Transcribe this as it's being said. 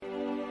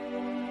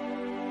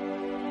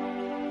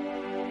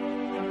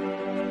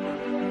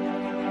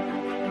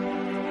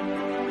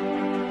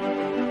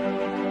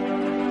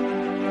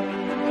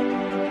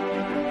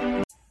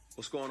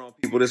going on,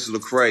 people? This is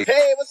Lecrae.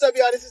 Hey, what's up,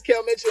 y'all? This is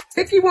Kel Mitchell.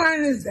 Picky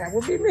one is that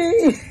would be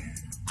me.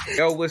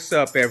 Yo, what's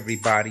up,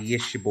 everybody?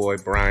 It's your boy,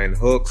 Brian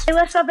Hooks. Hey,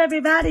 what's up,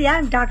 everybody?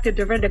 I'm Dr.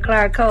 Dorinda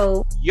Clark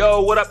Cole.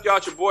 Yo, what up, y'all?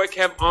 It's your boy,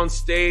 Kev, on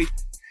stage.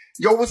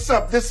 Yo, what's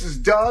up? This is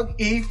Doug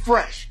E.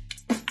 Fresh.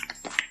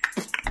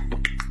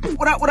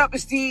 What up?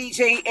 It's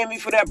DJ Emcee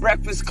for that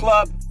Breakfast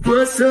Club.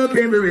 What's up,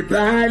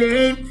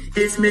 everybody?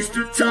 It's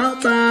Mr.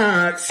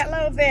 Talkbox.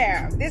 Hello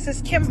there. This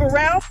is Kim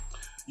Burrell.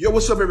 Yo,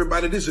 what's up,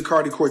 everybody? This is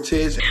Cardi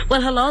Cortez.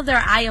 Well, hello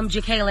there. I am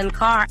Jacqueline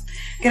Carr.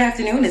 Good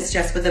afternoon. It's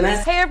Jess with the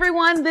mess. Hey,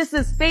 everyone. This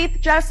is Faith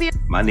Jessie.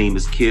 My name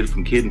is Kid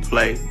from Kid and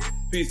Play.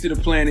 Peace to the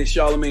planet,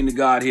 Charlamagne the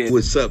God here.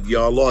 What's up,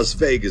 y'all? Las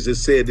Vegas, it's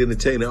Said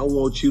Entertainer. I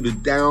want you to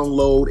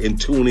download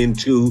and tune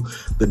into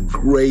the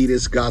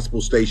greatest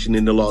gospel station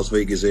in the Las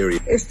Vegas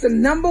area. It's the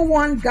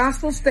 #1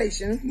 gospel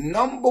station.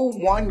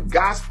 #1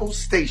 gospel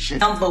station.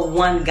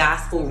 #1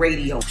 gospel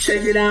radio.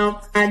 Check it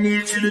out. I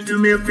need you to do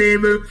me a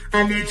favor.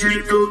 I need you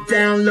to go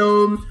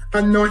download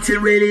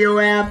Anointed Radio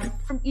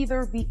app. From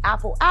either the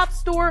Apple App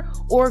Store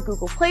or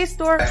Google Play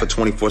Store. For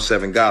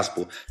 24/7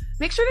 gospel.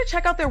 Make sure to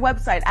check out their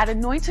website at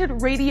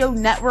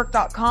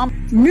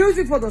anointedradionetwork.com.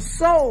 Music for the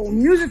soul,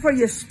 music for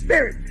your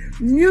spirit,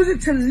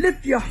 music to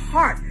lift your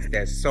heart.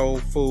 That soul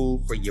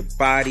food for your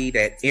body,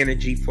 that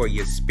energy for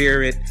your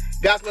spirit.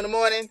 Gospel in the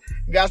morning,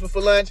 gospel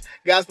for lunch,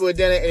 gospel at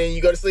dinner, and then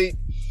you go to sleep.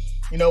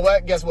 You know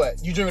what? Guess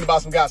what? You dreaming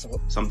about some gospel.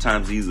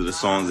 Sometimes these are the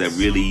songs that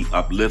really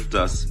uplift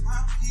us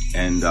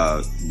and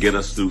get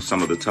us through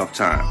some of the tough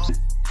times.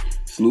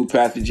 Salute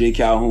Pastor J.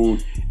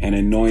 Calhoun and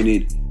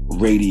Anointed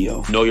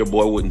Radio. Know your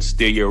boy wouldn't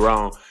steer you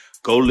wrong.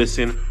 Go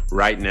listen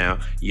right now.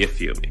 You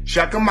feel me?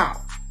 Check them out,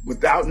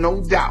 without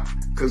no doubt,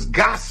 because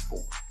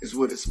gospel is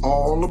what it's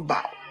all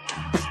about.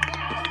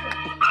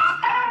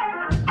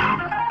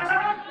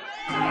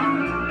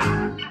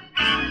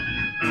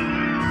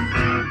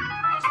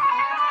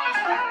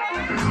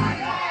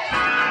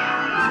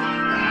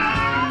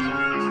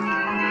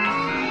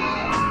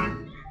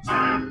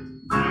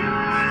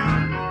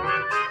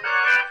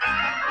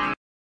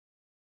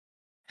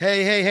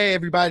 Hey,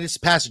 everybody, this is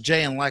Pastor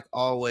Jay, and like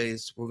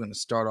always, we're going to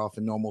start off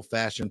in normal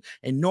fashion.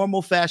 And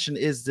normal fashion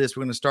is this.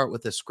 We're going to start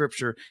with a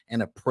scripture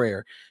and a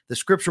prayer. The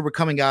scripture we're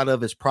coming out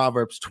of is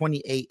Proverbs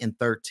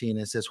 28:13.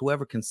 It says,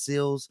 whoever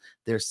conceals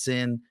their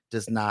sin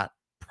does not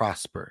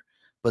prosper,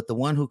 but the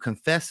one who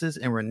confesses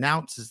and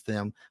renounces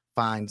them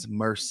finds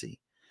mercy.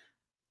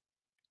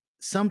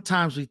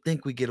 Sometimes we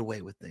think we get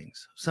away with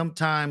things.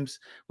 Sometimes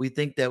we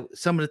think that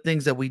some of the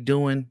things that we're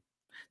doing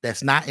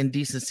that's not in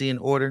decency and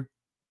order,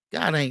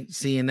 God ain't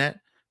seeing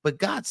that, but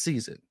God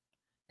sees it.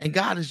 And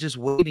God is just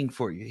waiting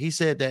for you. He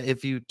said that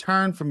if you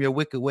turn from your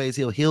wicked ways,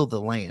 he'll heal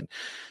the land.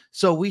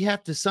 So we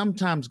have to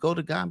sometimes go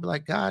to God and be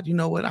like, God, you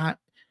know what?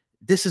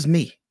 This is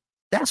me.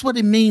 That's what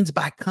it means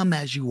by come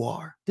as you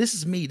are. This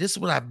is me. This is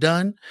what I've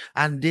done.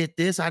 I did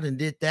this. I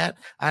did that.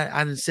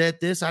 I done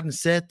said this. I done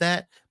said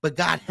that. But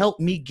God,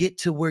 help me get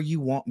to where you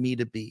want me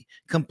to be.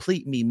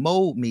 Complete me.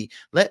 Mold me.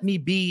 Let me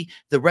be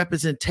the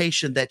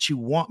representation that you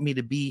want me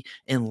to be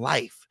in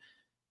life.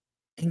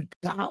 And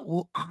God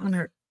will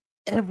honor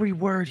every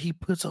word he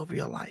puts over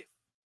your life,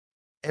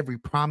 every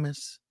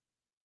promise,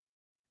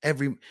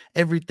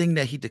 everything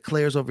that he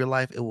declares over your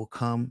life, it will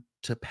come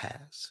to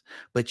pass.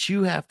 But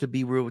you have to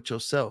be real with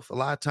yourself. A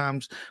lot of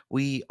times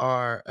we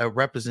are a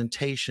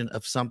representation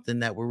of something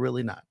that we're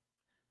really not.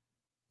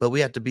 But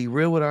we have to be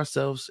real with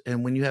ourselves.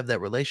 And when you have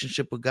that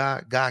relationship with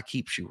God, God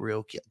keeps you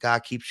real.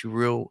 God keeps you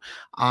real,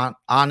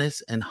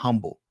 honest and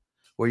humble,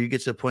 where you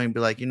get to the point and be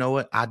like, you know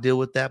what? I deal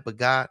with that, but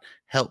God,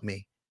 help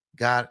me.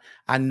 God,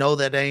 I know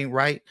that ain't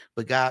right,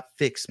 but God,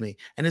 fix me.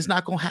 And it's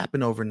not going to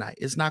happen overnight.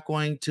 It's not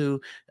going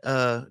to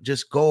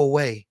just go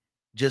away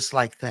just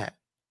like that.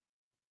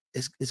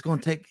 It's going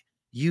to take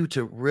you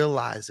to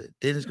realize it.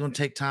 Then it's going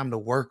to take time to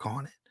work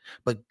on it.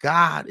 But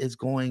God is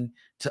going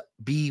to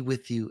be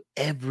with you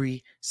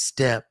every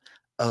step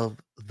of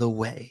the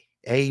way.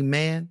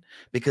 Amen.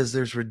 Because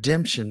there's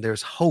redemption,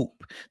 there's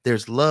hope,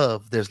 there's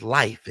love, there's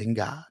life in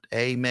God.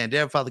 Amen.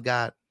 Dear Father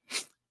God,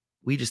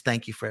 we just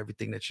thank you for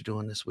everything that you're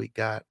doing this week,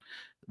 God.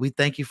 We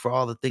thank you for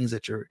all the things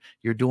that you're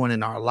doing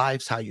in our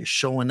lives, how you're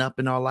showing up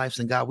in our lives.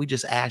 And God, we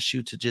just ask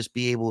you to just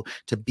be able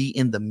to be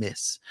in the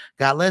midst.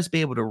 God, let's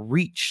be able to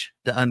reach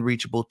the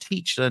unreachable,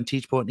 teach the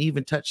unteachable, and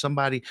even touch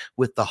somebody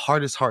with the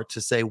hardest heart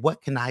to say,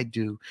 what can I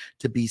do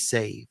to be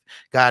saved?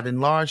 God,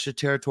 enlarge the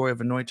territory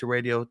of Anointed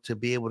Radio to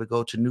be able to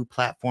go to new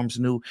platforms,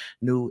 new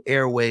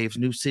airwaves,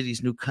 new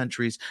cities, new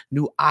countries,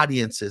 new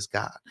audiences,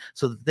 God,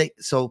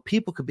 so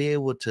people could be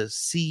able to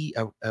see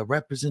a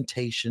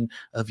representation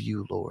of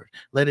you, Lord.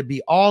 Let it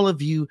be all of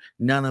you,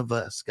 none of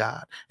us,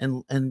 God,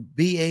 and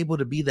be able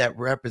to be that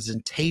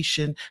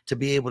representation, to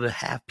be able to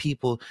have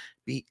people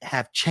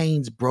have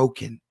chains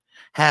broken,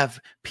 have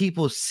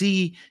people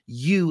see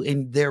you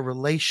in their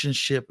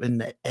relationship in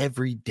the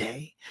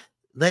everyday.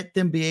 Let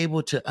them be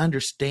able to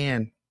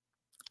understand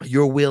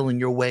your will and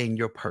your way and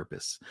your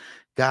purpose.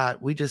 God,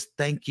 we just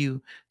thank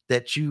you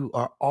that you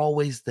are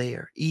always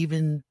there,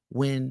 even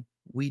when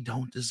We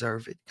don't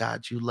deserve it.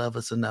 God, you love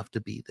us enough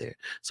to be there.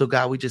 So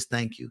God, we just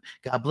thank you.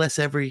 God, bless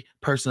every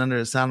person under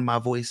the sound of my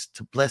voice,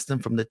 to bless them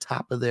from the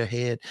top of their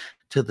head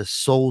to the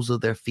soles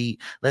of their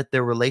feet. Let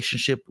their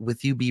relationship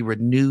with you be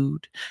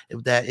renewed,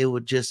 that it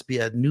would just be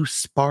a new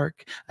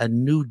spark, a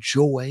new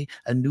joy,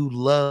 a new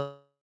love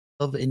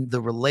in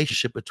the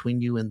relationship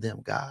between you and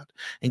them, God.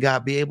 And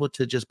God, be able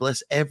to just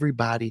bless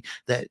everybody,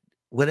 that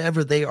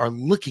whatever they are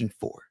looking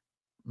for,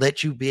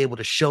 let you be able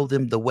to show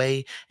them the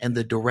way and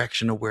the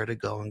direction of where to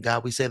go. And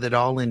God, we say that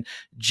all in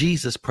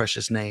Jesus'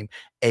 precious name.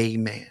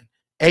 Amen.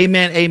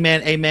 Amen.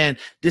 Amen. Amen.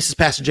 This is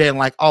Pastor Jay, and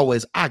like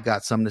always, I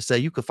got something to say.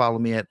 You can follow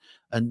me at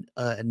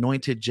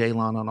Anointed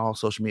Jaylon on all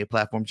social media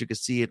platforms. You can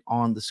see it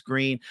on the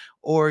screen,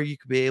 or you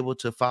could be able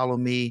to follow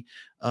me,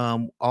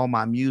 all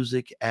my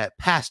music at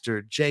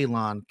Pastor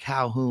Jaylon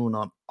Calhoun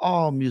on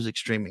all music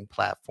streaming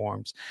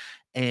platforms,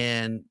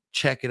 and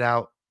check it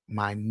out.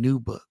 My new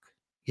book.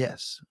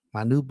 Yes,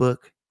 my new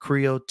book,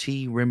 Creole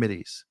Tea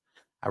Remedies.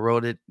 I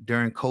wrote it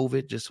during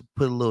COVID, just to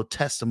put a little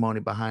testimony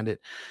behind it.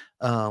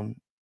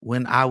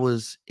 When I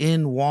was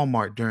in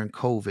Walmart during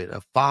COVID,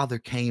 a father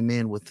came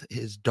in with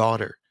his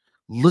daughter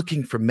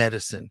looking for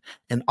medicine,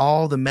 and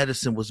all the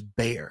medicine was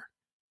bare.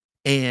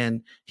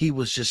 And he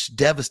was just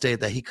devastated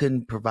that he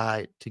couldn't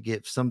provide to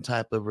give some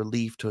type of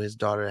relief to his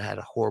daughter that had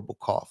a horrible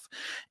cough.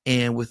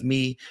 And with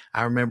me,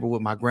 I remember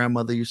what my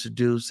grandmother used to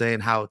do, saying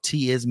how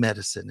tea is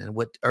medicine and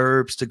what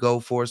herbs to go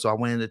for. So I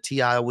went in the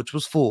tea aisle, which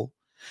was full,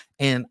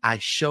 and I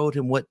showed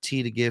him what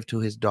tea to give to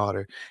his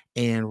daughter.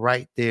 And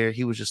right there,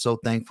 he was just so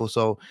thankful.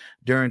 So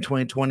during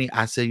 2020,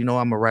 I said, I'm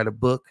going to write a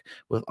book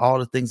with all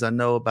the things I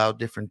know about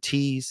different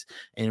teas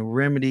and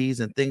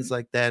remedies and things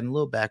like that, and a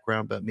little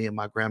background about me and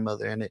my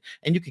grandmother in it.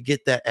 And you could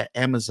get that at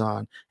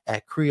Amazon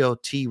at Creole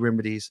Tea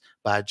Remedies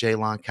by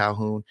Jaylon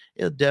Calhoun.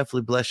 It'll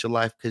definitely bless your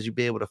life, because you'll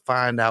be able to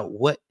find out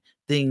what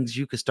things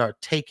you can start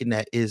taking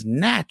that is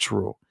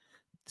natural,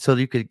 so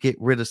you could get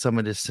rid of some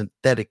of the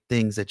synthetic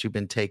things that you've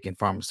been taking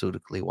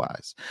pharmaceutically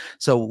wise.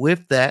 So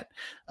with that,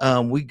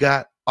 we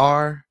got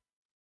our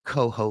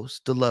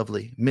co-host, the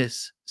lovely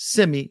Miss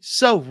Emcee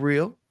So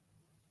Real.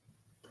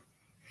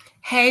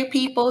 Hey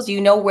peoples,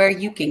 you know where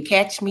you can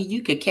catch me.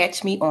 You can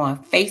catch me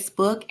on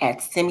Facebook at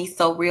Emcee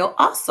So Real,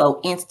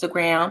 also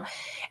Instagram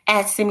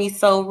at Emcee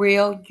So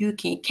Real. You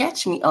can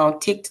catch me on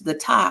Tick to the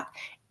Talk,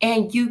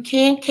 and you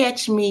can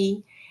catch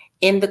me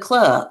in the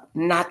club,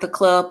 not the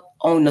club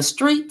on the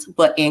streets,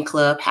 but in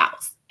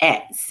Clubhouse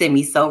at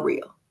Emcee So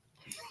Real.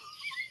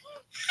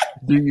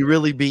 Do you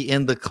really be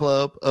in the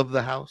club of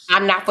the house?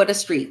 I'm not for the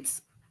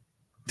streets.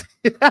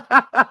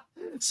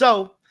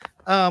 So,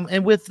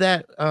 and with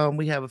that,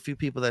 we have a few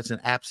people that's in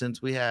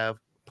absence. We have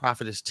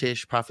Prophetess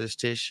Tish. Prophetess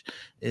Tish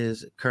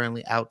is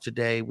currently out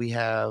today. We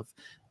have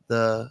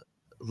the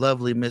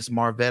lovely Miss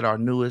Marvette, our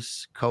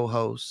newest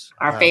co-host.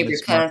 Our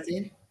favorite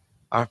cousin.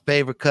 Our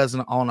favorite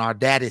cousin on our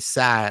daddy's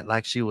side,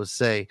 like she would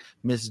say,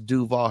 Miss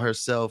Duval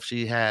herself.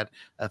 She had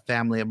a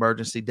family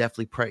emergency.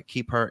 Definitely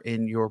keep her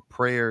in your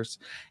prayers,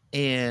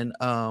 and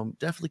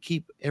definitely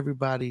keep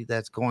everybody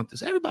that's going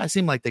through. Everybody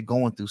seems like they're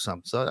going through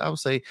something. So I would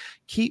say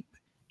keep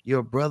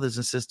your brothers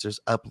and sisters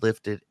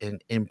uplifted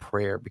and in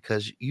prayer,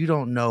 because you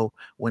don't know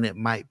when it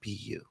might be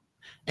you.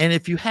 And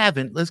if you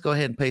haven't, let's go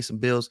ahead and pay some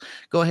bills.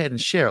 Go ahead and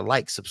share,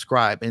 like,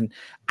 subscribe. And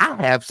I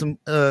have some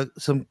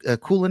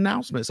cool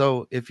announcements.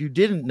 So if you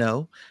didn't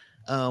know,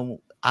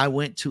 I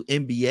went to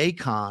NBA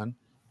Con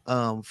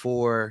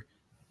for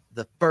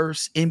the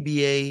first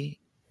NBA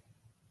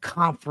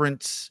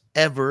conference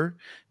ever.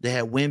 They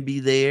had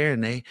Wemby there,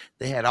 and they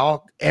had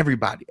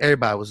everybody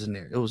was in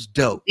there. It was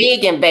dope.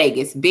 Big in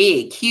Vegas,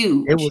 big,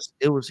 huge.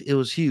 It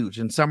was huge.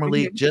 And Summer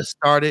League just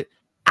started.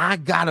 I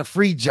got a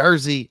free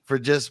jersey for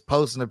just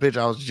posting a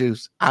picture. I was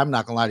juiced. I'm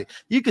not gonna lie to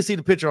you. You can see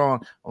the picture on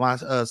my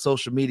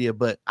social media,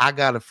 but I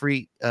got a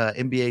free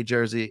NBA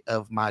jersey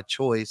of my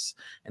choice.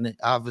 And then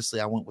obviously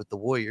I went with the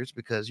Warriors,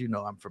 because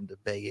I'm from the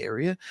Bay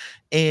Area.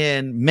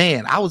 And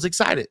man, I was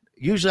excited.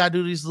 Usually I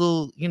do these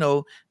little,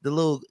 the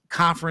little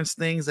conference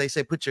things. They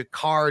say put your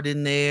card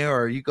in there,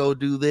 or you go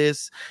do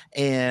this.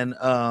 And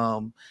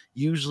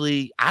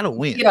usually I don't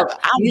win. You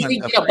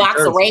get a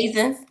box of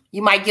raisins.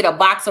 You might get a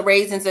box of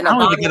raisins in a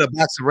bottle. I don't even get a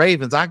box of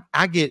raisins.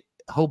 I get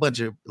a whole bunch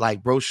of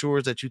like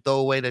broshures that you throw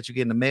away that you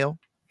get in the mail.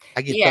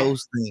 I get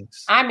those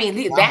things. I mean,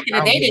 back in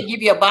the day, they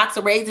give you a box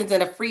of raisins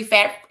and a free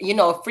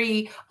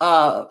free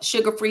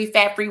sugar-free,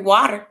 fat-free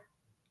water.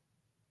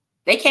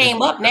 They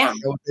came up now,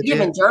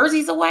 giving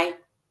jerseys away.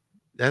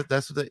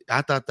 That's what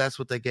I thought. That's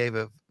what they gave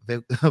at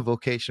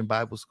Vocation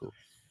Bible School.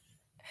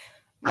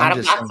 Not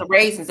a box of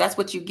raisins. That's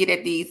what you get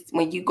at these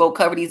when you go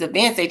cover these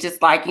events. They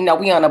just like,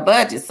 we on a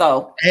budget.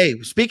 So hey,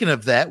 speaking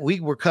of that, we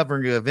were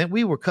covering an event.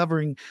 We were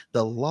covering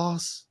the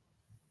Las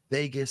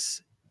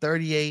Vegas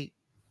 38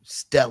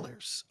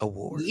 Stellars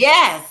Award.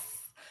 Yes,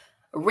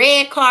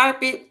 red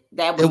carpet.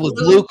 It was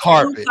blue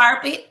carpet.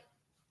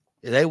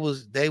 They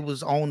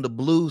was on the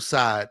blue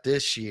side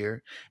this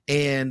year,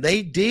 and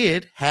they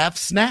did have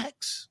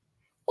snacks.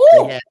 Ooh.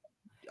 They had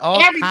all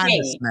kinds of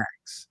Everything.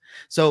 snacks.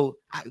 So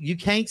you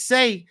can't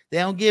say they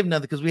don't give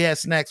nothing because we had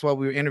snacks while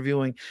we were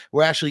interviewing.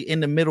 We're actually in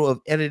the middle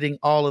of editing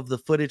all of the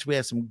footage. We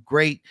had some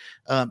great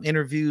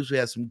interviews. We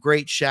had some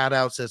great shout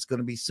outs that's going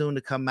to be soon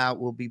to come out.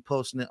 We'll be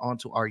posting it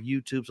onto our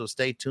YouTube. So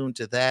stay tuned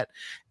to that.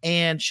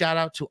 And shout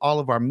out to all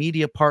of our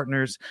media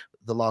partners,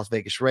 the Las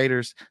Vegas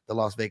Raiders, the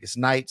Las Vegas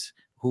Knights,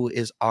 who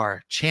is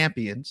our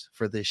champions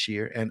for this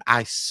year. And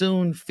I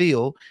soon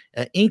feel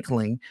an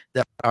inkling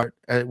that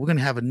we're going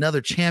to have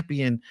another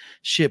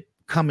championship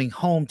coming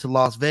home to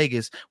Las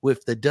Vegas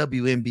with the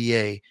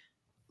WNBA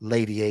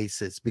Lady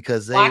Aces,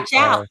 because they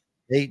are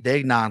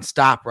they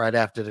nonstop right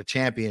after the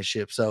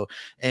championship. So,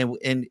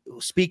 and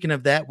speaking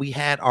of that, we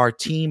had our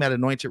team at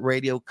Anointed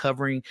Radio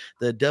covering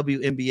the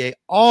WNBA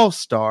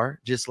All-Star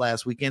just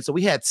last weekend. So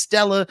we had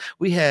Stella,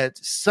 we had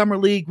Summer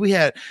League, we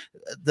had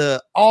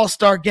the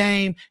All-Star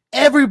game.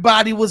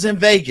 Everybody was in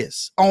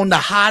Vegas on the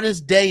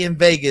hottest day in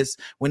Vegas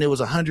when it was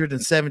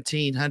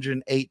 117,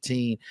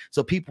 118.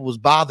 So people was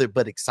bothered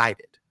but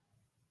excited.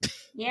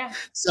 Yeah.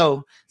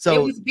 So it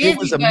was busy, it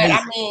was but amazing.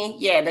 I mean,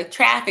 yeah, the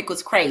traffic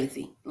was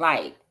crazy.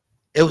 Like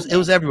it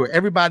was everywhere.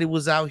 Everybody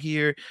was out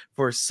here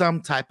for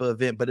some type of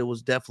event, but it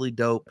was definitely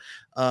dope.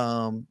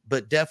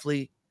 But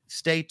definitely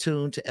stay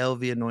tuned to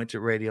LV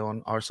Anointed Radio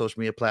on our social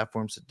media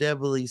platforms to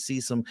definitely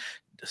see some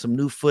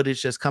new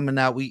footage that's coming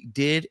out. We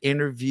did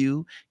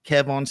interview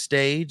Kev on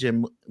stage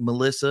and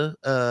Melissa,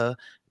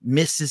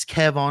 Mrs.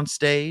 Kev on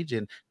stage,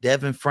 and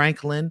Devin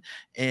Franklin,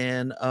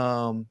 and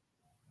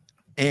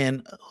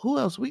who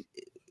else?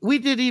 We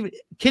did even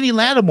Kenny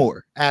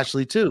Lattimore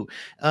actually too.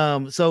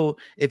 So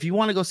if you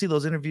want to go see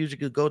those interviews, you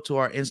could go to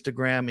our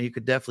Instagram and you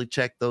could definitely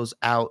check those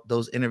out.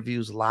 Those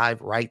interviews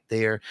live right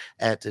there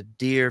at the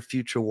Dear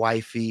Future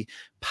Wifey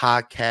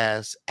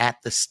podcast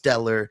at the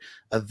Stellar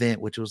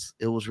event, which was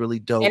really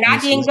dope. And I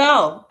didn't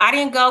go. I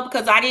didn't go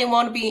because I didn't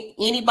want to be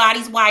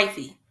anybody's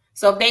wifey.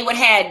 So if they would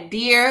have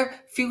Dear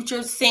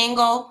Future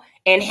Single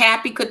and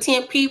Happy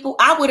Content People,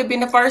 I would have been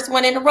the first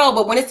one in the row.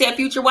 But when it said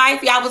Future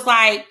Wifey, I was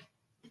like,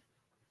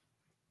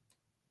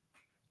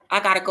 I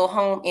got to go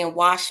home and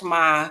wash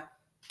my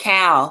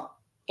cow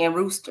and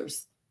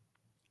roosters.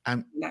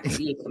 I'm not going to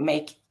be able to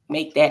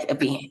make that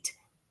event.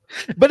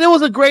 But it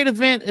was a great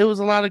event. It was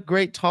a lot of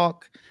great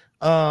talk.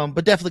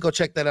 But definitely go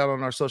check that out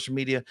on our social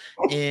media.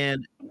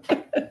 And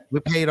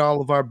we paid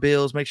all of our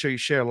bills. Make sure you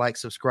share, like,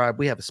 subscribe.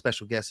 We have a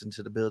special guest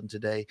into the building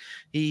today.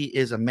 He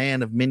is a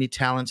man of many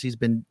talents. He's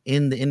been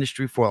in the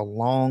industry for a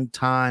long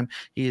time.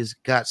 He has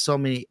got so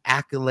many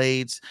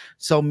accolades,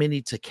 so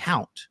many to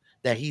count,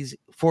 that he's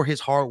for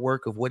his hard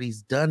work of what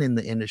he's done in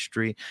the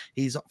industry.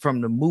 He's from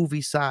the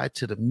movie side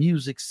to the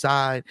music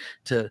side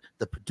to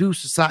the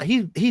producer side.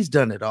 He's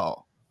done it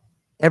all.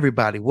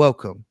 Everybody,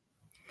 welcome,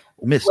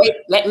 Mr. Wait,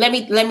 let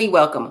me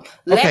welcome him.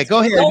 Okay, go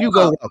ahead. You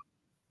go.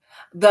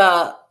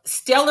 The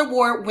Stellar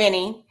Award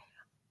winning,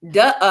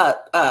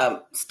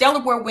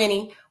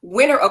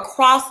 winner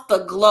across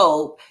the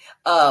globe,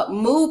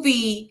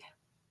 movie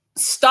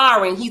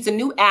starring. He's a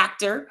new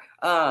actor.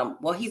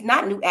 Well, he's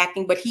not new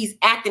acting, but he's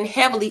acting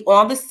heavily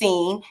on the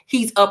scene.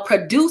 He's a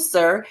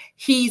producer.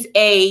 He's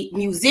a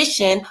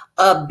musician,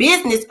 a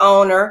business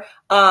owner,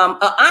 an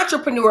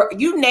entrepreneur.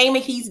 You name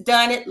it, he's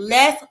done it.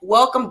 Let's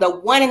welcome the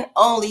one and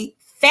only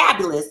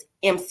fabulous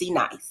Emcee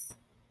Nice.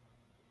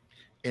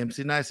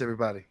 Emcee Nice,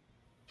 everybody.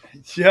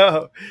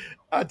 Yo,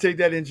 I'll take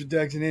that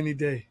introduction any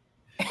day.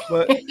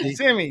 But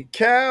Simmy,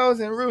 cows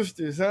and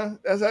roosters, huh?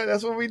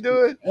 That's what we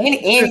do it.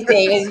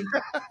 Anything.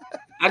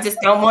 I just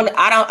don't want to.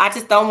 I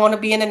just don't want to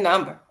be in the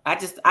number. I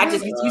just.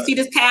 You see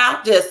this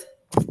cow? Just.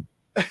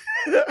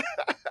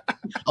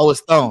 Oh,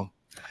 it's Stone.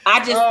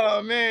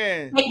 Oh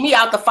man, take me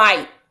out the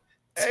fight.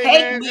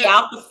 Take me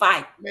out the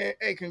fight, man.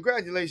 Hey,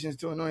 congratulations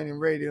to Anointed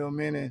Radio,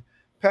 man, and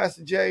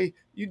Pastor Jay.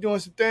 You doing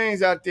some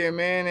things out there,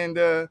 man,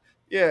 and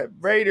yeah,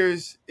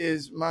 Raiders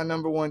is my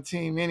number one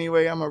team.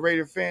 Anyway, I'm a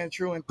Raider fan,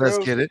 true and through.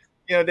 Let's get it.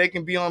 You know, they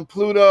can be on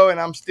Pluto, and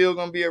I'm still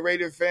gonna be a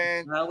Raider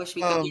fan. I wish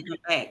we could get them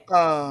back.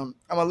 I'm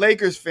a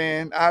Lakers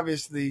fan,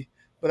 obviously,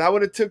 but I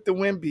would have took the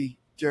Wemby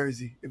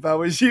jersey if I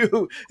was you.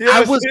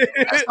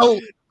 So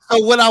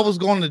what I was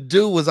going to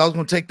do was I was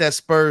going to take that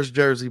Spurs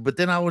jersey, but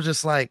then I was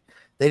just like,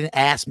 they didn't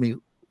ask me.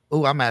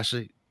 Oh,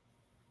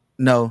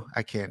 no,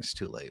 I can't. It's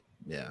too late.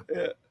 Yeah.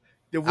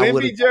 The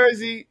Wemby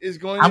jersey is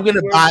going.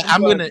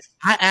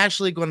 I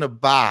actually going to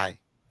buy.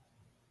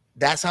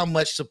 That's how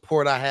much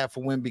support I have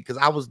for Wemby, because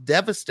I was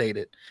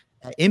devastated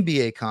at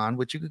NBA Con,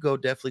 which you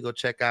could definitely go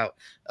check out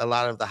a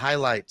lot of the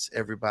highlights,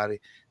 everybody,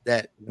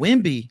 that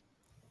Wemby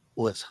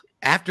was,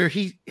 after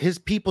his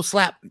people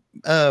slapped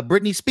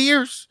Britney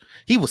Spears,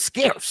 he was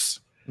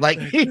scarce. Like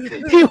he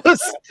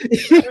was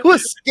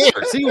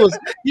scarce.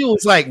 He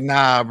was like,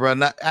 nah, bro.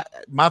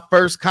 My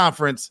first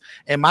conference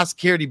and my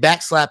security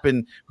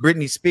backslapping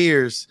Britney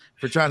Spears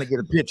for trying to get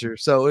a picture.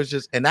 So it's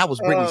just, and that was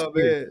Britney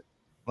Spears. Man.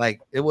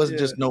 Like it wasn't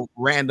just no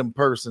random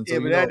person. So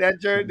but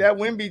that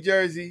Wemby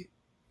jersey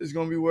is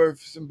going to be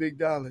worth some big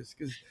dollars,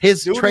 because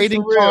his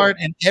trading card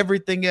and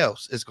everything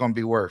else is going to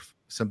be worth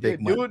some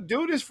big money.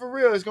 Dude is for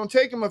real. It's going to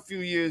take him a few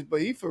years,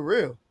 but he for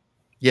real.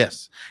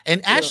 Yes,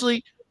 and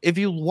actually, if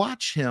you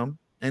watch him,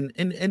 and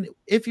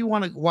if you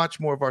want to watch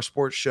more of our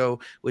sports show,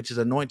 which is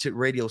Anointed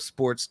Radio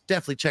Sports,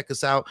 definitely check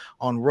us out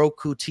on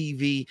Roku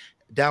TV.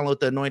 Download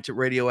the Anointed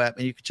Radio app,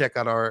 and you can check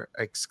out our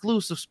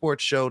exclusive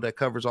sports show that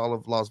covers all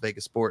of Las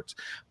Vegas sports.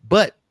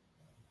 But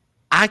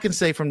I can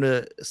say from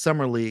the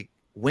summer league,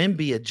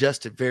 Wemby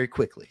adjusted very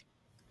quickly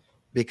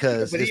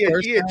because his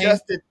first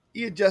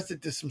he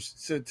adjusted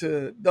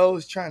to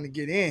those trying to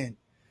get in.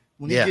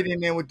 When he get in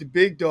there with the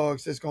big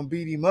dogs, that's gonna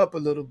beat him up a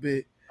little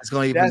bit. It's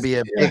gonna even be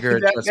a bigger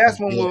adjustment. That's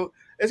when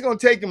it's gonna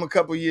take him a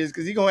couple years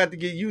because he's gonna have to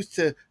get used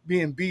to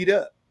being beat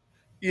up.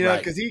 You know,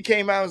 because he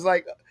came out and was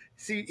like,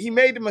 see, he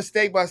made the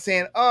mistake by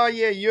saying, "Oh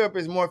yeah, Europe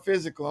is more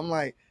physical." I'm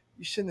like,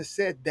 you shouldn't have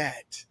said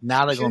that.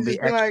 Now they're gonna be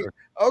extra. Like,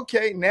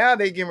 okay, now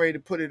they getting ready to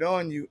put it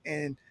on you,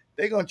 and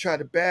they're gonna try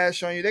to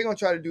bash on you. They're gonna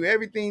try to do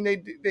everything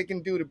they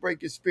can do to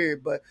break your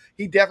spirit. But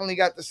he definitely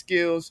got the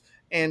skills,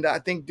 and I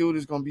think dude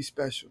is gonna be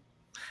special.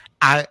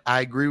 I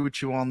agree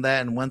with you on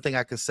that. And one thing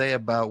I could say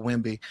about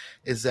Wemby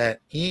is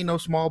that he ain't no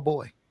small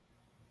boy.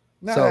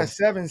 Not at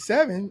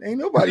 7'7". Ain't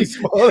nobody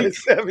small at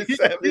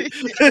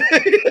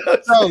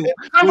 7'7". So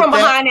come from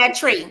behind that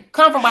tree.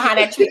 Come from behind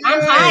that tree.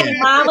 I'm hiding,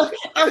 mama.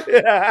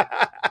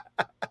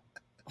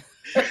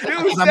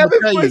 Dude,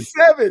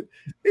 7'7".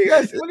 He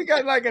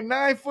got like a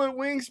 9-foot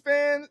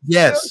wingspan.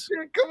 Yes.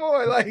 Come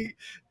on, like.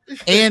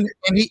 and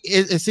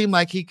it seemed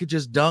like he could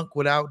just dunk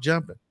without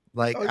jumping.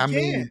 Like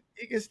he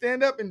can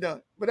stand up and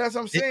dunk. But that's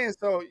what I'm saying.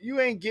 So you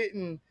ain't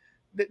getting.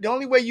 The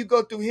only way you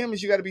go through him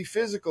is you got to be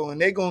physical,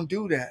 and they're gonna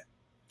do that.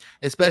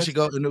 Especially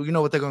you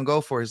know what they're gonna go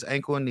for is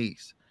ankle and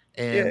knees.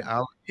 And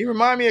he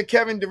remind me of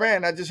Kevin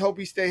Durant. I just hope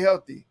he stay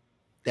healthy.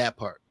 That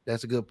part.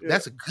 That's a good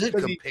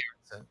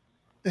comparison.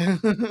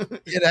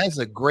 Yeah, that's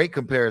a great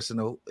comparison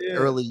of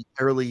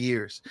early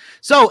years.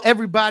 So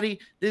everybody,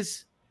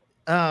 this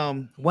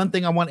one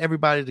thing I want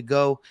everybody to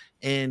go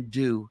and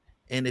do.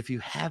 And if you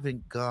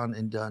haven't gone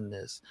and done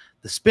this,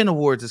 the Spin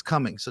Awards is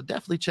coming. So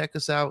definitely check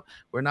us out.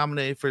 We're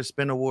nominated for the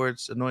Spin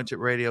Awards, Anointed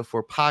Radio,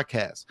 for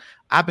podcasts.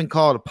 I've been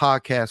called a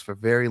podcast for a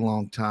very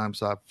long time.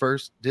 So I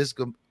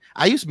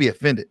used to be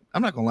offended.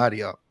 I'm not going to lie to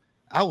y'all.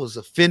 I was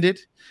offended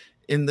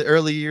in the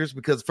early years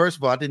because, first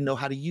of all, I didn't know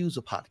how to use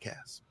a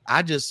podcast.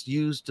 I just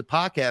used the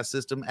podcast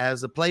system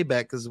as a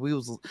playback because we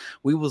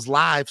was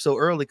live so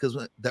early because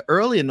the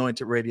early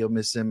Anointed Radio,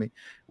 Miss Simi,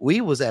 we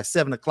was at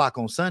 7:00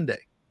 on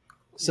Sunday.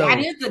 So that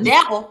is the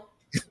devil.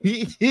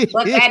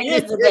 But that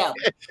is the devil.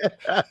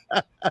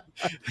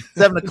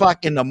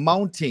 7:00 in the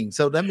morning.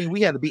 So that means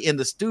we had to be in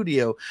the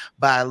studio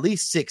by at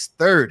least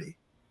 6:30.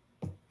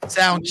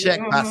 Sound check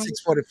by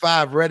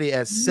 6:45, ready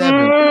at 7.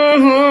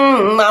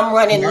 I'm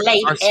running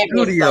late. Our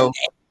studio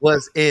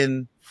was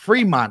in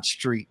Fremont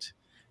Street.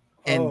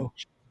 And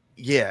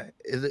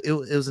it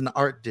was an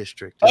art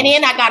district. And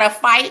then I gotta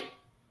fight.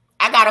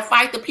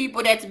 The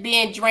people that's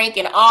been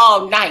drinking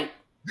all night.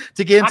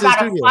 To get into the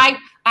studio.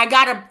 I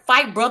gotta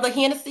fight Brother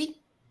Hennessy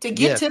to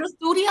get to the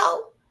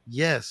studio.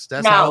 Yes,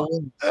 that's how it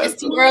was.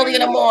 It's too early in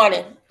the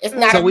morning. It's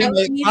not so we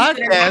made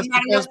podcasts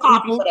because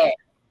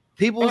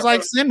people was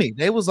like Simi.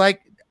 They was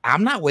like,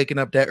 I'm not waking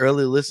up that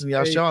early to listen to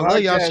y'all show. I love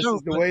y'all show.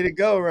 Is the way to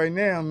go right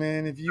now,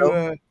 man. If you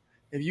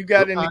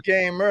got in the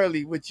game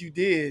early, which you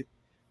did,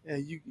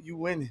 you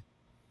winning.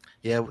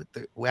 Yeah,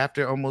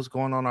 after almost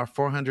going on our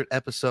 400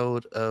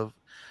 episode of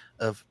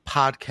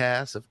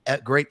podcasts, of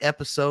great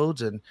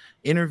episodes and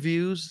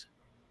interviews,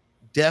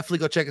 definitely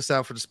go check us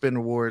out for the Spin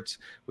Awards.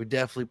 We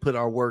definitely put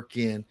our work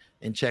in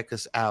and check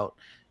us out.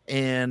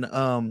 And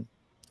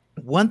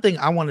one thing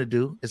I want to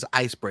do is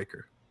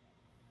icebreaker,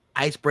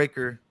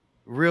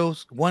 real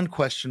one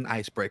question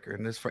icebreaker,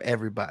 and this for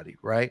everybody,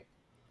 right?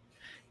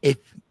 If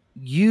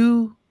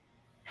you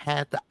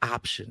had the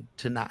option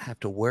to not have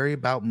to worry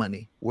about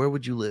money, where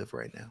would you live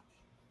right now?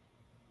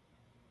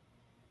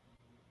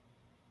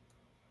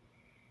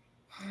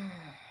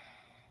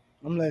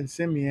 I'm letting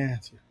Simi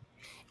answer.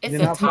 It's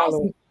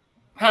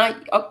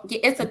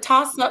a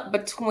toss up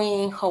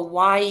between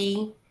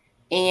Hawaii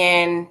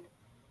and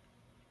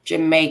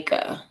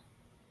Jamaica.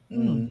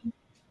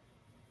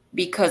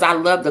 Because I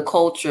love the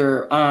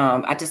culture.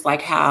 I just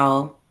like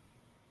how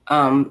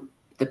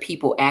the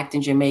people act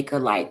in Jamaica.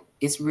 Like,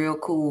 it's real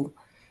cool.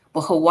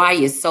 But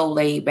Hawaii is so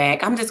laid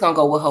back. I'm just gonna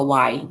go with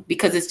Hawaii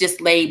because it's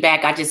just laid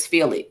back. I just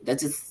feel it.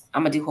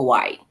 I'm gonna do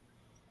Hawaii.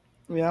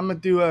 Yeah, I'm gonna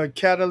do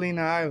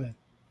Catalina Island.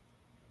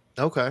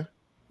 Okay.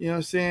 You know what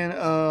I'm saying?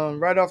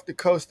 Right off the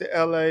coast of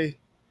LA.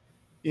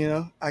 You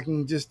know, I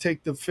can just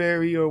take the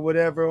ferry or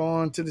whatever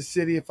on to the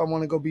city if I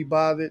want to go be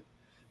bothered,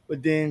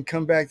 but then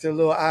come back to a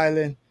little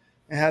island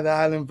and have the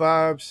island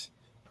vibes.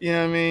 You know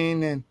what I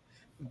mean? And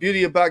the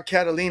beauty about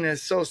Catalina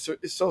is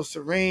it's so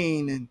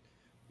serene, and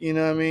you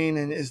know what I mean,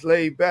 and it's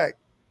laid back.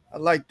 I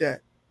like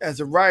that. As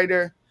a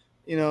writer,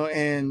 you know,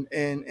 and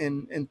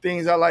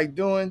things I like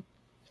doing.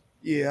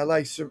 Yeah, I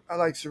like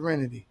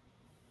serenity.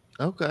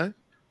 Okay.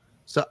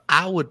 So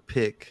I would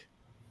pick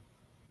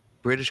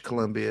British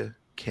Columbia,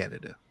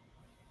 Canada.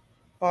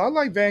 Oh, I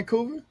like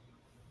Vancouver.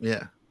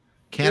 Yeah.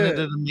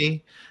 Canada to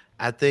me,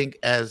 I think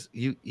as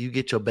you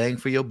get your bang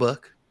for your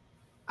buck.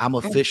 I'm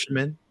a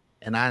fisherman.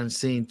 and I've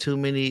seen too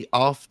many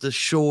off the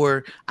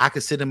shore. I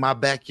could sit in my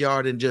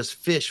backyard and just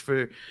fish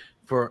for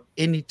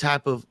any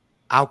type of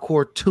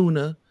Alcor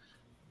tuna,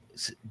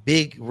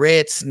 big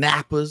red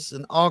snappers,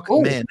 and all.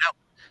 Ooh. Man,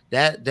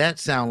 that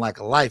sound like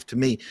a life to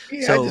me.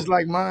 Yeah, so I just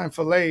like mine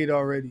filleted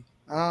already.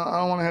 I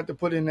don't want to have to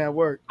put in that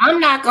work. I'm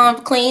not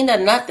gonna clean or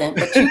nothing,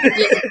 but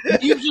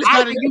you just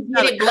gotta, you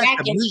get it black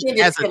and send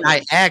it as to a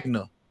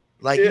diagonal.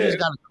 Like you just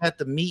gotta cut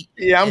the meat.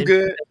 Yeah, I'm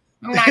good.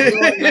 I'm not doing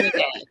none of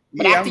that.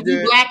 But Yeah, after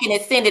you blacken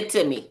it, send it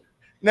to me.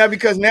 Now,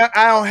 because now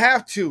I don't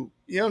have to.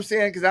 You know what I'm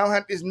saying? Because I don't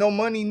have. There's no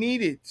money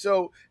needed.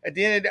 So at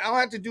the end of the day, I don't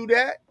have to do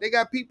that. They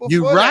got people.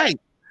 You're for right. That.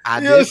 I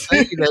did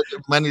say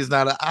that money's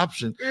not an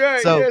option.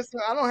 Right. So, yes,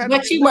 I don't have.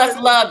 But you must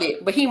love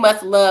it. But he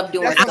must love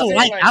doing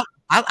it.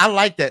 I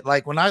like that.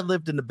 Like when I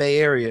lived in the Bay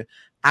Area,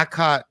 I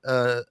caught.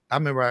 I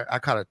remember I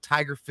caught a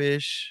tiger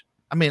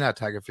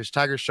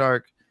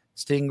shark,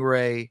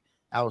 stingray.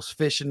 I was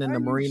fishing in the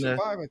marina.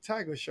 Survive a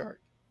tiger shark.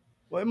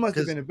 Well, it must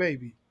have been a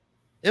baby.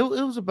 It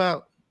was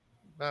about.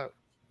 Let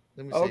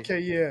me see. Okay,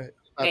 yeah.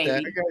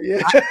 That.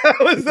 Yeah.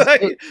 I was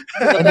like,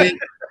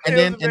 and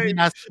then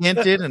I skinned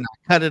it and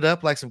I cut it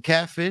up like some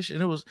catfish,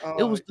 and it was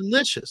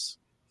delicious.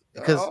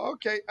 Because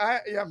okay,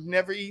 I've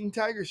never eaten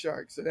tiger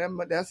shark, so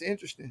that's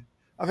interesting.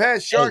 I've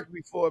had shark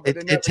before, but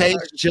it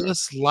tastes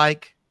just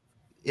like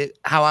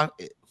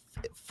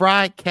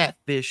fried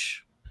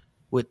catfish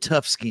with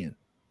tough skin.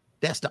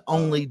 That's the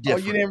only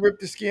difference. Oh, you didn't rip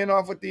the skin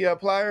off with the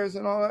pliers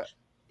and all that?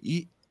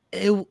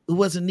 It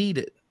wasn't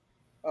needed.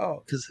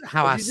 Oh, because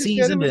how I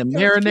seasoned and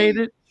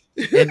marinated,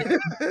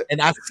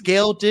 and I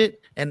scaled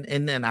it, and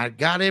then I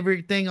got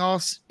everything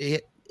all.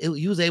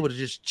 You was able to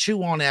just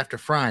chew on after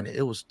frying it.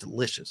 It was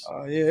delicious.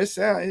 Oh yeah,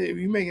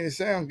 you making it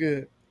sound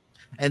good.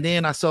 And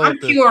then I sold. I'm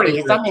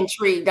curious. I'm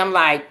intrigued. I'm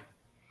like,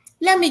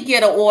 let me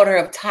get an order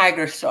of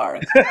tiger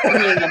shark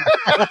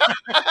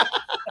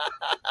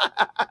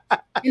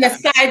and a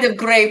side of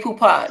Grey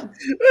Poupon.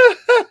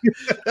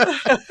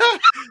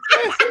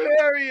 That's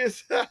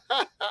hilarious.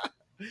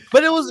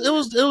 But it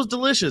was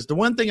delicious. The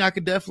one thing I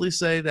could definitely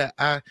say that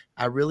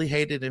I really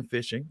hated in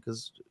fishing,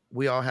 because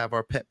we all have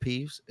our pet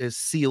peeves, is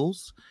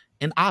seals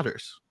and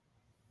otters.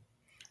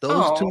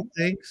 Those two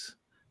things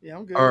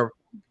I'm good.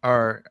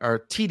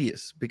 are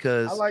tedious,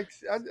 because I'd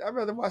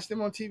rather watch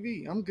them on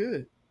TV. I'm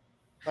good.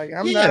 Like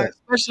I'm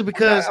especially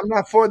because I'm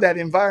not for that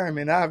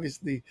environment,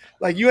 obviously.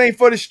 Like you ain't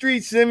for the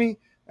streets, Simi.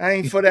 I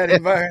ain't for that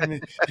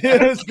environment.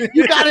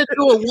 You gotta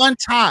do it one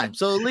time.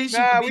 So at least you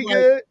can be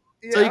good.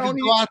 Yeah, so you can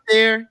go out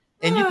there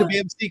and you can be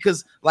able to see,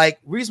 because like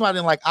reason why I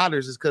didn't like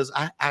otters is because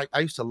I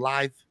used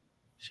to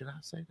should I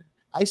say that?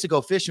 I used to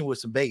go fishing with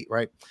some bait,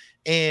 right?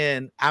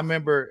 And I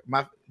remember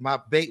my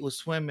bait was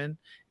swimming,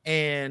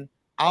 and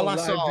all I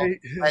saw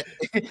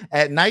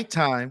at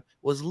nighttime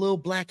was little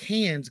black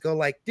hands go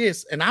like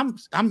this. And I'm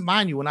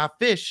mind you, when I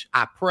fish,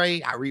 I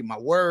pray, I read my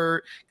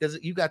word, because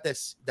you got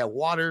that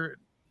water.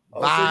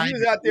 Oh, so you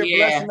was out there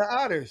blessing the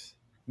otters.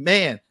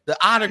 Man, the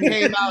otter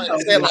came out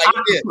and said like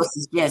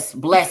this. Yes,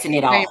 blessing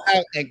it all. Came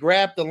out and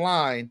grabbed the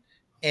line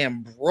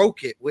and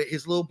broke it with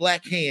his little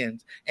black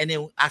hands. And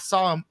then I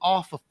saw him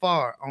off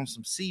afar on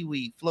some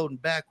seaweed floating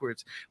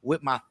backwards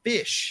with my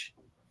fish.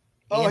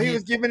 Oh, he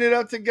was giving it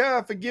up to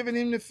God for giving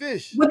him the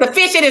fish. With the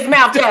fish in his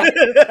mouth,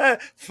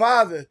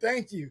 Father,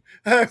 thank you.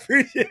 I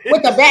appreciate it.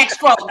 With the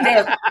backstroke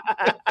there.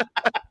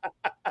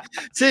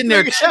 Sitting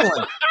there chilling.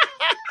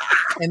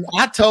 And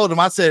I told him,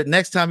 I said,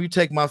 next time you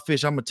take my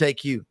fish, I'm going to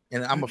take you,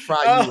 and I'm going to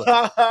fry you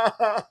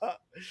up.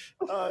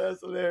 Oh,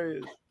 that's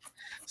hilarious.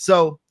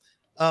 So,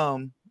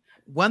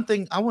 one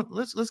thing I want,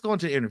 let's go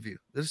into the interview.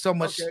 There's so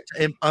much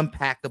to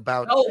unpack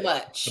about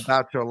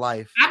your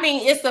life. I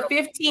mean, it's a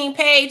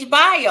 15-page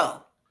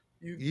bio.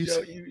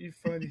 You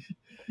funny.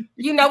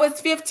 You know,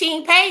 it's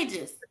 15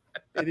 pages.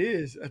 It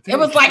is. It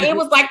was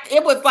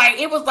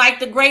like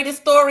the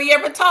greatest story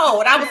ever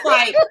told. I was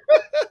like,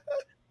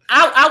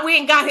 I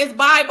went and got his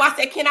Bible. I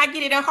said, "Can I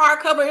get it in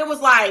hardcover?" It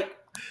was like,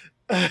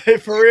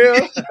 for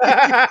real.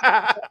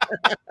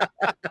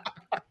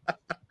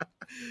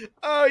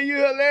 Oh, you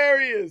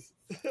hilarious.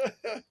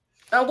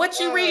 What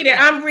you reading?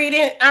 I'm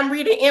reading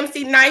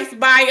Emcee Nice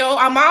bio.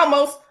 I'm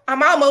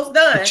almost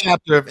done. The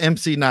chapter of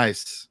Emcee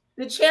Nice.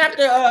 The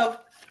chapter of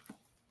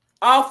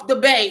Off the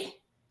Bay.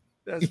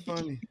 That's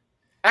funny.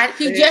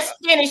 He just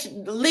finished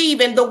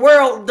leaving the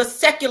world, the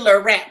secular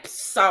rap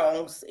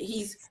songs.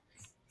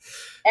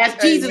 As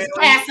Jesus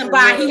passing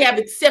by, he have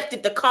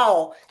accepted the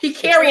call. He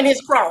carrying his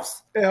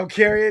cross. I'm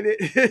carrying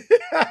it.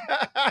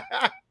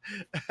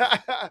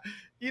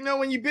 You know,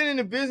 when you've been in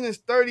the business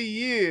 30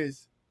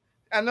 years,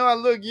 I know I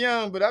look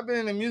young, but I've been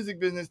in the music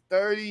business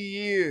 30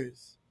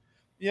 years.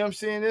 You know what I'm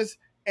saying? This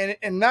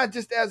and not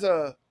just as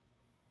a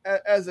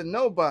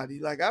nobody.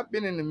 Like, I've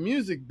been in the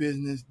music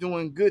business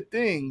doing good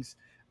things.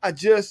 I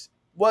just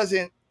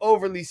wasn't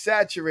overly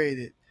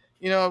saturated.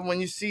 You know, when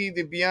you see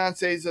the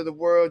Beyoncés of the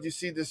world, you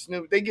see the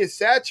Snoop, they get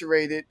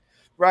saturated,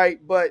 right?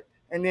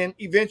 And then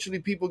eventually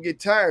people get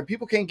tired.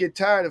 People can't get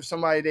tired of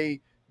somebody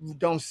they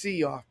don't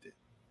see often.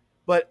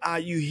 But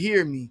you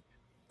hear me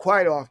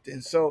quite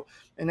often. So,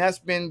 and that's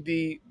been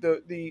the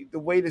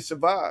way to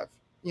survive.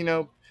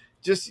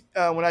 Just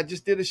when I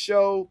just did a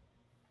show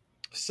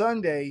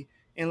Sunday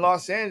in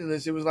Los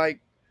Angeles, it was like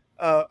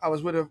I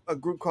was with a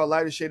group called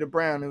Lighter Shade of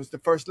Brown. It was the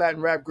first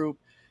Latin rap group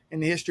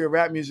in the history of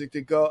rap music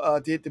to go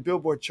to hit the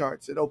Billboard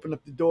charts. It opened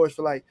up the doors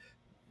for like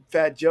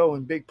Fat Joe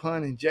and Big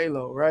Pun and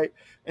J-Lo, right?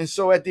 And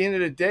so at the end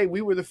of the day,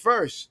 we were the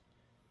first.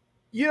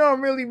 You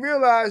don't really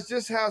realize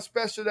just how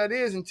special that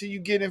is until you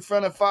get in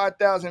front of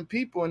 5,000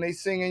 people and they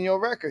singing your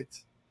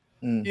records.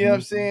 Mm-hmm. You know what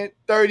I'm saying?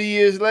 30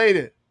 years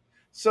later.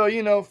 So,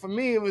 for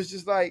me, it was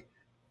just like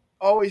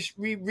always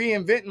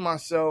reinventing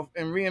myself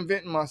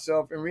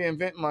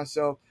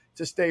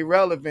to stay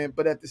relevant,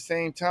 but at the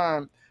same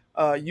time,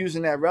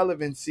 using that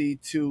relevancy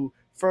to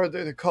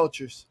further the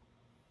cultures.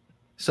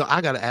 So I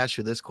got to ask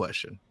you this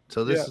question.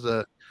 So this is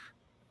a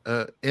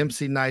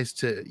MC Nice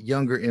to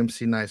younger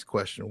MC Nice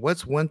question.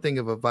 What's one thing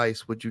of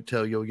advice would you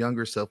tell your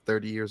younger self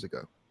 30 years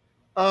ago?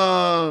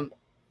 Wow,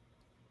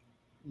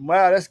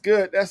 that's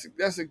good.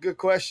 That's a good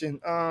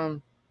question.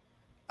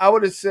 I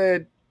would have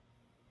said,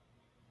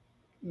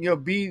 I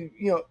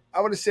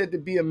would have said to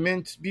be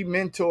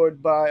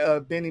mentored by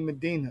Benny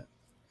Medina,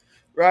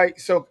 right?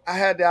 So I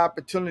had the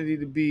opportunity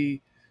to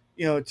be,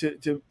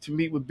 to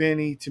meet with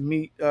Benny, to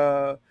meet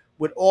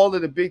with all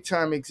of the big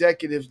time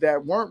executives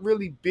that weren't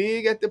really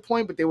big at the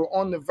point, but they were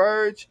on the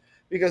verge.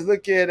 Because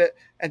look at it,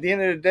 at the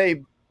end of the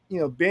day,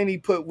 Benny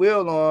put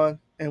Will on,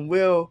 and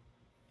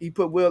he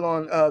put Will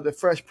on the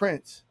Fresh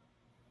Prince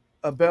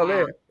of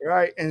Bel-Air,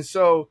 right? And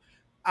so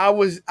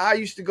I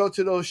used to go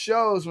to those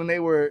shows when they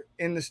were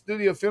in the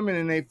studio filming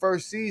in their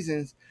first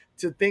seasons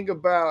to think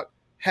about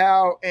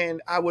how,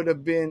 and I would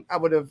have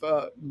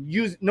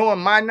used, knowing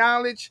my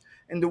knowledge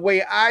and the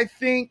way I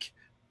think,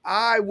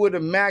 I would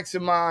have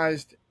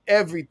maximized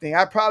everything.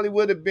 I probably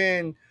would have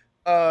been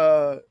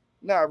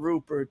not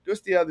Rupert.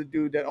 What's the other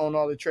dude that owned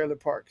all the trailer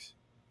parks?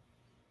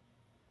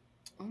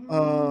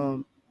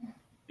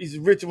 He's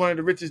one of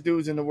the richest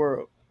dudes in the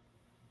world.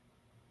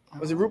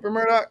 Was it Rupert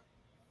Murdoch?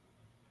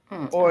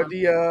 Or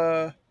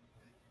the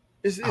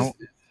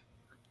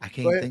I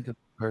can't think of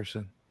the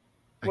person.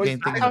 I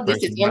can't think of the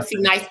person. This is MC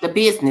Nice the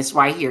Business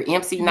right here.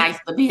 MC Nice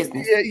the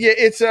Business. Yeah.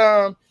 It's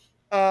so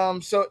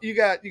you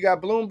got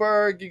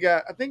Bloomberg,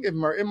 I think it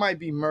might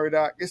be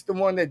Murdoch. It's the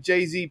one that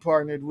Jay-Z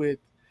partnered with.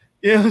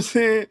 You know what I'm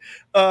saying?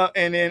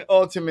 And then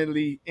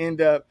ultimately end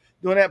up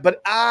doing that.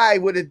 But I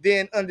would have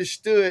then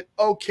understood,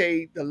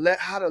 okay,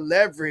 how to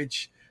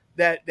leverage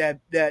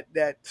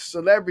that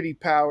celebrity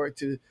power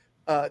to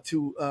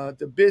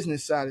the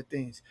business side of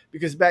things.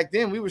 Because back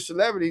then we were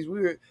celebrities,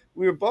 we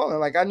were balling.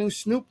 Like I knew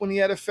Snoop when he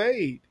had a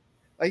fade.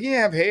 Like he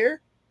didn't have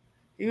hair.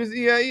 He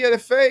had a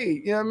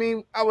fade. You know what I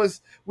mean?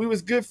 We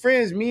was good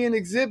friends. Me and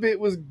Exhibit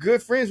was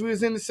good friends. We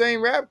was in the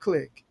same rap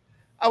clique.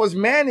 I was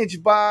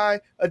managed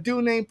by a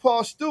dude named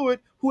Paul Stewart,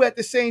 who at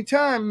the same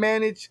time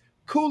managed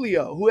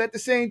Coolio, who at the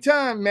same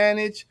time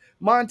managed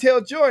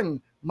Montel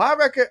Jordan. My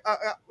record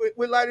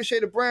with Lighter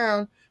Shade of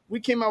Brown,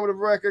 we came out with a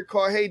record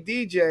called Hey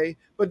DJ,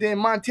 but then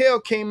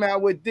Montel came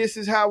out with This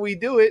Is How We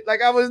Do It.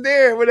 Like I was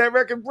there when that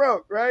record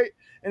broke, right?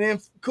 And then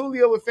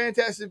Coolio with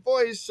Fantastic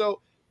Voice.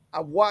 So I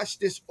watched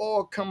this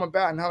all come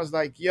about, and I was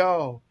like,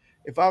 yo,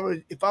 if I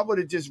would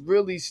have just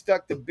really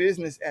stuck to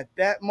business at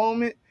that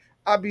moment,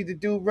 I'd be the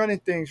dude running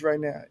things right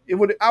now.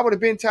 I would have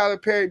been Tyler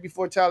Perry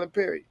before Tyler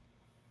Perry.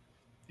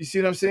 You see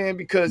what I'm saying?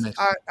 Because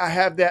I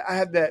have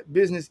that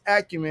business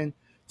acumen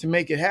to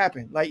make it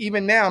happen. Like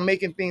even now, I'm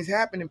making things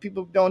happen, and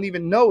people don't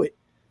even know it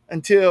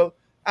until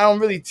I don't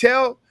really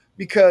tell,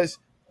 because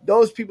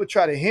those people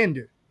try to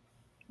hinder.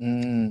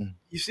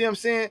 You see what I'm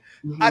saying?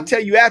 Mm-hmm. I tell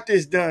you after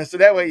it's done, so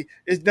that way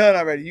it's done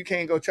already. You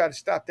can't go try to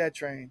stop that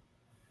train.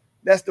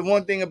 That's the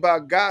one thing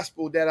about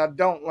gospel that I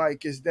don't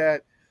like, is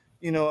that,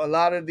 a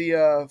lot of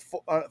the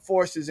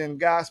forces in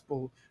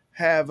gospel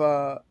have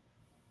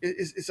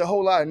it's a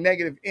whole lot of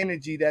negative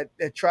energy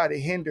that try to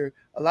hinder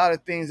a lot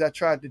of things I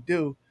tried to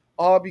do,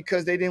 all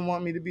because they didn't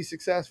want me to be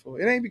successful.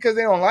 It ain't because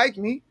they don't like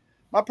me.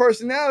 My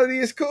personality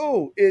is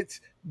cool.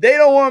 They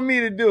don't want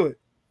me to do it.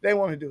 They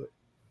want to do it.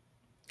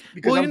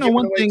 Because I'm giving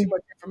away too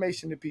much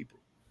information to people.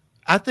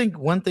 I think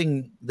one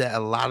thing that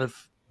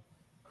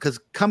because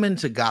coming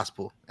to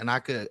gospel, and I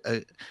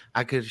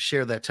could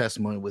share that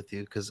testimony with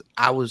you, because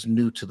I was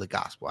new to the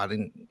gospel. I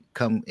didn't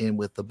come in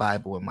with the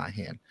Bible in my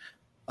hand.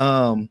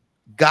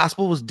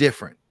 Gospel was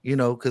different,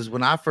 because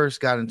when I first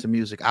got into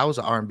music, I was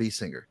an R&B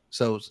singer.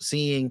 So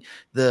seeing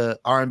the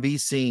R&B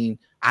scene,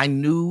 I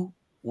knew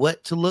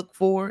what to look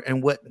for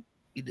and what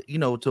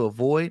to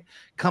avoid.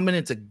 Coming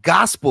into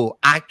gospel,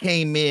 I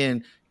came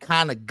in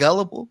kind of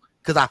gullible,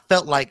 because I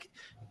felt like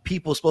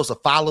people supposed to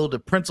follow the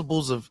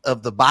principles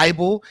of the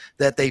Bible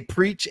that they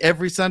preach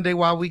every Sunday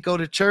while we go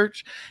to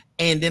church.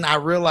 And then I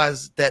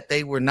realized that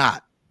they were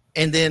not.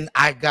 And then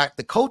I got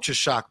the culture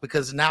shock,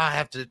 because now I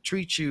have to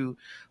treat you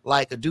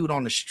like a dude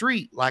on the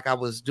street, like I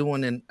was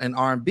doing in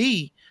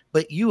R&B,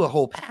 but you a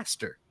whole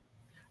pastor.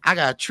 I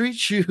gotta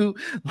treat you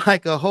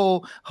like a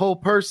whole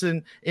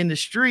person in the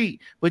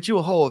street, but you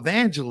a whole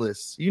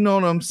evangelist. You know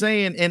what I'm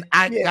saying? And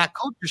I got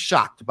culture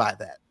shocked by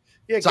that.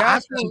 Yeah, So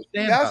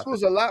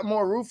gospel's a lot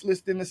more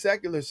ruthless than the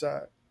secular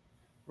side,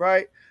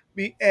 right?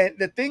 And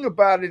the thing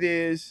about it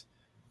is,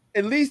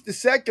 at least the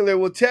secular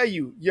will tell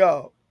you,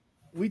 yo,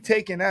 we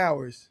taking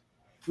ours.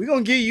 We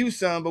gonna give you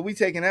some, but we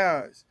taking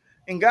ours.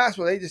 In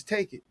gospel, they just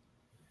take it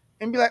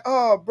and be like,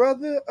 oh,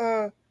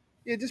 brother,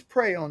 yeah, just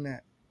pray on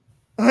that.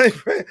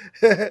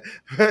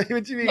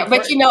 What you mean? Yeah,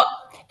 but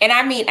and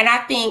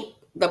I think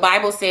the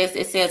Bible says,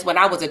 it says, when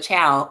I was a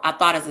child, I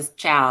thought as a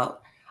child,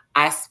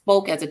 I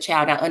spoke as a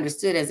child, I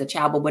understood as a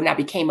child, but when I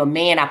became a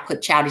man, I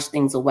put childish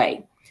things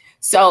away.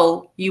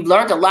 So you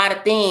learned a lot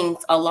of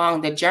things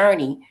along the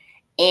journey.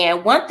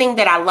 And one thing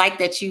that I like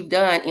that you've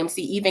done, Emcee,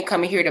 even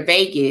coming here to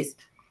Vegas,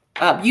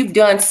 you've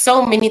done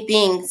so many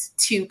things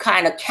to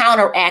kind of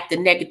counteract the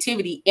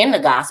negativity in the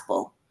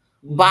gospel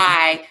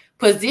by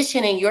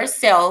positioning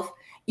yourself.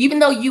 Even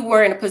though you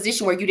were in a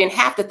position where you didn't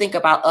have to think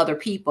about other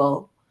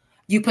people,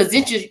 you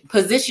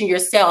position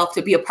yourself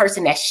to be a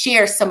person that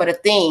shares some of the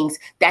things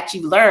that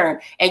you learn,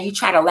 and you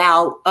try to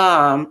allow,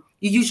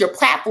 you use your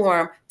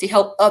platform to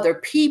help other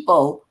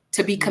people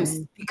to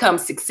become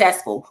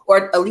successful,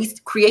 or at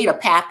least create a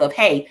path of,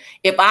 hey,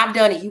 if I've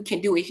done it, you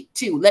can do it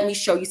too. Let me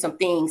show you some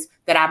things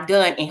that I've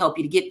done and help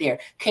you to get there.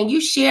 Can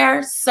you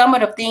share some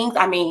of the things?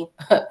 I mean,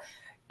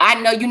 I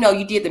know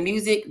you did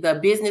the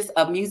business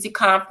of music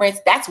conference.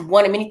 That's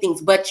one of many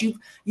things, but you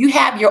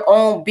have your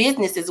own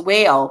business as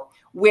well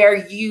where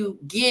you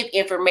give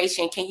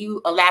information. Can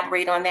you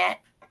elaborate on that?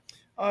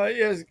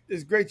 Yeah,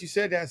 it's great you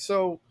said that.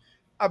 So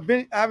I've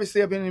been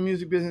in the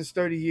music business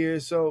 30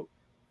 years. So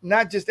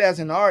not just as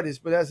an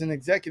artist, but as an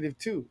executive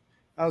too.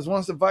 I was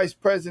once the vice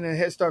president of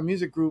Head Start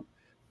Music Group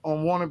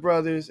on Warner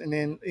Brothers, and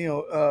then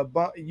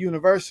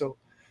Universal.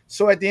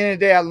 So at the end of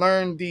the day, I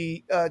learned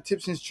the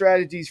tips and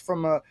strategies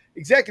from a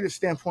executive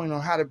standpoint on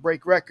how to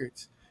break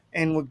records.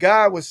 And what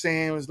God was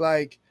saying was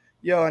like,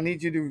 yo, I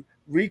need you to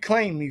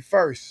reclaim me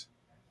first.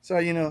 So,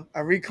 I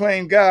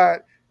reclaimed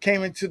God,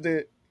 came into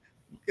the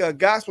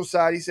gospel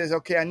side. He says,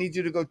 okay, I need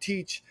you to go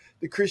teach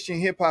the Christian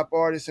hip hop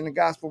artists and the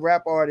gospel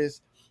rap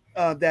artists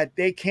that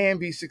they can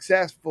be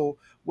successful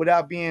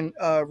without being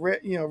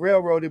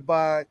railroaded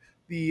by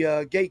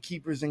the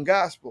gatekeepers in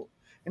gospel.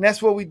 And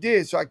that's what we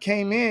did. So I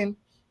came in,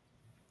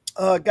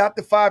 got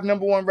the 5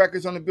 number 1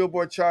 records on the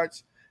Billboard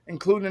charts,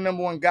 including the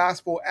number 1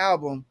 gospel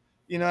album,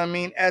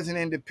 as an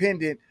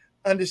independent,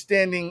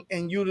 understanding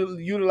and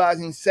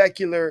utilizing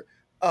secular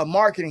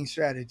marketing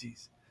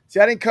strategies. See,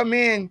 I didn't come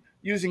in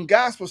using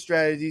gospel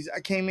strategies.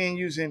 I came in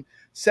using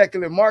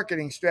secular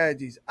marketing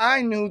strategies.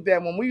 I knew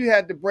that when we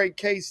had to break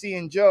KC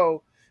and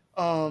Joe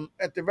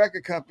at the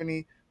record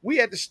company, we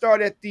had to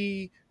start at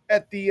the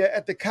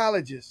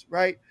colleges,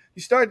 right?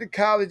 You start at the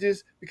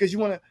colleges because you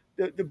want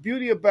to. The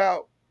beauty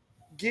about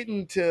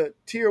getting to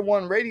tier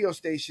 1 radio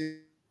stations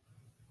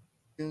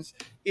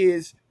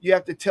is you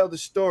have to tell the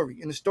story,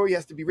 and the story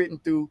has to be written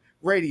through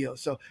radio.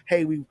 So,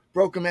 hey, we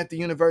broke them at the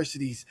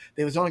universities.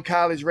 They was on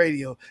college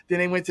radio. Then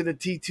they went to the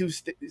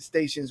T2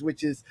 stations,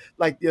 which is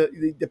like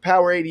the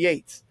Power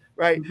 88s,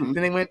 right? Then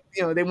they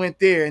went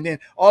there, and then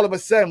all of a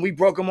sudden we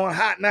broke them on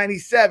Hot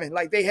 97.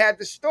 Like, they had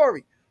the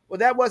story. Well,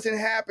 that wasn't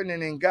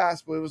happening in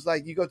gospel. It was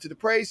like you go to the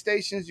praise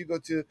stations, you go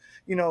to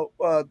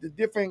the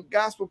different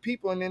gospel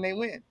people, and then they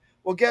win.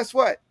 Well, guess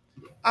what?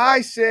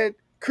 I said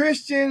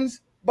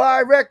Christians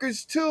buy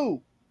records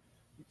too.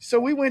 So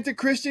we went to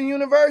Christian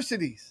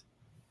universities,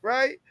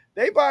 right?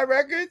 They buy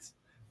records,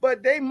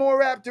 but they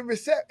more apt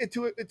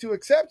to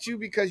accept you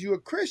because you're a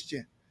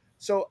Christian.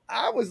 So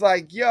I was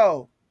like,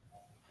 yo,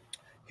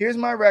 here's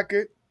my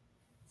record,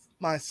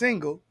 my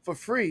single for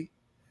free,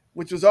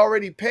 which was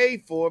already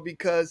paid for,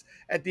 because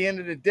at the end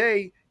of the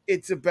day,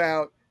 it's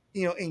about,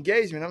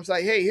 engagement. I'm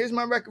like, hey, here's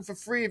my record for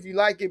free. If you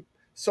like it,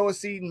 sow a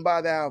seed and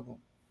buy the album.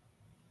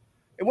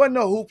 It wasn't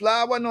no hoopla.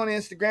 I wasn't on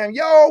Instagram.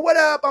 Yo, what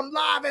up? I'm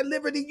live at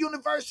Liberty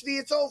University.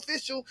 It's so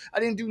official. I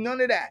didn't do none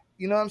of that.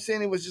 You know what I'm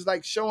saying? It was just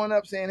like showing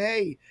up saying,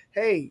 hey,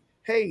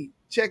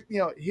 check,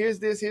 here's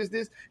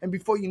this. And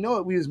before you know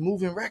it, we was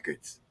moving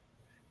records,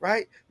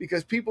 right?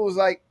 Because people was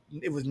like,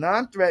 it was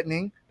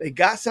non-threatening. They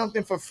got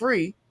something for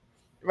free,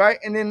 right?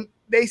 And then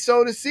they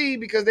sowed a seed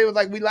because they was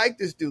like, we like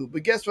this dude.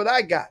 But guess what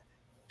I got?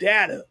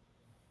 Data.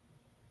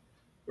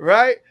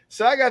 Right?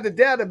 So I got the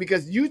data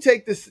because you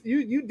take this,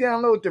 you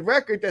download the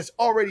record that's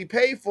already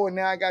paid for.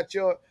 Now I got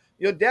your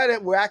data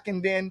where I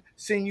can then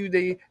send you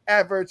the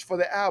adverts for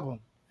the album.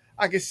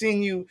 I can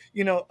send you,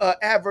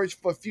 adverts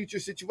for future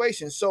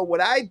situations. So what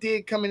I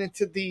did coming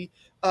into the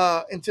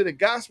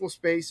gospel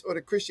space or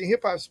the Christian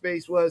hip hop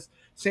space was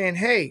saying,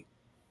 hey,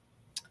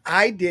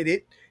 I did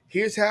it.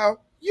 Here's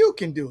how you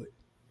can do it.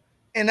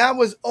 And I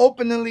was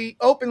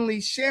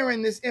openly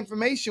sharing this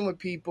information with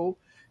people,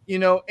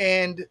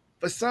 and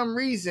for some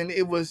reason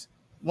it was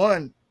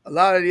a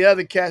lot of the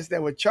other cats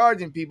that were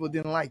charging people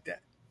didn't like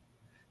that.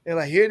 They're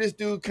like, here this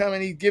dude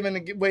coming, he's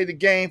giving away the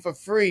game for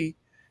free,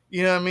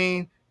 you know what I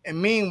mean?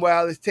 And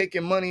meanwhile, it's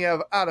taking money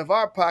out of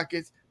our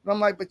pockets. And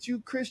I'm like, but you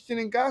Christian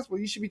and gospel,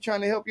 you should be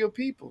trying to help your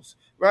peoples,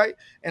 right?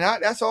 And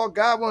that's all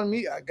God wanted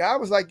me. God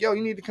was like, yo,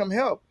 you need to come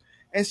help.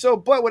 And so,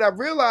 but what I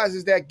realized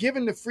is that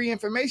given the free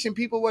information,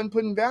 people wasn't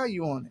putting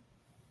value on it.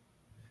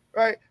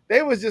 Right?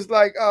 They was just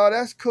like, oh,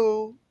 that's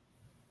cool,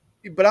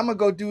 but I'm gonna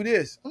go do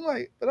this. I'm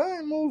like, but I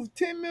ain't moved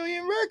 10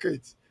 million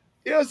records.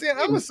 You know what I'm saying?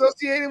 I'm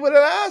associated with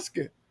an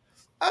Oscar.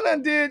 I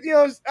done did,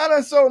 I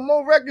done sold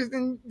more records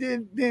than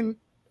 90%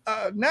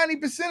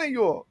 of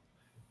y'all.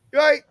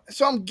 Right?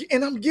 So I'm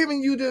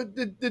giving you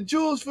the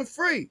jewels for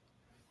free.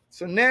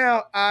 So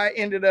now I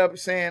ended up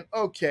saying,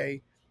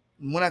 okay,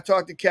 when I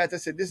talked to cats, I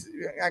said,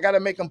 I got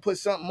to make them put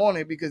something on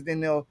it because then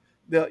they'll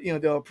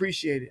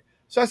appreciate it.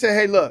 So I said,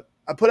 hey, look,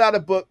 I put out a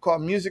book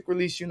called Music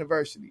Release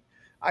University.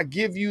 I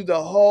give you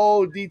the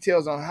whole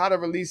details on how to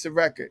release a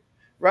record,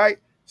 right?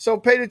 So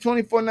pay the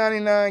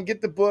 $24.99,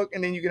 get the book,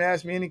 and then you can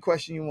ask me any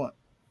question you want.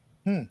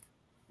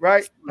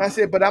 Right? And I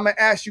said, but I'm going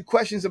to ask you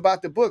questions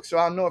about the book so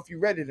I'll know if you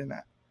read it or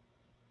not.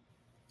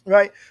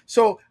 Right?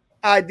 So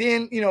I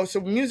then,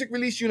 so Music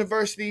Release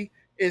University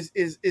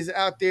is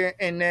out there,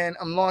 and then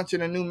I'm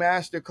launching a new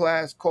master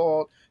class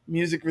called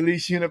Music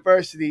Release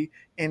University,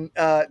 and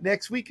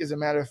next week, as a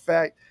matter of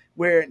fact,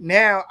 where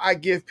now I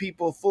give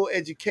people full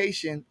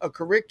education, a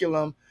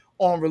curriculum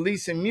on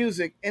releasing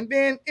music. And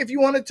then if you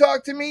want to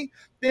talk to me,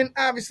 then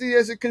obviously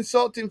there's a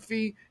consulting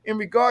fee in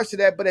regards to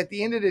that. But at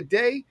the end of the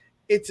day,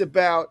 it's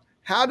about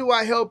how do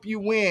I help you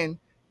win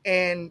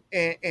and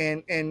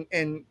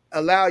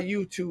allow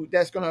you to,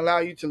 that's going to allow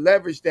you to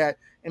leverage that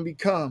and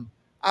become.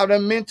 I've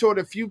done mentored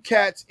a few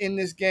cats in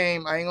this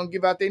game. I ain't going to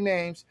give out their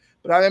names,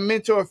 but I done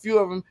mentored a few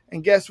of them.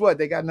 And guess what?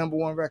 They got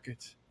 #1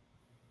 records.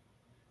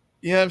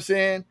 You know what I'm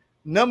saying?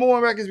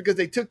 #1 records because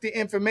they took the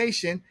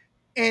information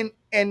and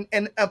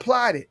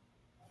applied it.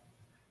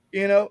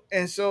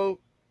 And so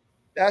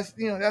that's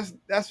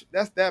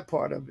that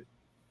part of it.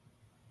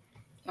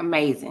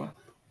 Amazing.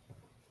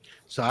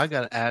 So I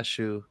got to ask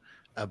you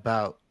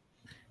about,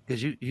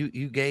 because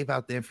you gave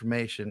out the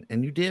information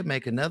and you did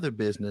make another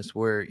business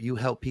where you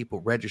help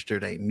people register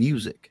their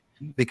music,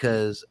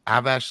 because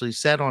I've actually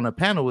sat on a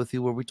panel with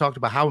you where we talked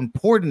about how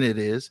important it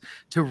is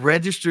to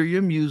register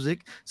your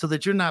music so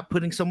that you're not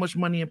putting so much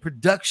money in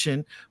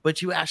production, but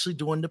you actually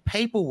doing the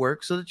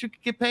paperwork so that you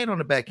can get paid on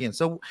the back end.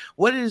 So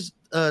what is,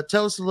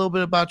 tell us a little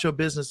bit about your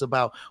business,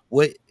 about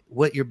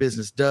what your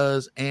business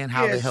does and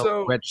how they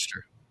help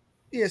register.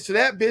 Yeah, so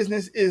that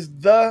business is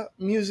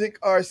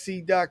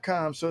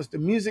themusicrc.com. So it's the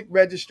music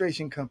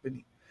registration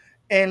company.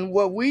 And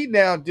what we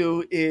now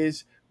do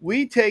is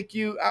we take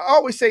you, I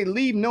always say,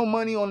 leave no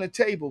money on the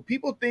table.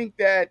 People think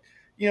that,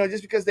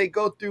 just because they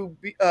go through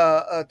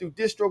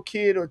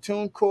DistroKid or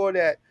TuneCore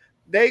that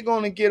they're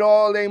going to get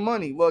all their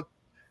money. Well,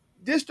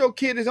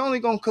 DistroKid is only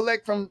going to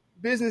collect from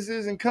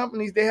businesses and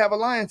companies they have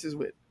alliances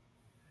with,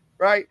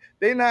 right?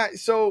 They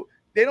don't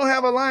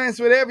have alliance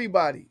with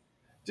everybody.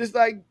 Just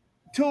like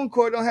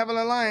TuneCore don't have an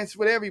alliance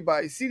with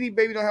everybody. CD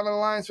Baby don't have an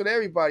alliance with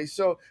everybody.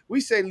 So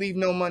we say leave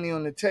no money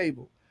on the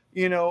table,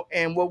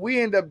 and what we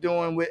end up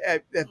doing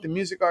at the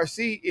Music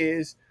RC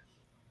is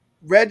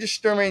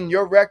registering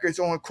your records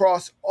on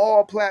across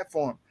all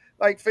platforms.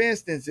 Like, for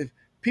instance, if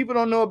people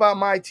don't know about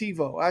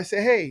MyTivo, I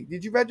say, hey,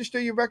 did you register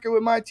your record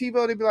with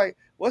MyTivo? They'd be like,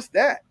 what's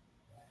that?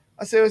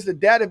 I say, it's the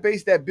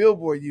database that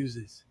Billboard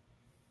uses.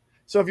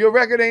 So if your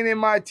record ain't in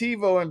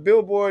MyTivo and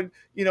Billboard,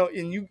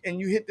 and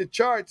you hit the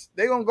charts,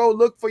 they're going to go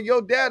look for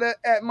your data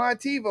at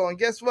MyTivo. And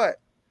guess what?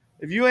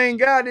 If you ain't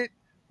got it,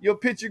 your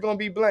picture going to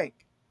be blank.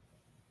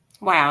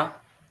 Wow.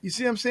 You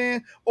see what I'm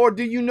saying? Or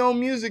do you know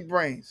Music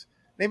Brains?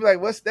 They be like,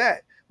 what's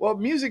that? Well,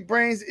 Music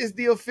Brains is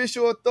the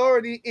official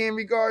authority in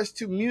regards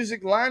to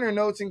music liner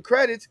notes and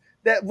credits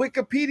that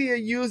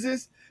Wikipedia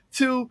uses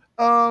to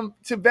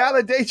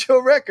validate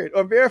your record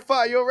or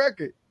verify your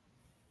record.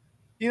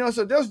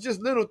 So those are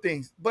just little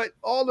things. But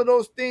all of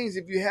those things,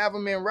 if you have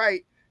them in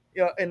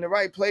the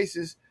right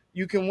places,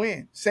 you can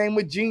win. Same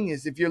with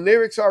Genius. If your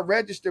lyrics are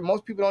registered,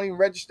 most people don't even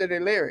register their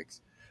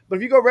lyrics. But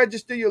if you go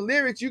register your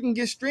lyrics, you can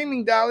get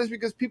streaming dollars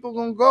because people are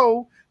going to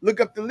go look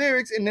up the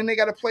lyrics and then they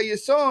got to play your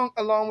song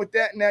along with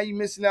that. Now you're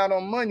missing out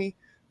on money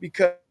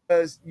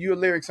because your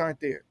lyrics aren't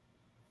there.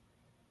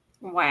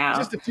 Wow.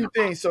 Just a few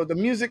things. So the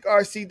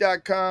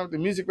musicrc.com, the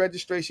music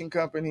registration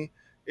company,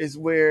 is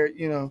where,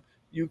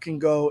 you can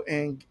go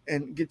and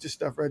get your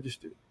stuff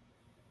registered.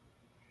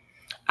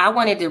 I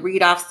wanted to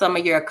read off some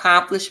of your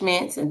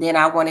accomplishments, and then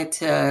I wanted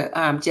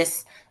to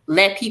just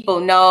let people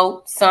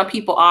know. Some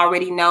people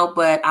already know,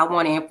 but I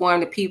want to inform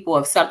the people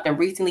of something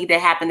recently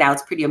that happened that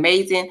was pretty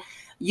amazing.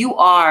 You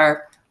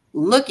are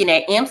looking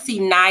at MC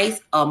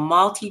Nice, a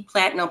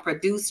multi-platinum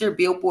producer,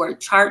 Billboard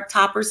chart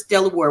topper,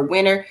 Stellar Award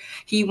winner.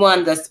 He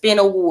won the Spin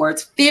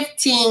Awards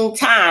 15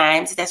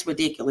 times. That's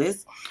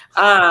ridiculous.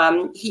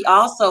 He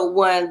also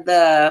won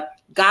the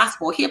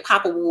Gospel Hip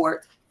Hop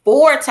Award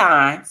 4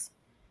 times.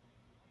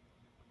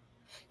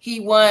 He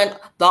won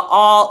the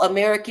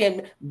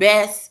All-American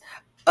Best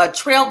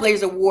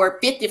Trailblazer Award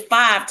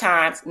 55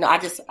 times. No,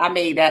 I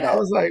made that up. I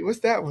was like, what's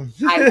that one?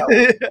 I know.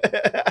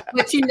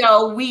 But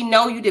we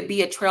know you to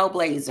be a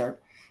trailblazer.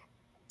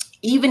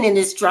 Even in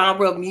this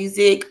genre of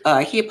music,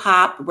 hip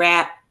hop,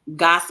 rap,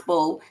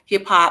 gospel,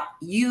 hip hop,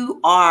 you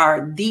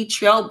are the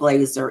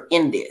trailblazer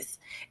in this.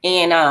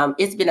 And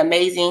it's been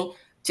amazing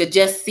to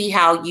just see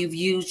how you've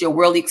used your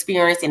worldly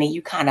experience and then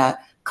you kind of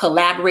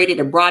collaborated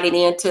and brought it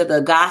into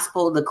the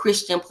gospel, the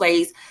Christian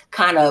place.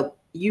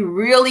 You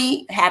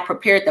really have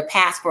prepared the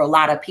path for a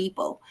lot of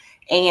people.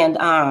 And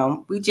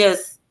we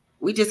just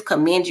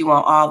commend you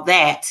on all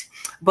that.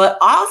 But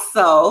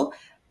also,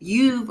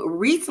 you've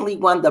recently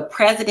won the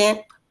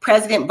President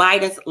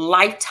Biden's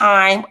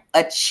Lifetime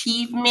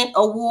Achievement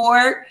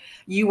Award.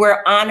 You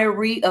were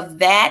honoree of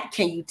that.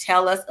 Can you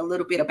tell us a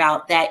little bit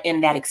about that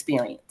and that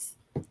experience?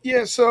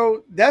 Yeah,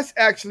 so that's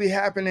actually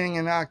happening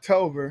in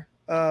October.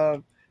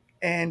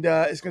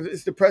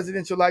 It's the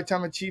Presidential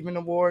Lifetime Achievement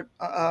Award,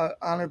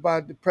 honored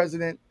by the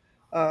President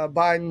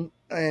Biden.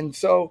 And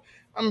so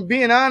I'm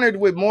being honored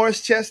with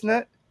Morris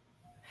Chestnut,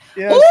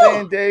 you know what I'm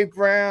saying? Dave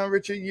Brown,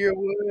 Richard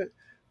Yearwood,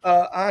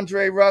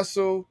 Andre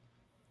Russell,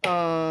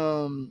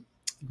 who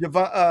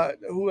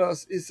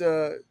else is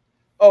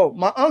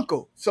my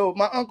uncle. So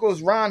my uncle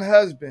is Ron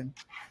Husband,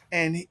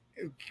 and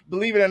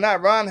believe it or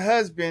not, Ron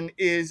Husband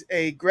is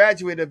a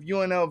graduate of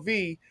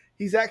UNLV.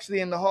 He's actually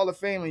in the Hall of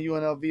Fame in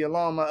UNLV,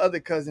 along with my other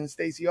cousin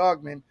Stacey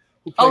Augman,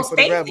 who played for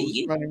the Rebels,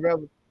 running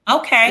Rebels.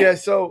 Okay. Yeah.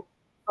 So,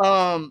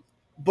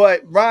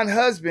 but Ron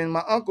Husband,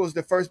 my uncle, is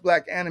the first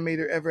Black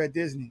animator ever at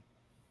Disney.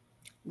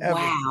 Ever.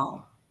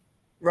 Wow.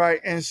 Right.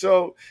 And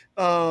so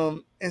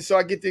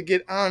I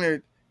get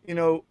honored,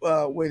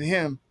 with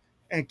him.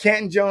 And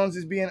Canton Jones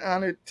is being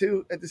honored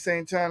too at the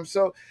same time.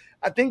 So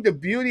I think the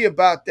beauty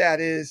about that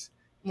is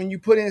when you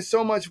put in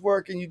so much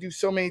work and you do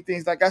so many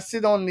things. Like I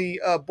sit on the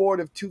board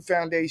of two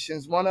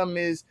foundations. One of them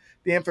is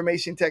the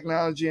Information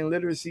Technology and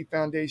Literacy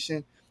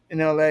Foundation in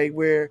LA,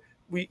 where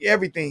we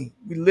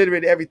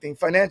literate everything,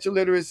 financial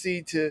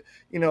literacy to,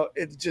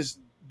 it's just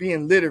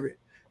being literate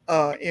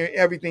in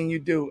everything you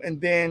do. And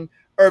then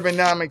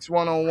Urbanomics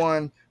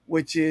 101,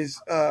 which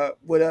is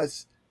with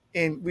us,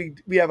 and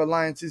we have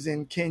alliances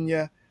in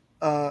Kenya,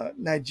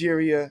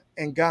 Nigeria,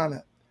 and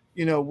Ghana,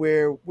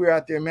 where we're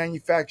out there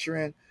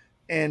manufacturing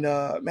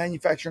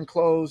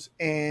clothes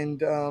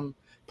and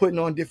putting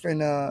on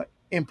different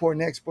import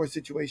and export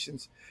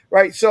situations,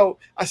 right? So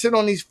I sit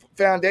on these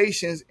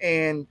foundations,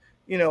 and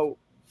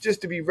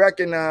just to be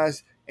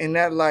recognized in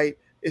that light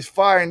is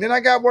fire. And then I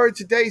got word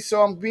today,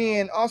 so I'm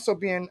being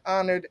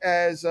honored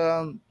as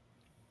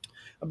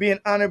being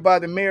honored by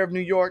the mayor of New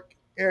York,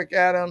 Eric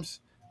Adams,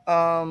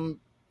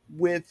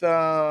 with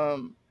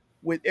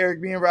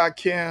Eric B. and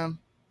Rakim,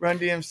 Run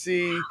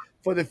DMC,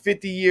 for the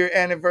 50-year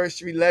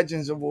anniversary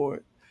Legends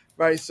Award,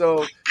 right?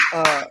 So, you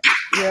know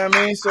what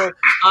I mean? So,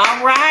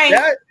 all right,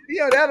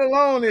 that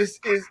alone is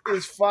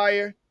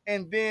fire.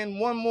 And then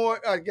one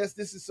more, I guess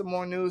this is some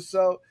more news.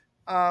 So,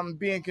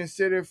 being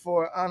considered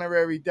for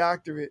honorary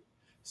doctorate.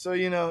 So,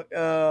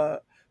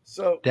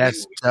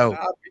 that's dope.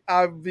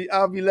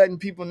 I'll be letting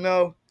people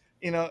know,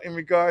 in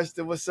regards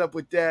to what's up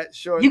with that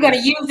shortly. You're gonna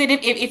use it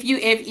if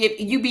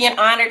you being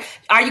honored.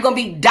 Are you gonna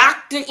be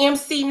Dr.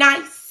 Emcee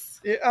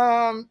Nice? Yeah,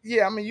 I'm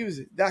gonna use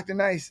it. Dr.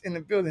 Nice in the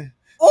building.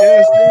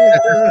 Yeah,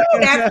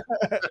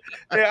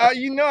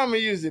 I'm gonna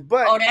use it,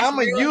 but I'm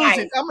gonna use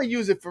it. I'm gonna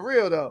use it for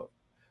real though.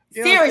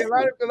 You Seriously,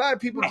 know, a lot of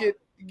people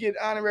get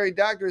honorary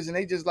doctors and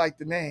they just like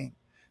the name.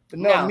 But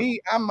no, me,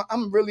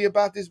 I'm really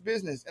about this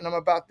business, and I'm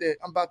about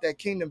that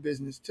kingdom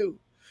business too.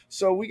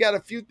 So we got a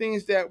few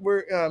things that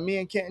we're me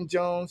and Kenton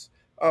Jones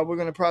we're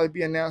going to probably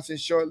be announcing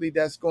shortly.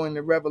 That's going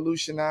to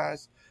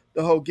revolutionize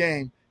the whole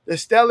game. The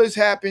Stellars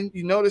happened.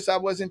 You notice I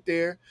wasn't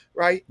there,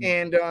 right?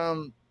 And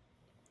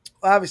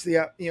obviously,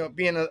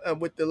 being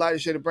with the Lighter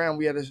Shade of Brown,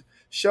 we had a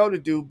show to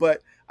do.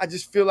 But I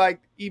just feel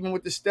like even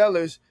with the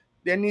Stellars,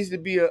 there needs to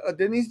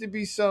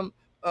be some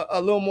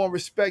a little more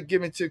respect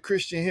given to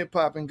Christian hip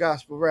hop and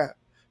gospel rap,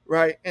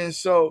 right? And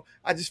so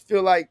I just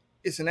feel like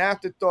it's an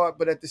afterthought,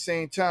 but at the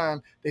same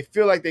time, they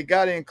feel like they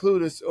got to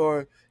include us,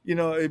 or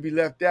it'd be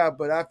left out.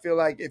 But I feel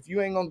like if you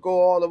ain't gonna go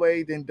all the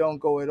way, then don't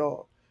go at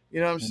all. You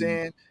know what I'm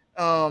saying?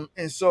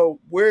 And so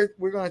we're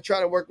going to try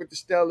to work with the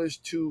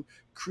Stellars to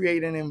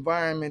create an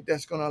environment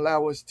that's going to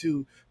allow us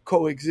to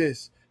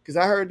coexist. Because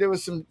I heard there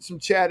was some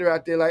chatter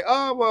out there like,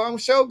 oh, well, I'm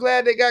so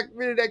glad they got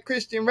rid of that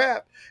Christian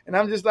rap. And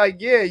I'm just like,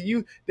 yeah,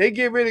 they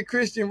get rid of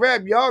Christian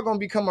rap, y'all going to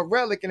become a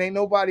relic and ain't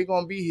nobody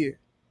going to be here.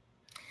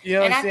 You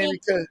know what I'm saying?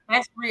 Because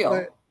that's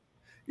real.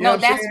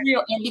 That's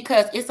real. And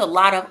because it's a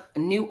lot of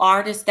new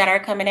artists that are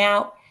coming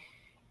out,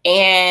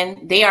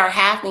 and they are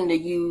having to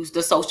use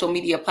the social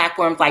media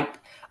platforms like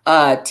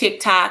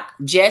TikTok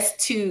just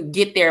to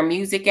get their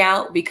music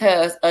out.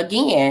 Because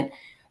again,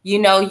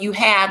 you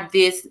have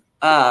this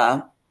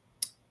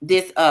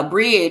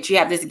bridge, you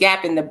have this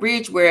gap in the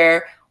bridge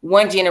where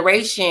one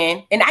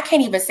generation, and I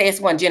can't even say it's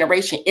one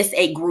generation, it's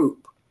a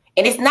group.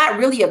 And it's not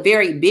really a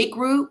very big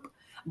group,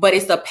 but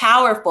it's a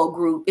powerful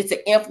group. It's an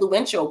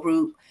influential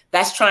group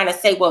that's trying to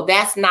say, well,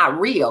 that's not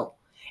real.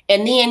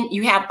 And then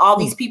you have all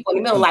these people in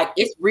the middle, like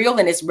it's real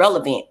and it's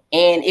relevant.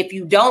 And if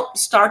you don't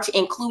start to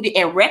include it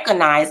and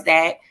recognize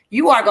that,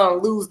 you are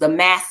going to lose the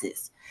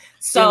masses.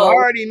 So I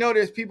already know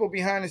there's people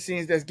behind the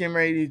scenes that's getting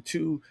ready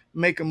to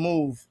make a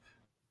move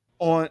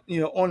on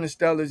on the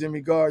Stellars in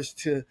regards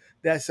to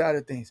that side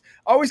of things.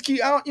 I always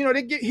keep out,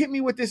 they hit me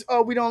with this,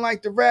 oh, we don't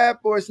like the rap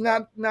or it's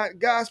not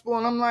gospel,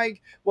 and I'm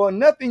like, well,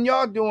 nothing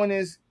y'all doing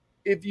is,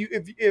 if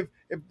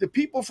the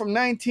people from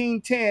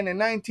 1910 and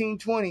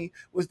 1920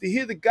 was to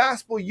hear the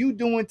gospel you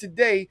doing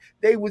today,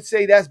 they would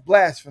say that's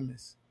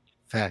blasphemous.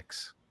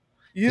 Facts.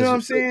 You know what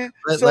I'm saying?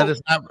 Let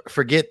us not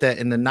forget that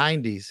in the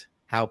 90s,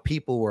 how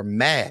people were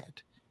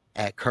mad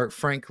at Kirk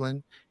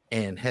Franklin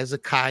and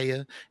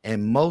Hezekiah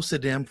and most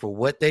of them for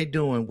what they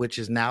doing, which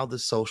is now the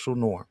social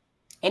norm.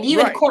 And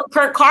even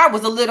Kurt Carr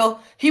was a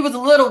little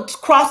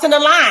crossing the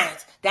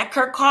lines. That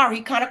Kurt Carr,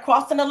 he kind of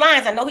crossing the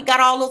lines. I know he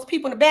got all those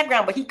people in the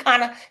background, but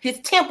his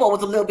tempo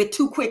was a little bit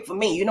too quick for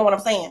me. You know what I'm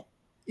saying?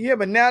 Yeah,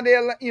 but now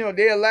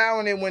they're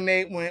allowing it when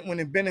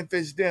it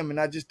benefits them, and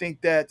I just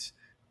think that's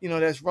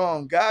that's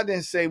wrong. God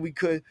didn't say we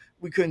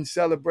couldn't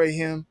celebrate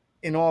him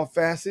in all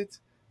facets.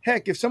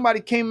 Heck, if somebody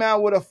came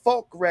out with a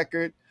folk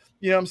record,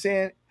 you know what I'm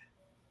saying,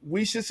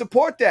 we should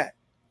support that.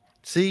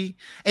 See,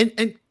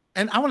 and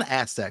I want to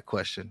ask that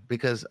question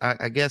because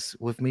I guess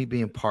with me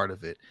being part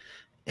of it,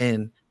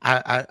 and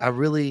I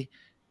really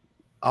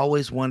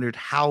always wondered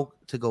how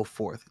to go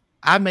forth.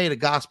 I made a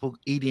gospel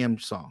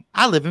EDM song.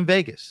 I live in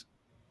Vegas,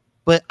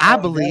 but I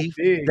believe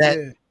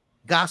that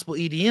gospel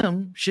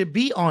EDM should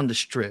be on the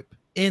Strip,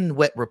 in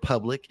Wet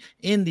Republic,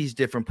 in these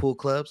different pool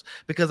clubs,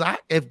 because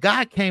if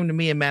God came to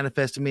me and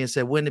manifested me and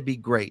said, wouldn't it be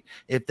great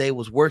if they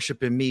was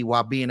worshiping me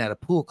while being at a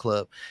pool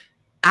club?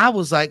 I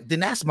was like, then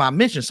that's my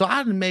mission. So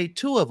I made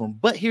 2 of them.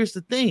 But here's the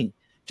thing,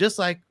 just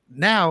like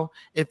now,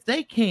 if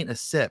they can't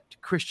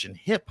accept Christian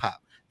hip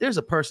hop, there's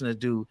a person that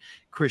do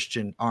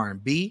Christian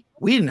R&B.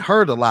 We didn't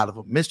heard a lot of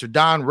them. Mr.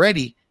 Don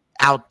Reddy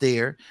out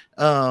there,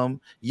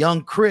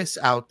 young Chris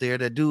out there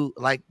that do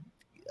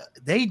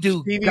they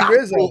do Stevie gospel.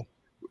 Rizzo.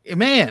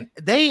 Man,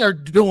 they are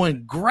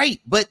doing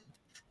great, but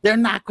they're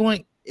not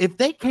going. If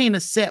they can't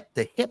accept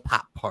the hip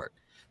hop part,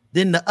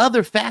 then the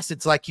other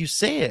facets, like you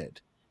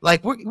said,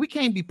 like we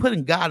can't be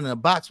putting God in a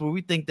box where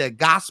we think that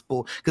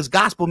gospel, because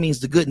gospel means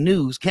the good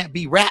news, can't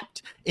be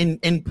wrapped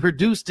and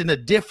produced in a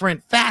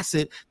different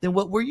facet than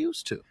what we're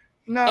used to.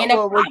 No, and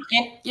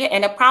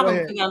the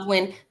problem comes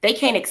when they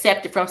can't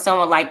accept it from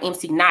someone like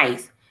MC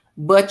Nice,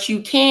 but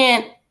you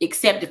can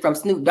accept it from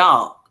Snoop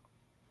Dogg.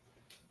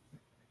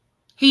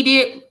 He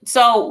did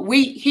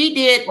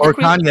or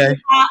Kanye.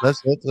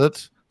 Let's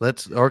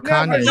or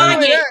Kanye.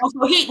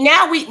 So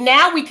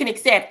now we can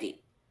accept it,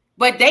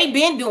 but they've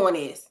been doing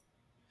this.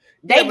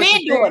 They've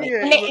been doing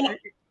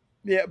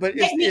it. But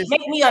make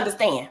me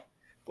understand.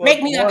 Well,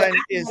 make me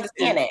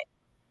understand that.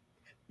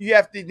 You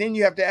have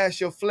to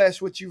ask your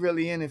flesh what you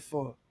really in it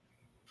for.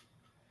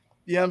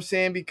 You know what I'm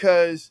saying?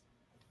 Because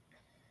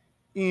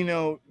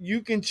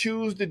you can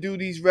choose to do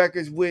these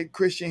records with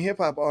Christian hip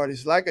hop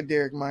artists like a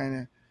Derek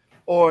Minor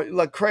or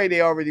Lecrae they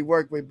already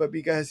work with, but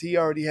because he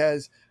already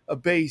has a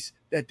base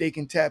that they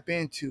can tap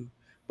into.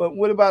 But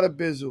what about a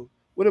Bizzle?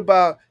 What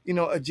about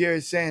a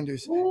Jared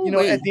Sanders?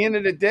 At the end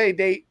of the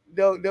day,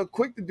 they'll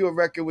quick to do a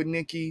record with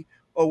Nicki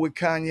or with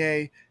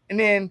Kanye, and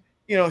then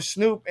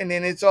Snoop, and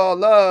then it's all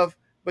love.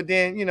 But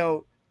then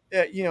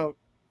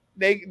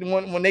they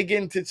when they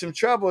get into some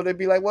trouble, they'd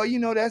be like, well,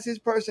 that's his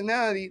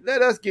personality.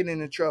 Let us get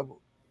into trouble.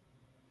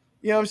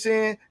 You know what I'm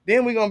saying?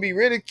 Then we're going to be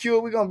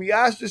ridiculed. We're going to be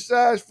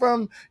ostracized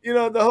from,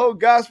 the whole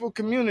gospel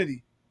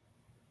community.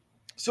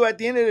 So at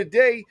the end of the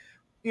day,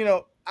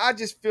 I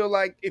just feel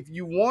like if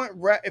you want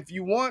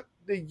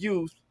the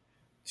youth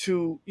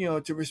to,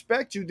 to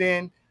respect you,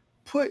 then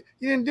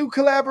do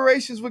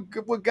collaborations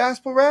with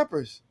gospel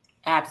rappers.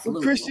 Absolutely.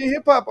 With Christian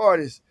hip hop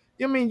artists.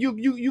 I mean, you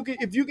can,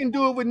 if you can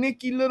do it with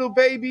Nicki, Little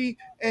Baby,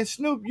 and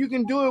Snoop, you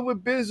can do it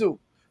with Bizzle.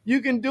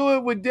 You can do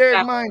it with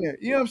Derek Minor.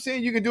 You know what I'm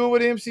saying? You can do it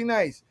with MC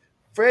Nice.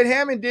 Fred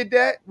Hammond did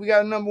that. We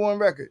got a #1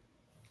 record.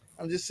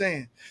 I'm just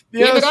saying.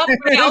 Give it up,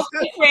 Fred.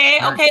 Okay,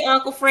 Fred. Okay,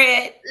 Uncle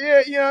Fred.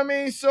 Yeah, you know what I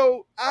mean?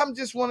 So I'm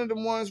just one of the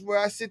ones where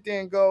I sit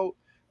there and go,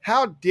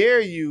 how dare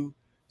you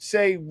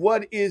say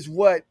what is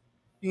what,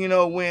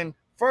 when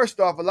first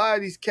off, a lot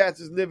of these cats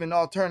is living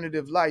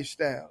alternative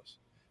lifestyles.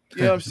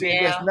 You know what I'm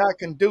saying? That's not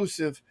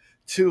conducive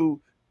to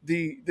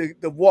the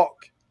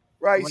walk,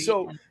 right?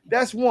 So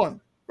that's one,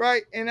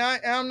 right? And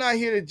I'm not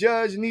here to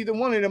judge neither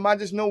one of them. I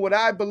just know what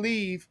I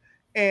believe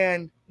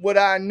and what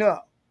I know.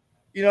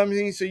 You know what I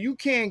mean? So you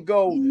can't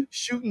go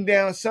shooting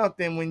down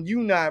something when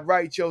you not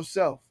right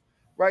yourself,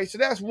 right? So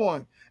that's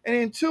one. And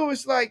then 2,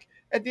 it's like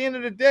at the end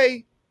of the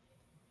day,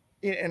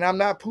 and I'm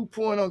not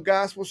poo-pooing on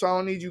gospel, so I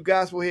don't need you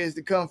gospel heads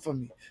to come for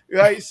me,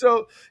 right?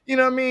 So, you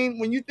know what I mean?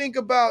 When you think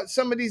about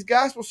some of these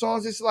gospel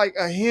songs, it's like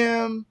a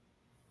hymn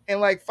and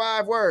like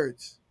 5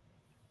 words.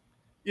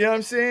 You know what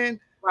I'm saying?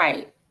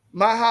 Right.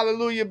 My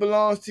hallelujah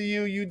belongs to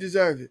you. You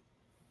deserve it.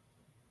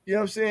 You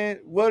know what I'm saying?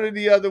 What are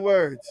the other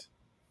words?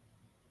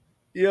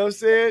 You know what I'm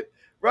saying?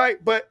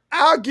 Right? But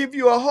I'll give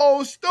you a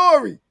whole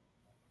story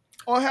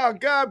on how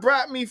God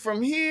brought me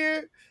from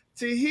here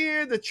to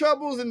here, the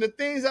troubles and the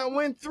things I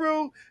went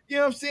through, you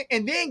know what I'm saying?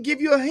 And then give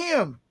you a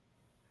hymn.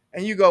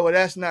 And you go, well,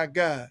 that's not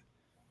God.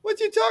 What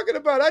you talking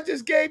about? I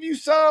just gave you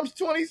Psalms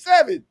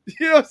 27.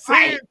 You know what I'm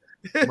saying?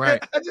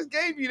 Right. I just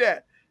gave you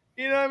that.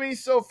 You know what I mean?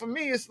 So for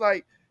me, it's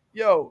like,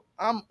 yo,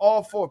 I'm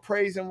all for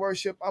praise and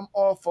worship. I'm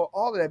all for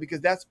all of that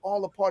because that's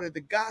all a part of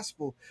the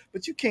gospel.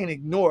 But you can't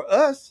ignore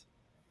us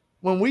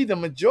when we the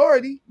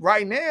majority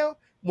right now.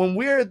 When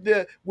we're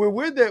the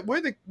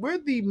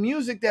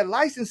music that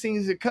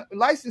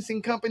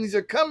licensing companies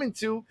are coming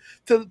to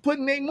put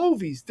in their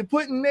movies, to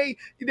put in they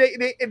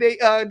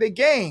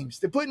games,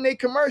 to put in their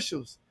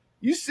commercials.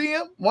 You see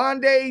them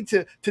Wande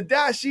to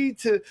Dashi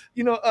to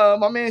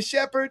my man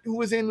Shepard who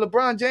was in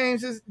LeBron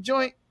James's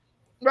joint,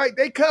 right?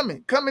 They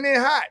coming in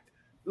hot.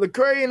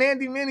 Lecrae and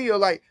Andy Mineo,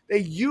 like they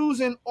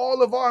using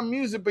all of our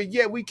music, but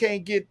yet we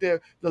can't get the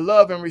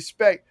love and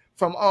respect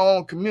from our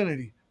own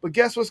community. But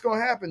guess what's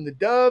gonna happen? The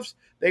Doves,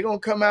 they gonna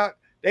come out,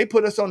 they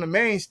put us on the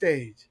main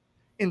stage,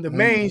 in the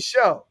main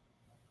show.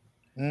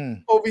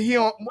 Over here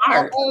on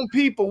our own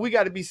people, we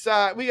gotta be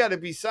side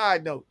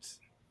notes.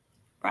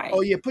 Right.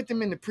 Oh yeah, put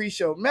them in the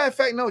pre-show. Matter of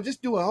fact, no,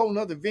 just do a whole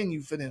nother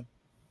venue for them.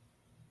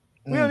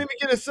 We don't even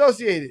get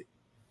associated.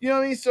 You know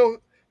what I mean? So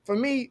for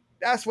me,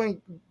 that's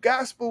when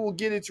gospel will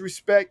get its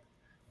respect,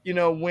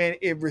 when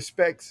it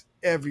respects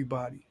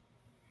everybody,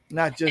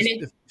 not just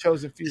the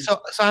chosen few. So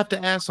I have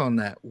to ask on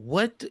that.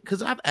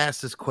 Because I've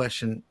asked this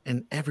question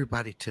and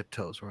everybody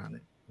tiptoes around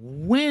it.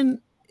 When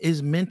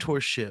is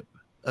mentorship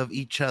of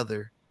each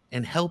other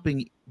and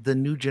helping the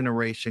new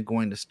generation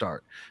going to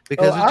start?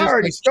 Because I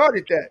already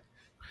started that.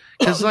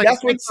 Because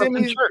that's what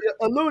Simmy's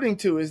alluding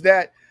to, is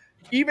that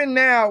even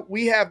now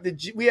we have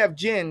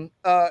Gin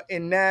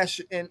in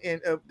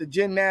the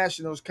Gin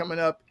Nationals coming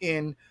up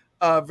in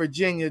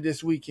Virginia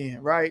this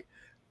weekend, right?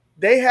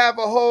 They have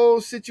a whole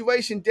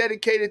situation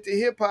dedicated to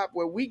hip hop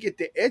where we get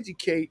to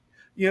educate,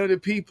 the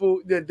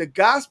people, the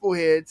gospel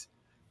heads,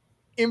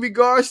 in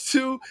regards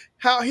to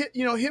how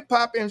hip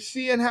hop and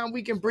seeing how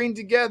we can bring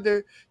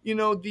together,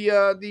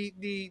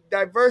 the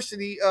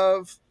diversity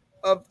of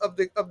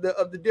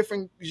the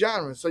different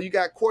genres. So you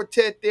got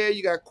quartet there,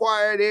 you got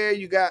choir there,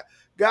 you got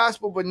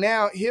gospel, but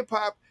now hip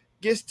hop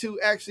gets to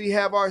actually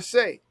have our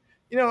say.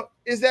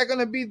 Is that going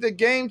to be the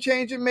game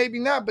changer? Maybe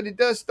not, but it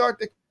does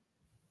start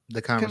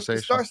the conversation.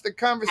 It starts the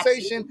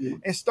conversation.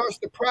 Absolutely. And starts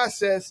the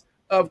process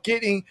of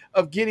getting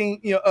of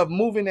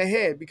moving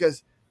ahead,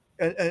 because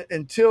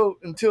until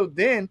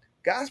then,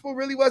 gospel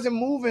really wasn't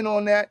moving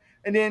on that.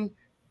 And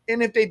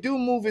if they do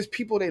move, it's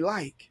people they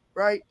like,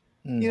 right?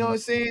 You know what I'm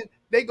saying?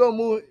 They go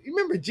move.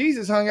 Remember,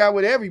 Jesus hung out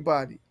with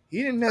everybody.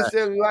 He didn't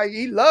necessarily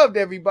he loved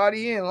everybody.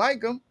 He didn't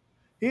like them.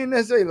 He didn't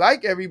necessarily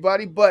like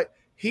everybody, but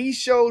he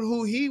showed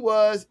who he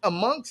was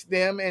amongst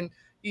them, and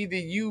either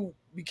you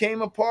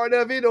became a part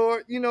of it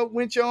or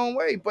went your own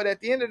way. But at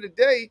the end of the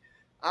day,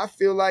 I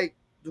feel like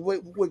the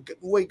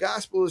way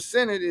gospel is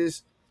centered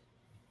is,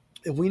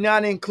 if we're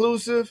not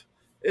inclusive,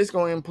 it's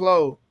going to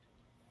implode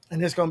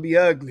and it's going to be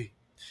ugly.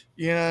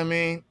 You know what I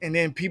mean? And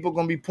then people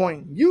going to be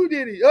pointing, you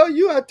did it. Oh,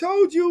 I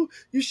told you,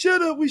 we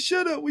should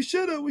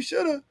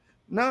have.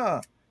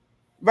 Nah.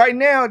 Right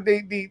now,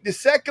 the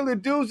secular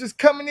dudes is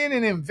coming in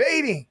and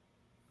invading.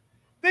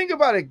 Think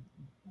about it.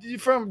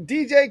 From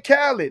DJ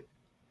Khaled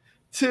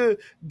to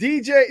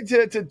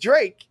to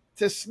Drake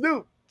to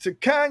Snoop to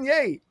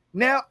Kanye.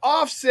 Now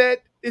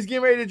Offset is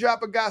getting ready to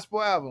drop a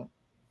gospel album.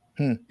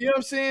 You know what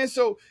I'm saying?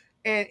 So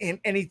and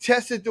he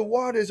tested the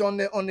waters on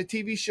the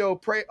TV show,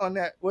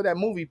 that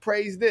movie,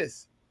 Praise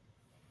This.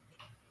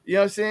 You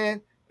know what I'm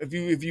saying?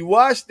 If you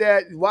watch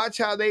that, watch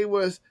how they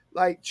was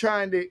like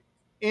trying to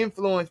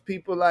influence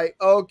people, like,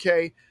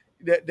 okay,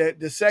 that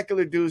the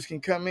secular dudes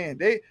can come in.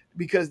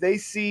 Because they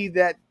see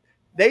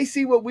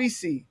what we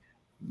see.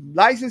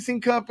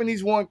 Licensing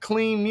companies want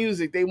clean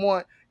music. They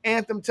want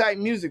anthem type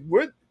music.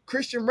 We're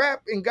Christian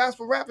rap and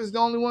gospel rap is the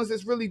only ones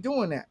that's really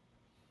doing that.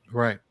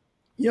 Right.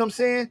 You know what I'm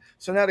saying?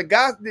 So now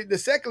the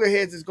secular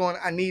heads is going,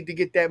 I need to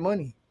get that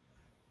money.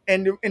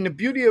 And the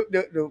beauty of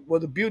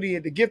the beauty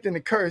and the gift and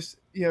the curse,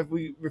 if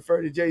we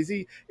refer to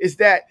Jay-Z, is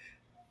that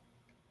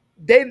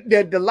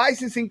the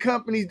licensing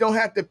companies don't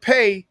have to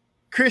pay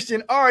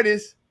Christian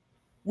artists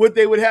what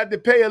they would have to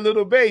pay a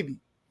little baby.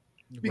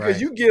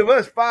 Because you give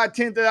us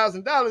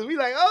 $5,000-$10,000, we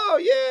like, oh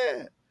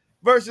yeah.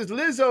 Versus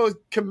Lizzo is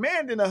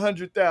commanding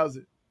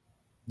 $100,000.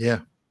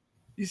 Yeah.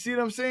 You see what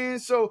I'm saying?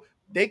 So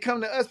they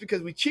come to us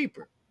because we're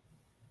cheaper.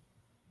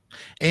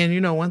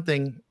 And one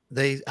thing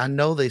I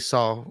know they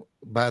saw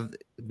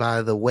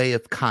by the way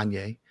of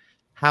Kanye,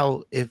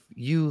 how if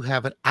you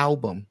have an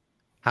album,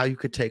 how you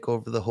could take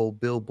over the whole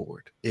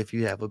Billboard if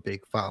you have a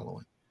big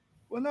following.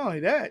 Well, not only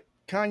that,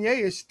 Kanye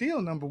is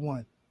still number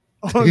one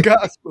on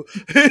gospel.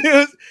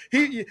 Let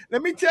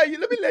me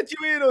let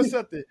you in on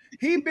something.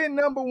 He been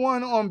number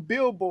one on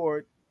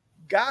Billboard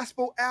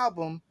gospel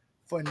album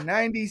for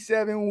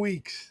 97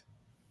 weeks.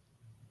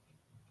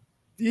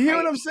 You hear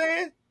what I'm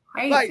saying?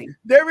 Crazy. Like,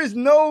 there is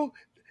no,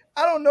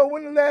 I don't know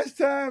when the last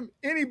time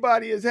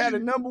anybody has had a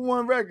number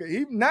one record.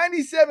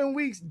 97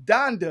 weeks,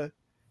 Donda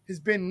has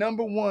been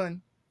number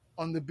one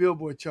on the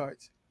Billboard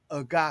charts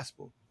of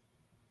gospel.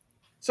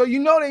 So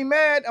they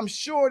mad. I'm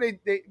sure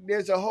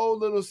there's a whole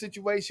little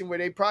situation where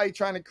they probably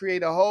trying to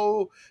create a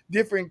whole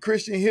different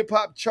Christian hip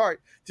hop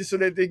chart just so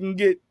that they can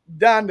get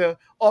Donda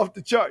off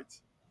the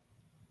charts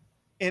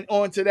and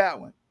onto that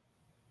one.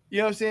 You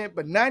know what I'm saying?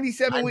 But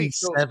 97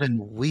 weeks.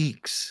 97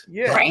 weeks.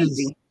 Yeah. That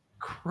is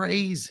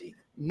crazy.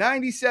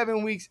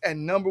 97 weeks at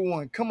number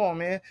one. Come on,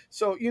 man.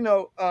 So,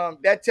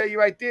 that tell you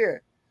right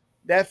there,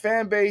 that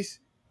fan base,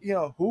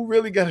 who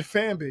really got a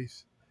fan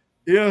base?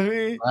 You know what I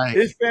mean? Right.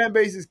 His fan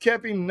base is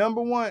kept him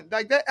number one.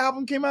 Like that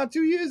album came out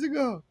 2 years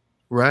ago.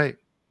 Right.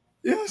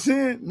 You know what I'm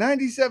saying?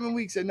 97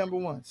 weeks at number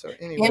one. So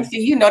anyway.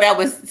 Emcee, that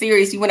was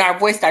serious. When our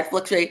voice started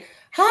fluctuating,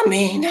 how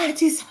many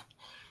 97?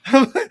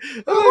 Where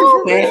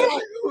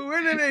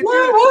did they do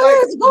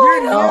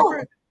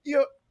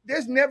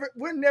it?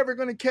 We're never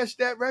gonna catch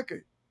that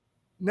record.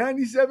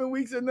 97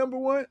 weeks at number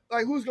one.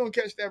 Like, who's gonna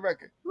catch that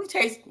record? Who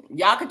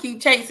y'all could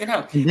keep chasing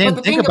him. And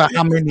then think about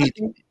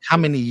how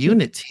many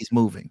units he's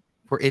moving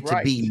for it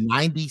to be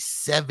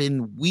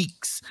 97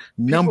 weeks.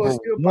 Number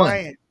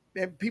one.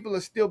 People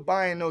are still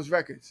buying those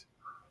records.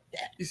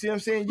 You see what I'm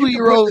saying?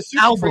 2-year-old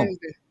album.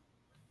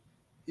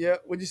 Yeah,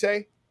 what'd you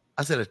say?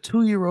 I said a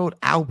 2-year-old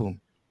album.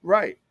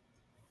 Right.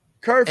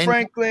 Kurt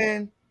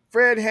Franklin,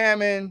 Fred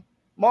Hammond,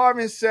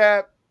 Marvin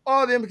Sapp,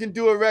 all of them can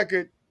do a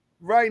record.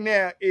 Right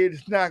now,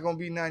 it's not going to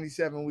be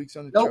 97 weeks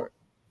on the chart.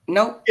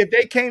 Nope. If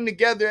they came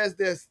together as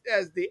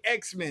the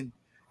X-Men,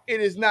 it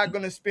is not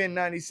going to spend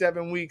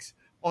 97 weeks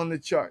on the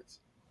charts.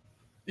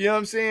 You know what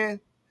I'm saying?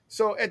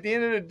 So at the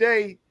end of the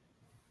day,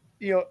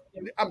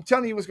 I'm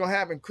telling you what's going to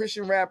happen.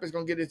 Christian rap is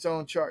going to get its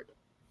own chart.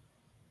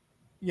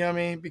 You know what I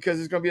mean? Because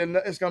it's going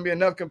to be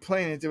enough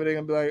complaining to where they're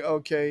going to be like,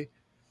 okay,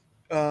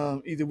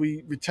 either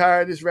we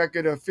retire this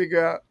record or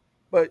figure out.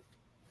 But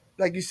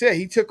like you said,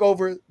 he took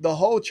over the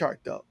whole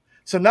chart though.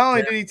 So not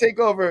only did he take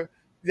over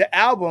the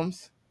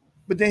albums,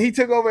 but then he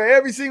took over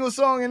every single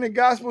song in the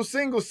gospel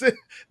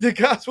the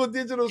gospel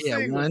digital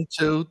single. 1,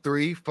 2,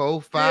 3,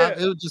 4,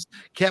 5. It just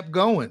kept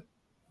going.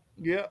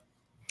 Yeah.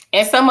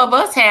 And some of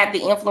us had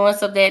the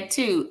influence of that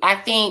too. I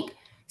think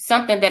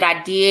something that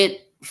I did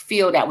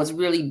feel that was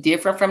really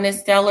different from the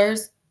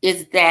Stellars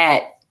is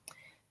that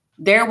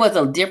there was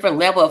a different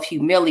level of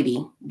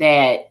humility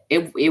that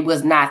it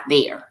was not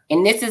there.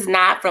 And this is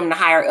not from the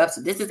higher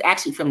ups. This is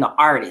actually from the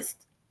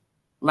artist.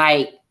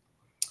 Like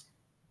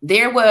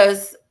there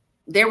was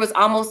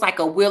almost like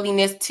a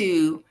willingness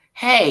to,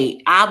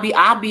 hey,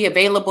 I'll be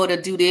available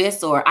to do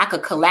this, or I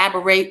could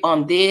collaborate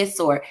on this,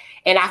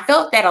 and I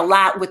felt that a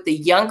lot with the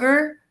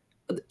younger,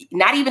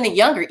 not even the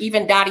younger,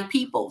 even Dottie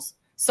Peoples.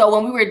 So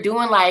when we were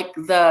doing like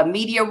the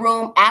media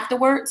room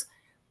afterwards,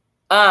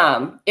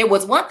 it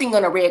was one thing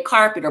on a red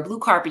carpet or blue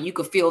carpet, you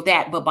could feel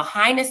that. But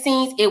behind the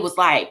scenes, it was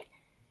like,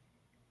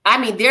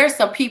 there's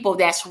some people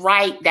that's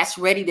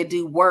ready to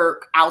do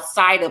work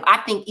outside of, I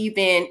think,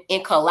 even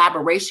in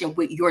collaboration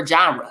with your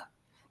genre,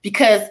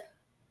 because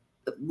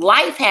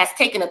life has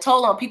taken a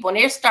toll on people and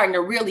they're starting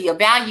to really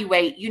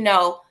evaluate,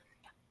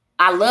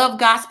 I love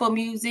gospel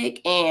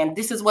music and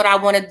this is what I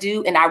want to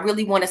do. And I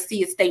really want to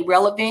see it stay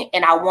relevant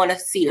and I want to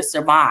see it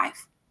survive.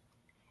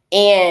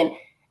 And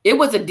it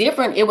was a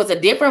different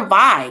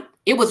vibe.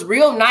 It was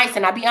real nice.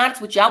 And I'll be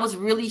honest with you, I was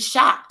really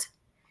shocked.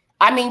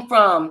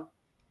 From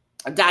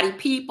Dottie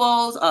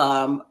Peoples,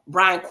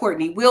 Brian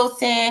Courtney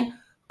Wilson,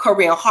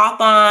 Corinne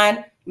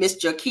Hawthorne, Miss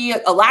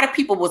Jakia. A lot of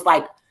people was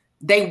like,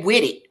 they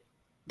with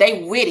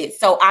it.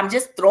 So I'm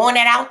just throwing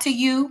that out to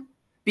you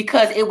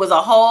because it was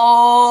a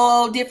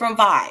whole different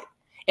vibe.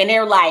 And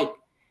they're like,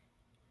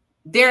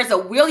 there's a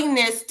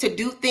willingness to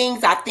do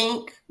things, I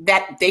think,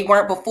 that they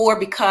weren't before,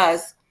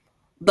 because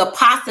the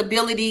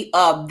possibility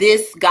of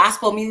this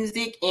gospel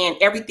music and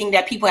everything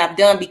that people have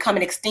done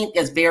becoming extinct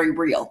is very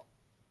real.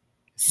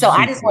 So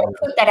I just want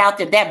to put that out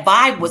there. That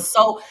vibe was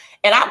so,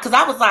 because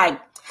I was like,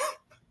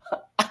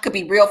 I could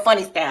be real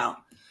funny style.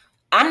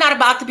 I'm not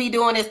about to be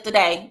doing this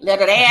today.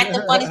 Let her act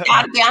the funny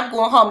style today. I'm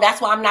going home.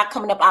 That's why I'm not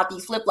coming up out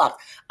these flip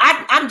flops.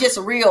 I'm just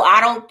real. I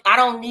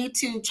don't need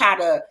to try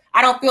to.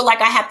 I don't feel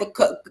like I have to,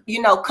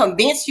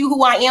 convince you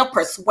who I am,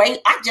 persuade.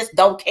 I just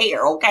don't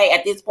care. Okay,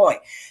 at this point.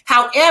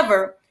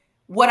 However,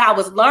 what I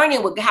was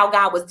learning with how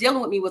God was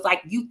dealing with me was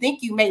like, you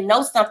think you may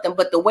know something,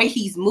 but the way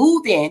He's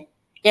moving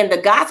in the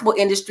gospel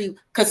industry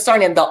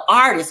concerning the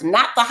artists,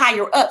 not the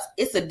higher ups,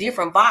 it's a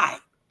different vibe.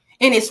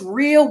 And it's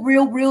real,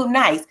 real, real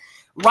nice.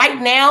 Right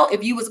now,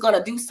 if you was going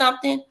to do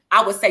something,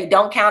 I would say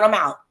don't count them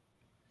out.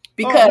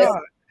 Because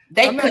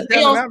I'm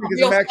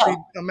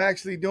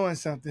actually doing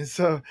something.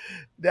 So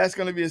that's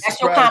going to be a surprise.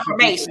 That's your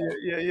confirmation.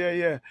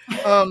 Yeah.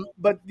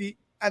 But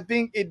I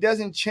think it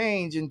doesn't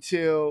change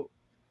until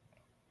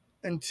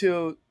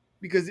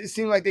because it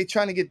seems like they're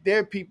trying to get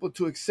their people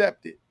to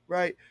accept it,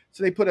 right?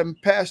 So they put a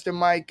Pastor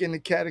Mike in the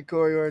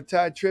category or a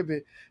Ty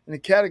Tribbett in the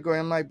category.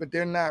 I'm like, but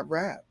they're not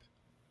rap.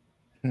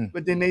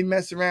 But then they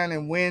mess around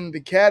and win the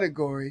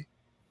category,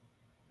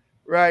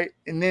 right?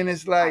 And then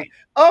it's like,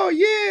 oh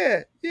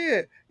yeah.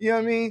 You know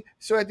what I mean?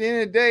 So at the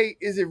end of the day,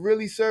 is it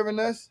really serving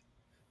us?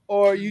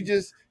 Or you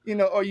just,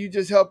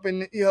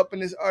 helping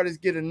this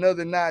artist get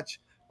another notch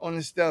on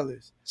the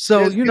Stellars?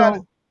 So,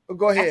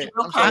 go ahead.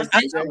 I'm sorry,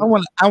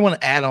 I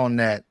want to add on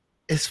that.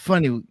 It's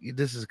funny.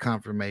 This is a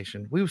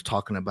confirmation. We was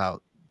talking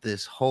about the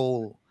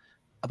whole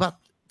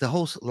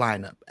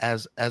lineup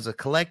as a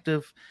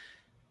collective.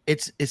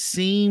 It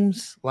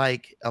seems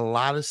like a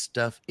lot of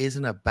stuff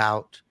isn't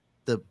about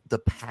the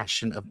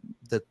passion of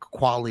the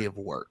quality of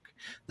work,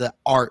 the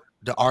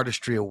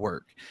artistry of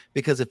work.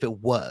 Because if it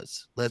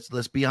was,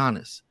 let's be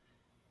honest,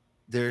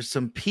 there's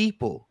some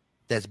people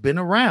that's been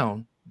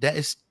around that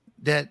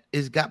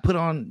is got put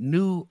on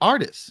new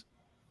artists,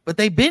 but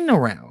they've been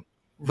around.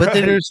 But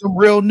then there's some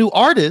real new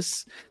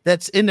artists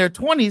that's in their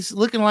 20s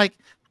looking like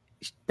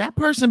that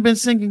person been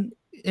singing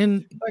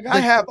in like I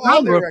have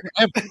all their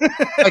records.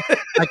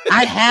 like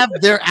I have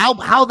their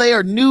album, how they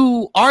are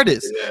new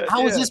artists.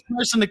 How is this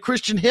person a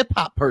Christian hip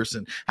hop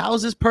person? How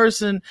is this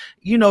person,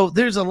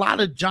 there's a lot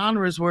of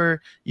genres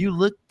where you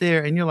look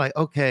there and you're like,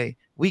 okay,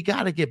 we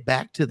got to get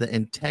back to the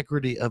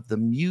integrity of the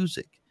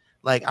music.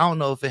 Like, I don't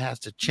know if it has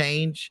to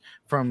change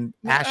from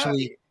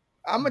actually.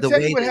 I'm going to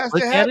tell you what has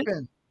to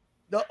happen.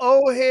 The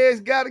old heads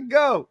got to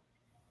go.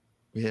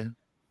 Yeah.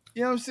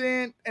 You know what I'm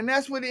saying? And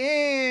that's with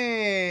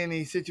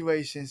any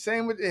situation.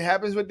 Same with it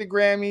happens with the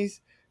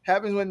Grammys.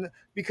 Happens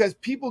because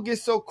people get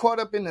so caught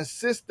up in the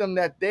system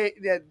that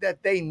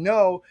they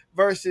know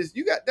versus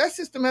that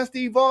system has to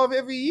evolve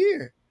every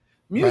year.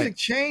 Music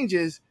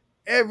changes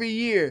every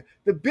year.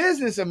 The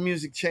business of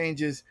music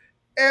changes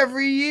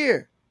every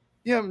year.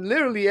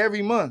 Literally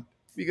every month,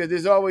 because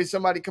there's always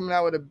somebody coming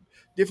out with a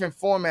different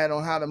format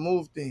on how to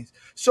move things.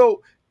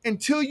 So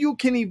until you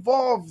can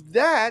evolve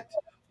that,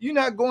 you're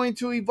not going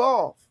to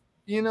evolve.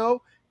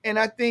 And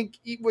I think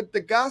with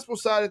the gospel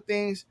side of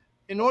things,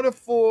 in order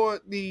for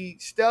the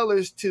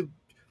stellars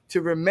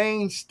to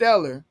remain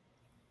stellar,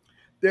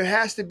 there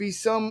has to be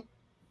some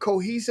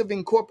cohesive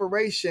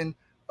incorporation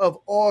of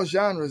all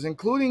genres,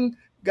 including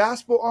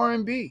gospel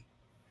R&B.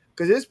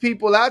 Because there's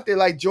people out there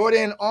like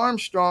Jordan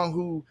Armstrong,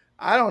 who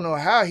I don't know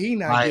how he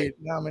not get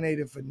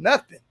nominated for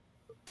nothing.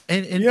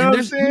 And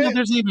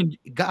there's even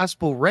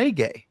gospel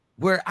reggae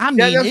where that's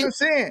what I'm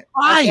saying. That's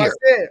what I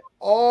said.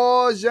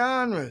 All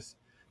genres.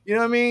 You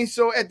know what I mean?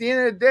 So at the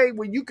end of the day,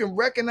 when you can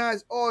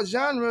recognize all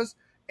genres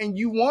and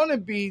you want to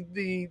be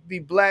the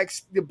black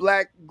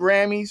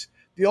Grammys,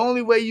 the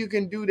only way you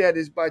can do that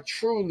is by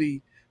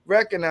truly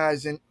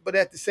recognizing, but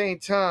at the same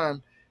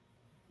time,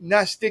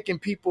 not sticking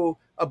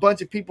a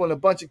bunch of people in a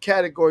bunch of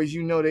categories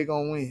they're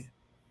going to win.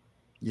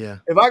 Yeah.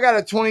 If I got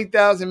a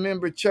 20,000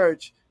 member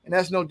church, and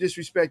that's no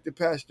disrespect to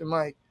Pastor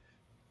Mike,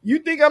 you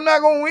think I'm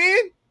not going to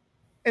win?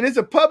 And it's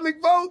a public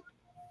vote?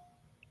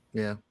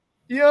 Yeah.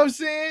 You know what I'm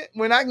saying?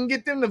 When I can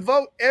get them to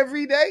vote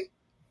every day.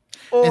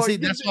 And see,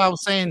 that's why I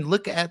was saying,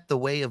 look at the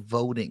way of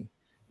voting.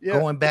 Yeah.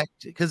 Going back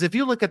to, because if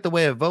you look at the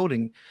way of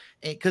voting,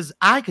 because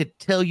I could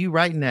tell you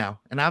right now,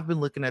 and I've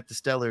been looking at the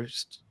stellar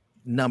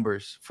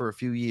numbers for a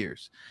few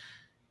years,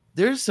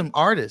 there's some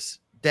artists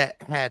that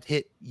had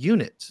hit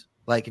units.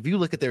 Like if you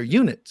look at their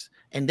units,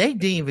 and they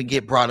didn't even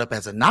get brought up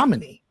as a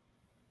nominee.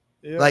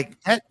 Yeah. Like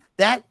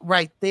that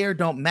right there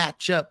don't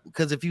match up,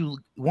 because if you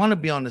want to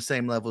be on the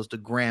same level as the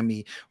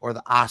Grammy or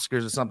the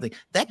Oscars or something,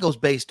 that goes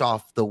based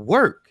off the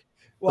work.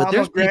 Well,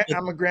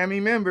 I'm a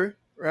Grammy member,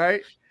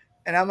 right?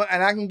 And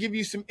I can give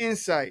you some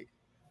insight.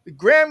 The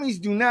Grammys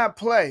do not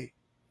play,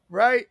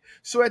 right?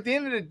 So at the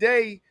end of the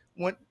day,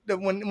 when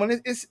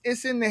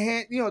it's in the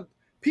hand,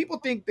 people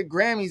think the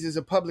Grammys is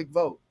a public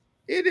vote.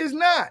 It is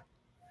not.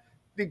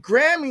 The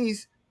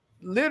Grammys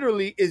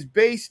literally is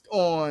based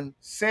on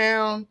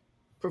sound,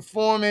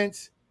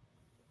 performance,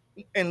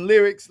 and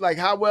lyrics. Like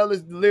how well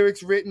is the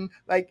lyrics written?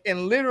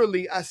 And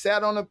literally, I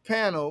sat on a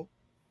panel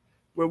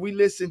where we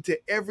listened to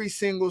every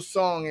single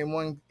song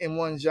in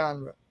one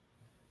genre.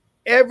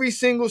 Every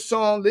single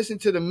song, listen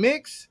to the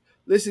mix,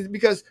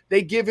 because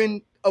they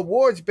given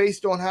awards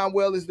based on how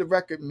well is the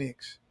record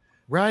mix.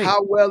 Right.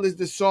 How well is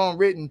the song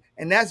written?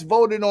 And that's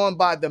voted on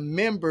by the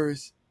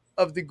members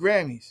of the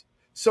Grammys.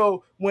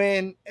 So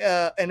when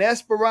an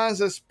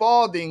Esperanza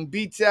Spalding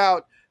beats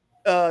out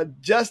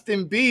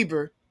Justin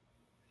Bieber,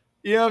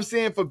 you know what I'm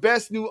saying, for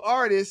Best New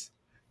Artist,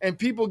 and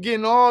people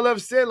getting all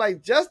upset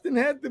like Justin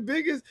had the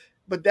biggest,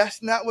 but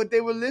that's not what they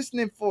were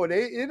listening for.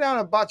 It's not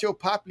about your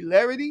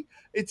popularity.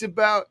 It's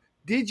about,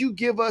 did you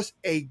give us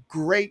a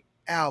great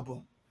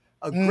album,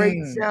 a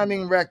great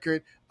sounding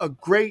record, a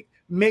great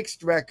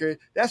mixed record?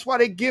 That's why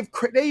they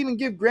even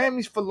give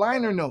Grammys for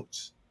liner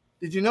notes.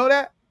 Did you know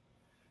that?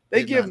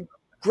 They give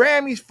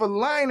Grammys for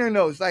liner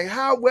notes. Like,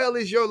 how well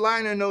is your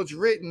liner notes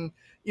written,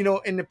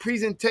 in the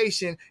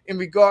presentation in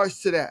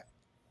regards to that?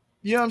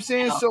 You know what I'm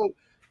saying? Yeah. So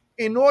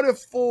in order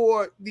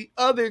for the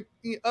other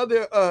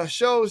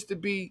shows to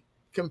be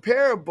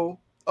comparable,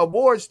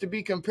 awards to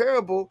be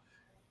comparable,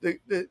 if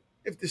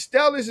the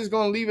Stellars is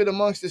going to leave it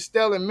amongst the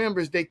Stellar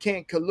members, they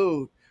can't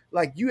collude.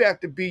 Like, you have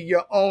to be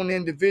your own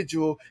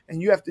individual,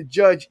 and you have to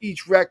judge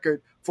each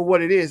record for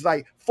what it is.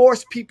 Like,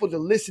 force people to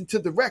listen to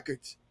the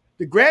records.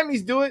 The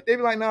Grammys do it. They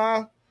be like,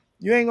 nah,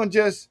 you ain't going to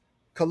just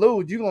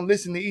collude. You're going to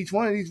listen to each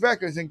one of these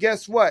records. And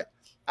guess what?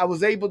 I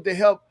was able to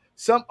help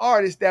some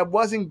artists that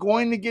wasn't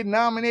going to get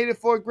nominated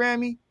for a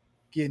Grammy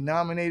get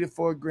nominated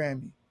for a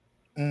Grammy.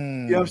 You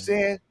know what I'm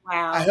saying?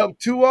 Wow. I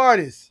helped 2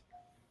 artists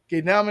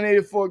get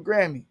nominated for a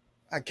Grammy.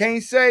 I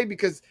can't say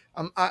because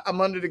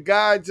I'm under the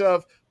guides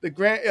of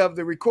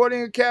the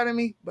Recording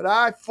Academy, but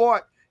I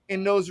fought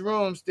in those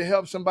rooms to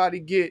help somebody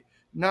get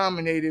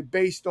nominated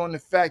based on the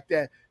fact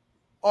that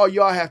all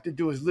y'all have to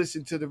do is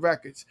listen to the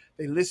records.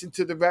 They listened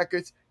to the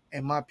records,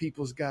 and my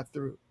peoples got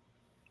through.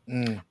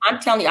 I'm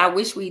telling you, I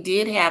wish we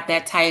did have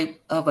that type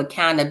of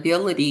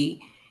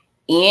accountability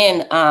in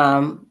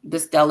the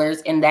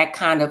Stellars and that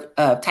kind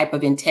of type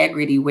of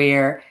integrity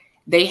where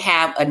they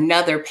have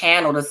another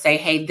panel to say,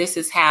 hey, this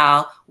is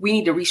how we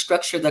need to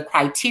restructure the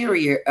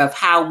criteria of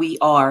how we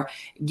are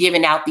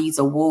giving out these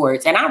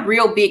awards. And I'm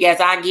real big as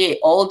I get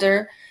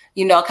older,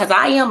 you know, because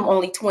I am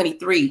only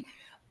 23.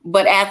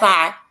 But as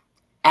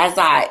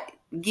I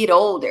get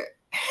older,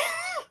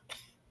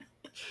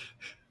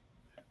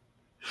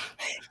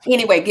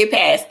 anyway, get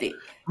past it.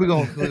 We're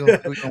gonna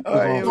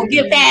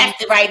get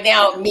past it right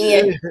now,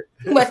 men.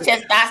 Too much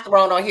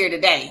testosterone on here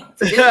today.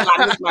 So this is why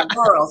I miss my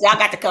girls. Y'all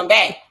got to come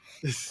back.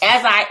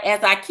 As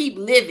I keep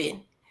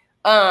living,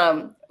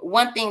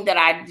 one thing that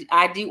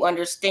I do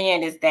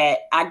understand is that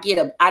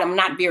I'm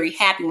not very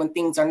happy when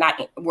things are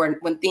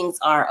when things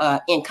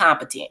are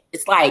incompetent.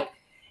 It's like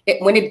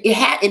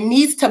it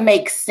needs to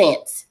make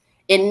sense.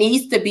 It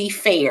needs to be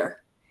fair.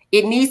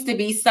 It needs to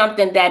be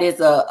something that is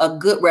a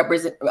good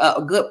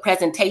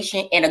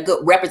presentation and a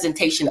good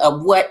representation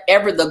of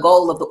whatever the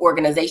goal of the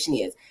organization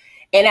is.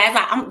 And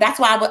that's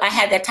why I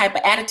had that type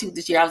of attitude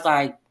this year. I was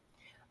like,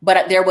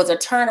 but there was a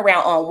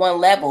turnaround on one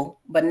level,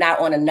 but not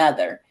on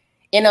another.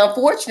 And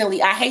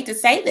unfortunately, I hate to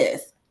say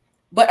this,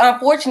 but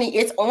unfortunately,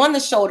 it's on the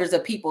shoulders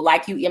of people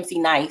like you, MC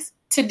Nice,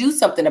 to do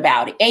something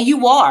about it. And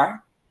you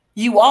are,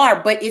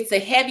 but it's a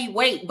heavy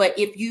weight. But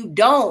if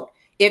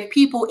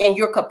people in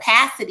your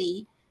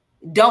capacity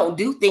don't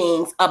do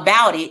things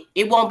about it,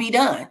 it won't be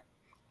done,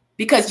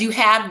 because you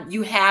have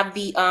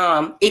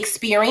the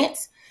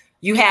experience,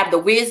 you have the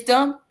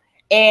wisdom,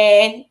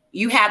 and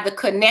you have the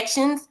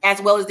connections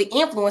as well as the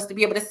influence to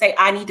be able to say,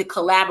 I need to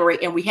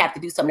collaborate and we have to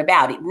do something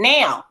about it.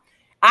 Now,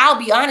 I'll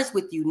be honest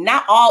with you,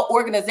 not all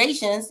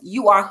organizations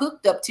you are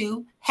hooked up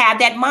to have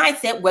that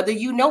mindset, whether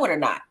you know it or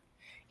not.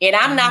 And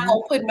I'm not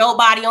going to put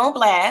nobody on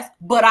blast,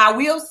 but I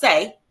will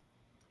say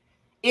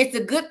it's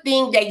a good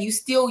thing that you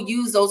still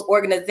use those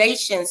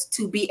organizations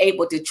to be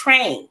able to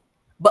train.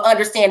 But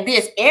understand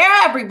this,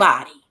 every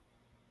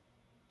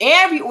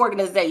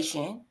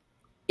organization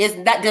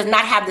does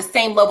not have the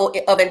same level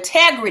of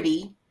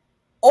integrity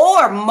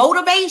or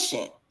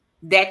motivation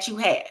that you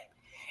have.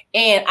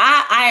 And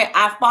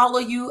I follow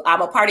you.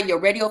 I'm a part of your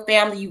radio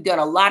family. You've done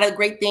a lot of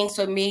great things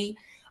for me.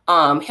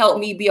 Helped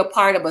me be a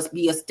part of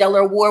be a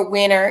Stellar Award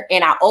winner.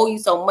 And I owe you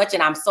so much.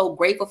 And I'm so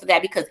grateful for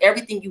that, because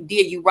everything you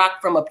did, you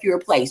rocked from a pure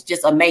place.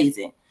 Just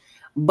amazing.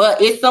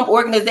 But it's some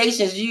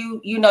organizations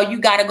you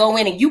got to go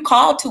in and you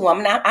call to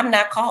them. I'm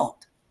not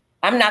called.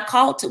 I'm not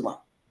called to them.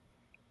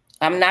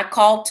 I'm not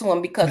called to them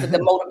because of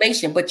the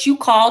motivation, but you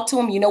called to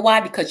them. You know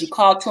why? Because you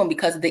called to them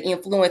because of the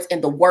influence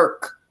and the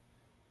work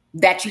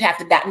that you have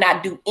to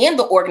not do in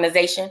the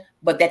organization,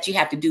 but that you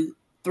have to do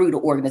through the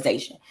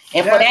organization.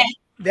 And for that,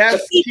 the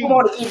people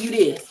want to give you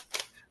this.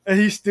 Are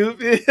you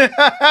stupid?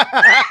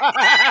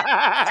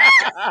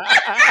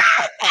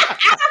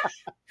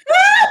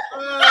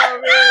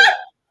 Oh man,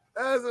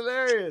 that's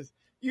hilarious.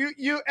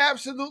 You're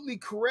absolutely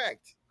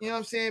correct. You know what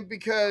I'm saying?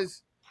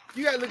 Because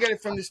you got to look at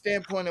it from the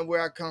standpoint of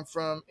where I come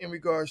from in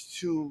regards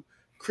to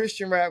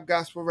Christian rap,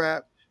 gospel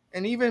rap,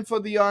 and even for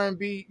the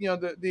R&B,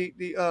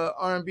 the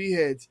R&B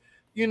heads.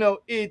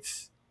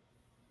 It's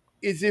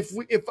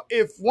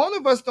if one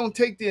of us don't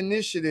take the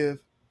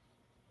initiative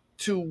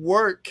to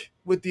work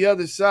with the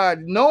other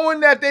side, knowing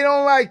that they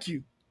don't like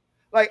you.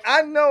 Like,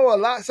 I know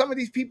some of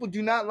these people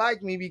do not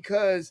like me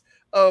because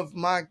of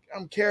I'm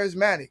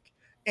charismatic.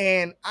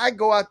 And I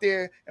go out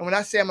there, and when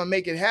I say I'm going to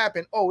make it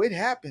happen, it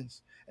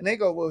happens. And they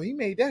go, well, he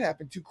made that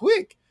happen too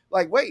quick.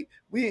 Like, wait,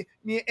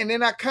 and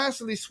then I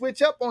constantly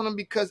switch up on them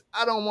because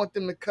I don't want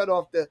them to cut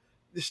off the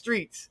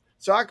streets.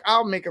 So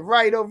I'll make a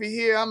right over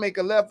here. I'll make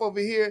a left over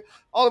here.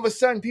 All of a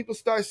sudden, people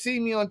start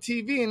seeing me on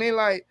TV, and they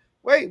like,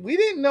 wait, we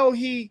didn't know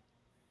he...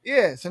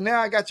 Yeah, so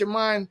now I got your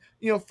mind,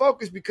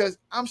 focused, because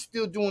I'm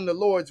still doing the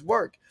Lord's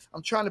work.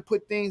 I'm trying to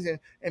put things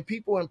and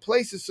people in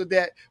places so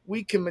that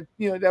we can,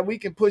 that we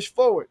can push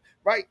forward,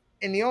 right?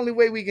 And the only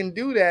way we can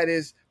do that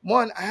is,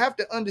 one, I have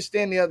to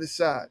understand the other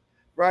side,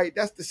 right?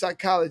 That's the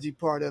psychology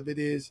part of it,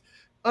 is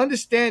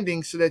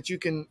understanding so that you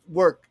can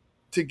work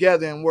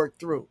together and work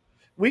through.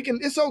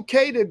 It's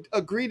okay to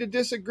agree to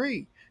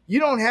disagree. You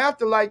don't have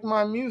to like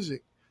my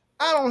music.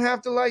 I don't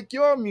have to like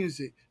your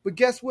music, but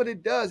guess what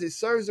it does? It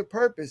serves a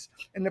purpose.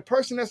 And the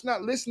person that's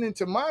not listening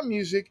to my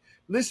music,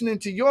 listening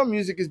to your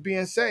music, is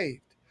being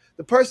saved.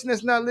 The person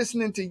that's not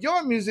listening to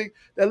your music,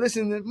 that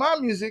listening to my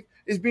music,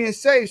 is being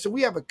saved. So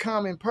we have a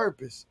common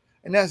purpose,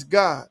 and that's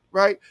God,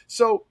 right?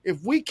 So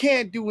if we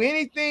can't do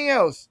anything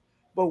else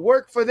but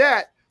work for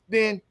that,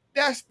 then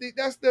that's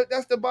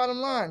the bottom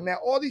line. Now,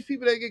 all these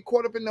people that get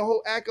caught up in the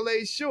whole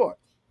accolades, sure,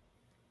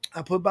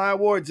 I put my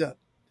awards up.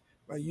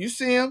 Right? You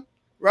see them,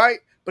 right?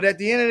 But at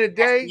the end of the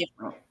day,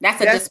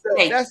 that's a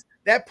display.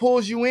 That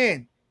pulls you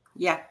in.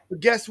 Yeah. But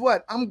guess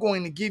what? I'm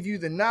going to give you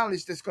the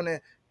knowledge that's going to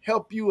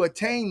help you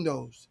attain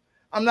those.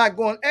 I'm not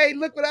going, hey,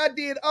 look what I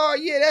did. Oh,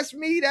 yeah, that's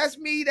me. That's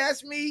me.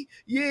 That's me.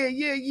 Yeah,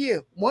 yeah, yeah.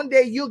 One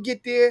day you'll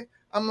get there.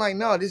 I'm like,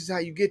 no, this is how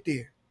you get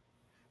there.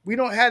 We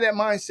don't have that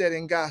mindset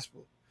in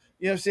gospel.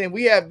 You know what I'm saying?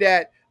 We have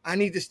that, I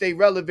need to stay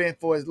relevant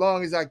for as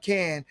long as I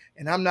can,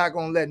 and I'm not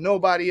going to let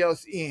nobody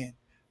else in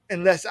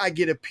unless I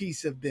get a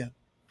piece of them.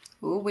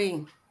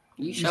 Ooh-wee.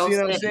 You see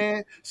what I'm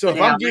saying? So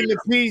if I'm getting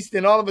a piece,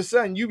 then all of a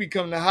sudden you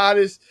become the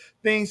hottest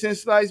thing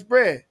since sliced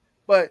bread.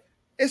 But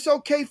it's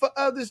okay for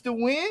others to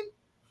win.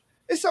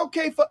 It's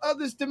okay for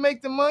others to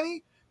make the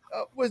money.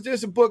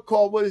 There's a book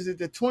called, what is it?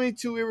 The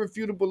 22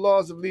 Irrefutable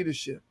Laws of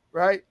Leadership,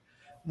 right?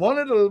 One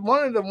of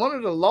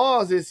the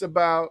laws is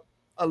about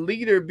a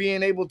leader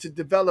being able to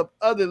develop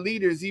other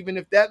leaders, even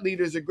if that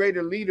leader is a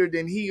greater leader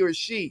than he or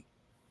she,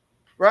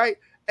 right?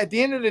 At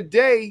the end of the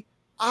day,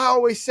 I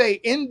always say,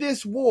 in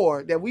this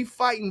war that we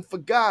fighting for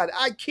God,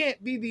 I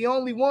can't be the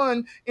only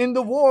one in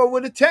the war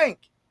with a tank.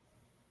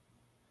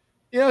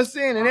 You know what I'm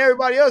saying? And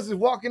everybody else is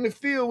walking the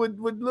field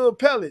with little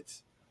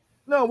pellets.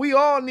 No, we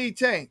all need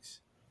tanks.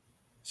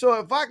 So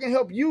if I can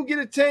help you get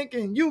a tank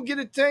and you get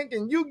a tank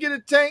and you get a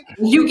tank,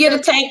 you get a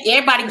tank.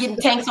 Everybody getting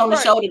tanks on the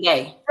show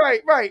today.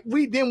 Right.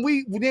 We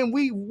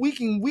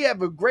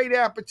have a great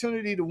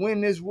opportunity to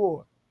win this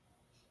war.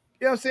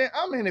 You know what I'm saying?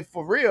 I'm in it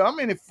for real. I'm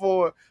in it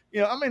for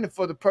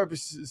the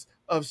purposes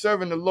of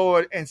serving the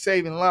Lord and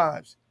saving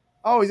lives.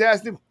 I always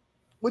ask them,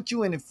 what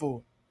you in it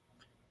for?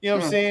 You know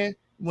what I'm saying?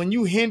 When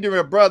you hinder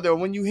a brother or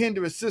when you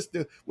hinder a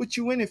sister, what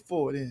you in it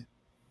for then?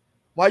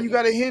 Why you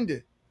got to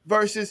hinder?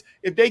 Versus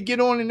if they get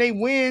on and they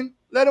win,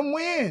 let them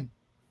win.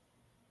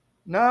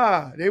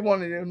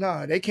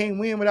 They can't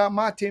win without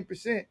my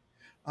 10%.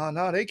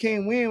 They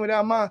can't win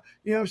without my,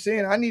 you know what I'm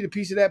saying? I need a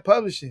piece of that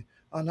publishing.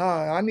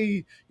 I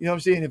need, you know what I'm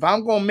saying? If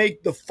I'm going to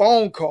make the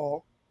phone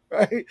call,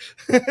 right?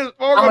 I'm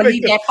going to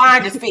need that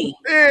finder's fee.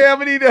 Yeah, I'm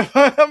going to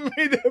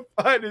need that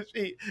finder's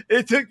fee.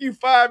 It took you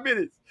 5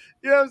 minutes.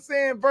 You know what I'm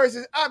saying?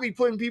 Versus I be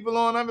putting people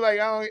on. I'm like,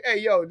 hey,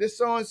 yo, this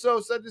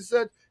so-and-so, such and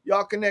such,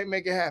 y'all connect,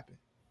 make it happen.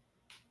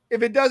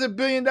 If it does $1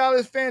 billion,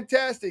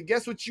 fantastic.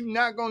 Guess what you're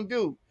not going to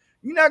do?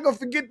 You're not going to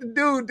forget the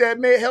dude that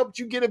may help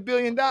you get $1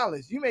 billion.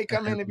 You may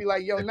come in and be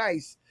like, yo,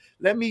 nice.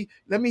 Let me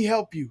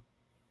help you.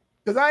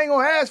 Because I ain't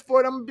going to ask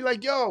for it. I'm going to be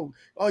like, yo,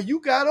 oh,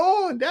 you got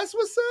on. That's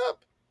what's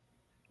up.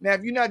 Now,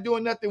 if you're not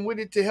doing nothing with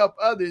it to help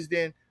others,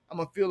 then I'm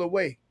going to feel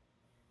away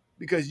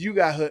because you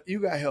got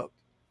helped.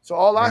 So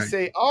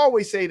I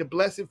always say to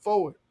bless it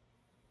forward.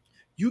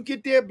 You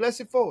get there, bless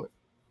it forward.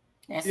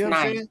 That's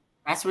nice.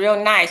 That's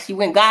real nice. You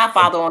went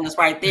Godfather on us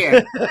right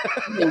there.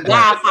 You went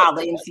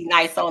Godfather MC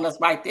Nice on us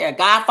right there.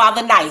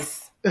 Godfather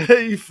Nice.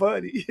 You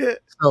funny. Yeah.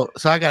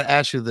 So I got to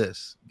ask you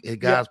this.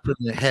 God's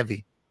putting it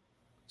heavy.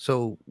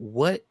 So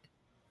what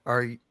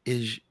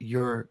is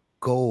your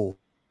goal?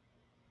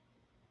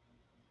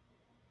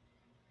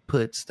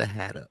 Puts the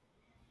hat up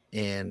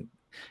and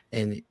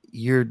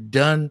you're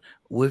done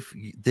with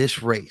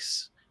this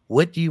race.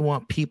 What do you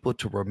want people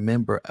to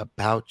remember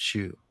about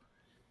you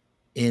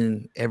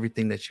in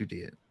everything that you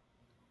did?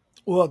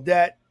 Well,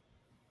 that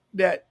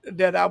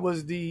I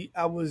was the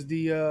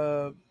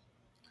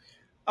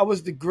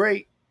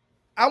great.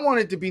 I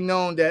wanted to be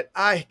known that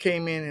I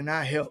came in and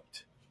I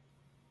helped.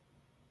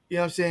 You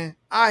know what I'm saying?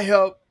 I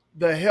helped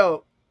the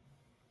help.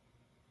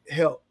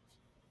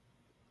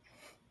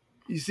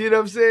 You see what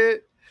I'm saying?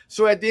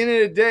 So at the end of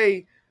the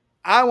day,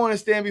 I want to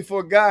stand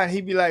before God and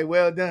he'd be like,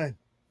 well done.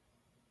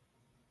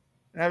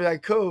 And I'd be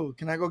like, cool.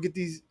 Can I go get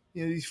these,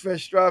 these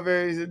fresh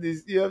strawberries and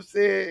these, you know what I'm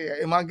saying?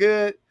 Am I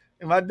good?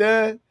 Am I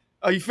done?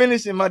 Are you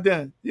finished? Am I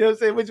done? You know what I'm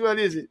saying? Which one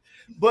is it?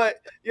 But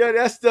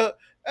that's the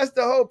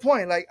whole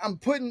point. Like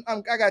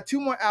I got 2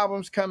 more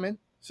albums coming.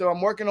 So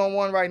I'm working on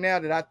one right now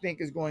that I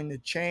think is going to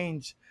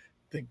change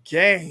the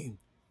game,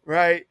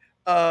 right?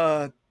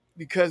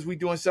 Because we're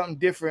doing something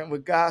different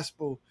with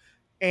gospel.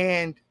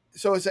 And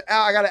so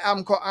I got an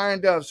album called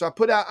Iron Dove. So I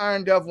put out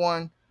Iron Dove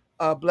 1,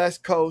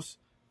 Blessed Coast.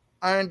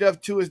 Iron Dove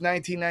 2 is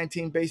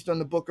 1919, based on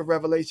the book of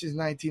Revelations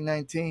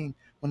 1919,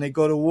 when they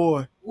go to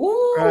war.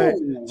 Ooh. Right?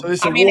 So this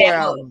is a war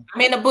album.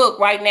 I'm in the book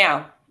right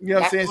now. You know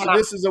what I'm saying? So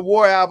this is a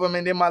war album.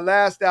 And then my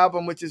last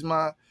album, which is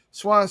my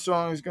swan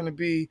song, is going to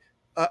be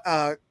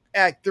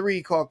Act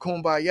 3 called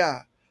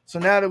Kumbaya. So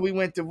now that we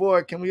went to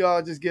war, can we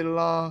all just get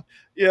along?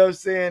 You know what I'm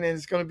saying? And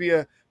it's going to be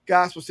a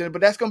gospel center.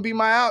 But that's going to be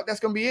that's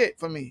going to be it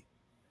for me.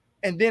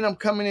 And then I'm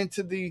coming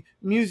into the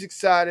music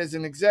side as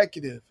an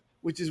executive,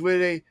 which is where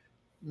they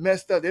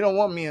messed up. They don't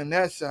want me on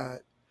that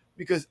side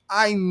because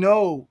I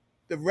know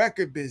the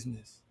record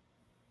business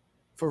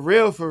for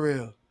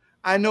real.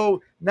 I know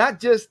not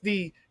just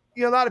a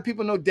lot of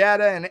people know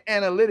data and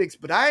analytics,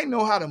 but I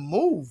know how to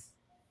move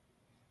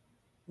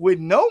with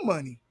no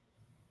money.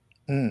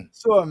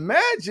 So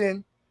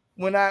imagine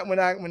when I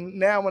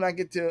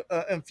get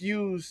to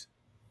infuse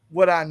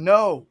what I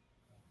know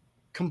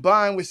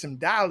combined with some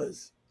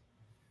dollars,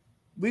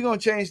 we're going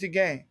to change the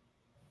game.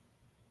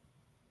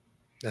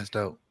 That's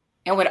dope.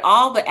 And with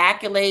all the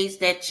accolades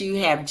that you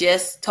have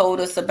just told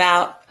us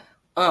about,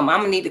 I'm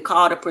gonna need to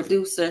call the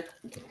producer.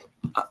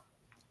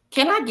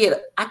 Can I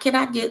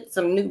get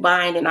some new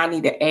binding? I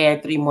need to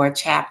add 3 more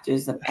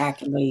chapters of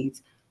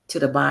accolades to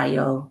the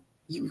bio.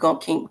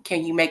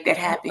 Can you make that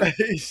happen?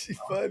 She's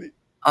funny.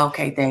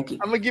 Okay, thank you.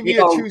 I'm gonna give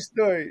you a true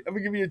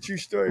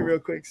story. Real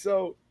quick.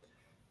 So,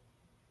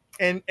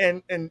 and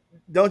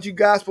don't you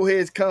gospel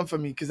heads come for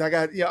me, because I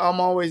got,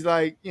 I'm always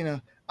like,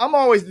 I'm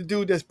always the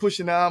dude that's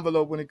pushing the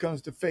envelope when it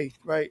comes to faith,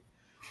 right?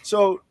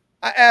 So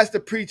I asked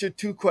the preacher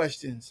 2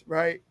 questions,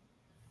 right?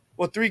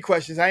 Well, 3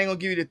 questions. I ain't gonna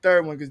give you the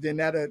third one, because then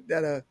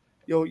that'll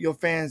your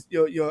fans,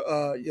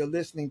 your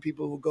listening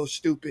people will go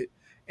stupid,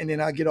 and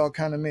then I get all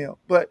kind of mail.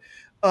 But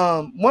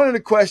one of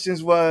the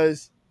questions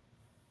was,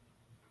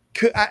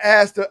 I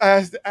asked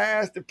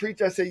the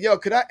preacher, I said, yo,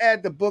 could I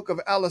add the book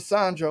of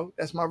Alessandro?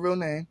 That's my real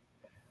name.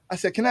 I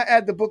said, can I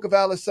add the book of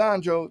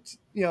Alessandro,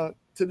 to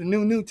the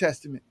New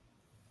Testament?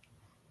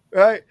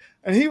 Right?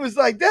 And he was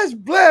like, that's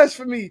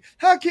blasphemy.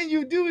 How can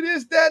you do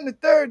this, that, and the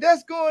third?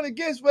 That's going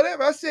against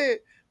whatever. I said,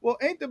 well,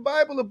 ain't the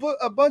Bible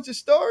a bunch of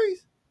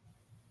stories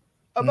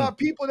about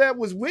people that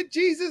was with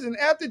Jesus and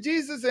after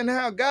Jesus, and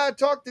how God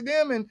talked to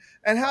them,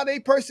 and how they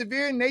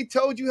persevered, and they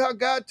told you how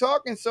God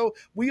talked. And so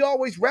we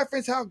always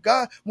reference how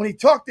God, when he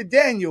talked to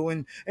Daniel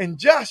and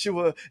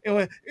Joshua, and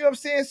when, you know what I'm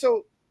saying?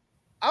 So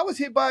I was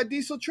hit by a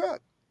diesel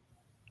truck,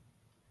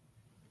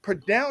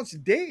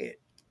 pronounced dead,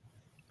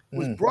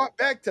 was brought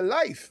back to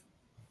life,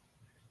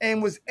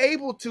 and was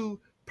able to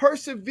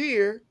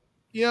persevere,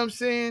 you know what I'm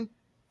saying,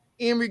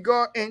 in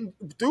regard, and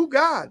through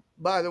God,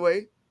 by the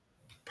way,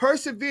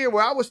 persevere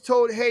where I was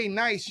told, hey,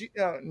 nice,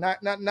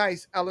 not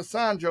nice,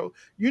 Alessandro,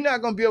 you're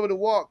not going to be able to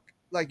walk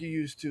like you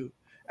used to.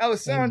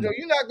 Alessandro,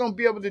 you're not going to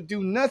be able to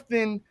do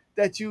nothing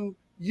that you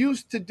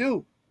used to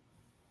do.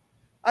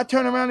 I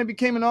turned around and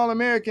became an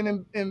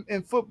All-American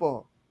in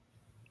football.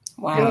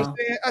 Wow. You know what I'm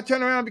saying? I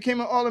turned around and became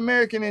an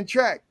All-American in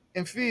track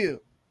and field.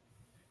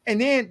 And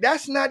then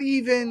that's not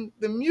even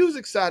the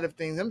music side of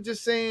things. I'm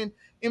just saying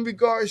in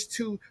regards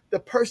to the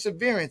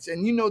perseverance.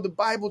 And the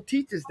Bible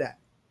teaches that.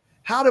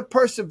 How to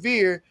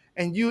persevere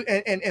and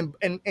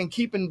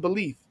keep in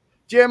belief.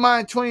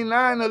 Jeremiah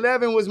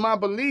 29:11 was my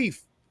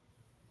belief.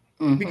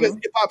 Because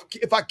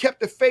if I kept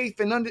the faith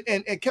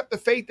and kept the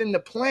faith in the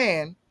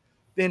plan,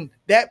 then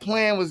that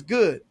plan was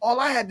good. All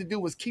I had to do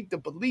was keep the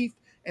belief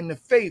and the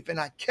faith, and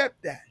I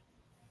kept that.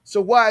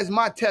 So why is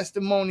my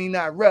testimony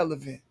not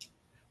relevant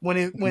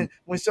when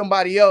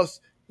somebody else,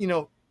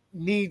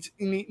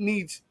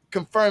 needs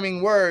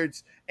confirming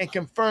words and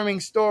confirming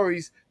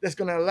stories that's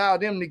going to allow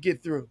them to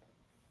get through?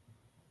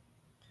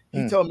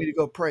 He told me to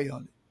go pray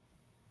on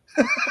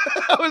it.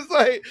 I was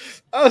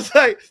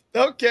like,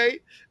 okay.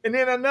 And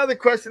then another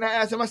question I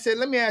asked him, I said,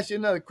 let me ask you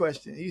another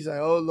question. He's like,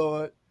 oh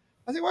Lord.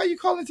 I said, why are you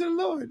calling to the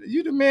Lord?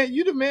 You the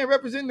man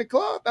representing the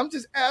cloth. I'm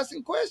just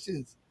asking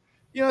questions.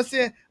 You know what I'm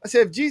saying? I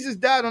said, if Jesus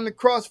died on the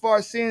cross for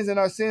our sins and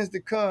our sins to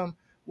come,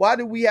 why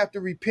do we have to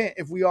repent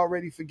if we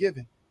already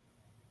forgiven?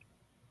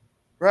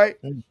 Right?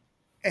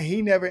 And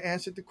he never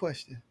answered the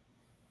question.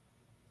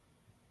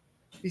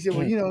 He said,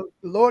 well, the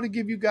Lord will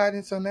give you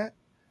guidance on that.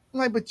 I'm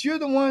like, but you're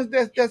the ones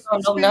that's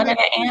don't know none of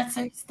the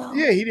answers, though.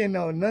 Yeah, he didn't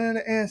know none of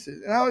the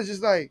answers. And I was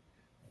just like,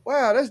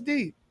 wow, that's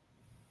deep.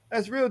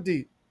 That's real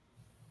deep.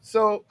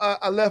 So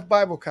I left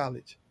Bible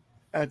college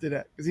after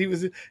that, because he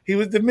was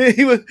the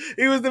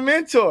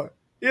mentor.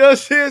 You know what I'm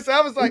saying? So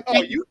I was like,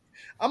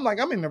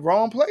 I'm in the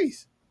wrong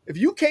place. If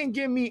you can't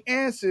give me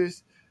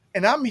answers,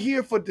 and I'm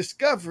here for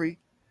discovery,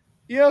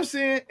 you know what I'm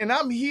saying? And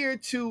I'm here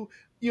to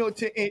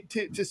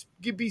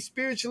be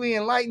spiritually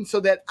enlightened so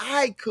that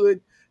I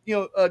could,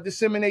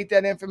 disseminate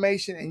that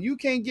information, and you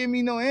can't give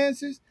me no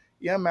answers,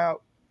 yeah, I'm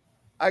out.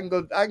 I can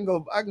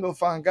go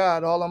find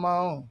God all on my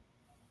own.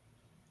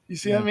 You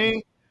see what I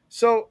mean?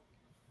 So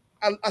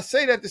I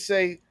say that to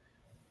say,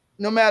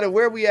 no matter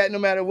where we at, no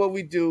matter what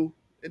we do,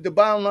 the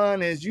bottom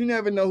line is you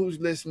never know who's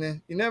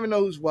listening. You never know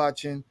who's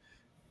watching.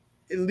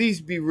 At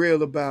least be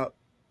real about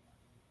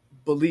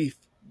belief.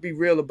 Be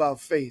real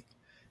about faith.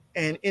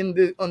 And in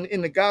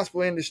the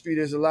gospel industry,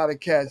 there's a lot of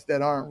cats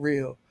that aren't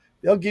real.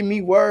 They'll give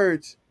me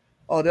words,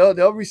 or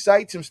they'll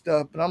recite some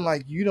stuff, but I'm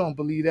like, you don't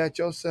believe that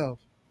yourself.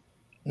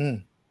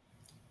 Well,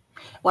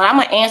 I'm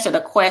gonna answer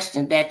the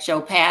question that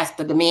your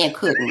pastor, the man,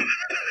 couldn't.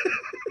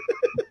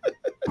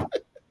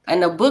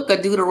 In the book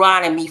of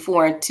Deuteronomy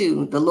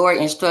 4:2, the Lord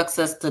instructs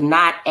us to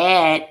not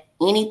add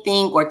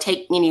anything or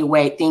take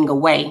anything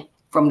away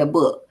from the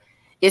book.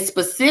 It's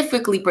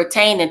specifically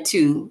pertaining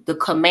to the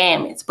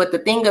commandments. But the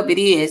thing of it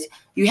is,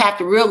 you have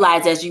to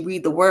realize as you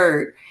read the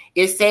word,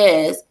 it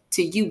says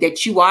to you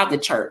that you are the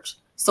church.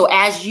 So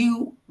as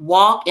you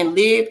walk and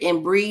live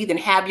and breathe and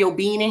have your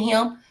being in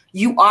him,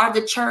 you are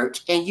the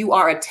church, and you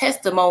are a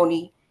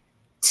testimony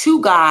to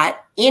God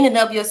in and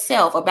of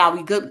yourself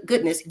about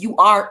goodness. You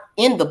are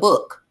in the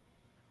book.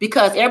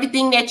 Because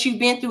everything that you've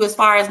been through, as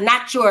far as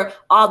not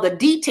all the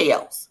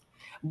details,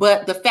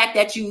 but the fact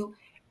that you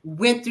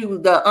went through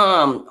the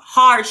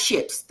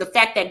hardships, the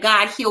fact that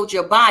God healed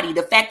your body,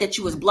 the fact that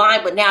you was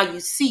blind but now you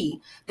see,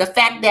 the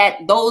fact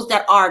that those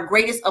that are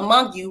greatest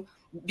among you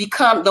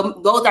become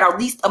those that are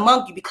least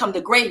among you become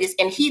the greatest,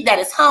 and he that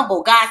is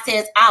humble, God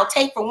says, I'll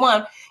take from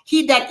one.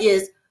 He that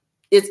is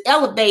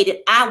elevated,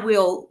 I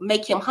will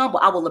make him humble.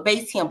 I will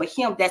abase him, but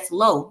him that's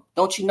low,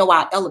 don't you know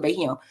I'll elevate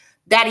him.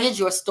 That is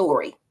your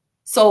story.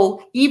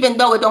 So even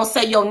though it don't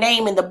say your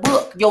name in the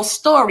book, your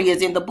story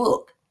is in the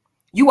book.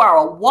 You are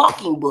a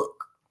walking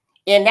book.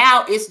 And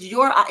now it's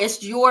your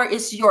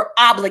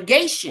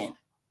obligation.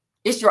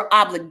 It's your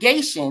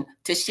obligation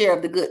to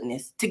share the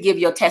goodness, to give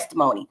your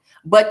testimony.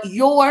 But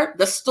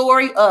the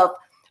story of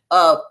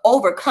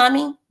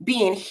overcoming,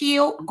 being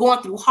healed,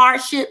 going through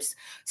hardships,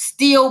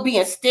 still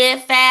being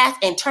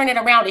steadfast and turning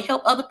around to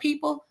help other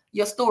people,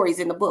 your story's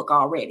in the book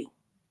already.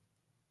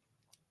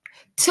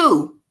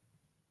 2,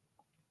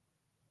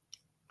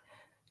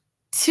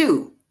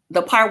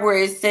 the part where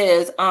it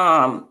says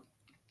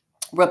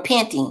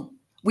repenting.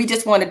 We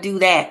just want to do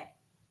that.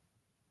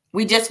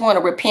 We just want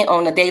to repent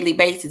on a daily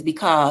basis,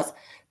 because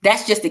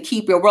that's just to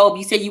keep your robe.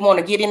 You say you want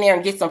to get in there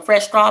and get some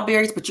fresh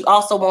strawberries, but you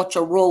also want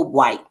your robe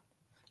white.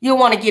 You don't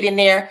want to get in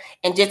there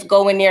and just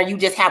go in there and you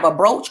just have a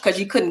brooch because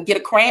you couldn't get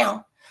a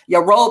crown.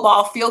 Your robe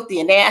all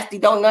filthy and nasty.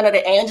 Don't none of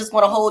the angels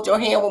want to hold your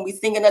hand when we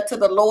singing unto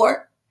the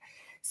Lord.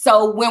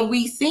 So when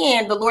we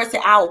sin, the Lord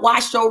said, I'll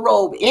wash your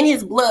robe in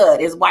his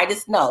blood as white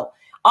as snow.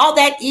 All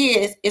that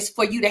is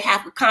for you to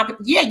have a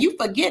conversation. Yeah, you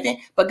forgiven,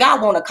 but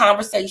God wants a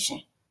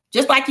conversation.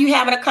 Just like you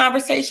having a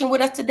conversation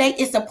with us today,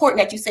 it's important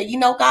that you say, you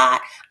know, God,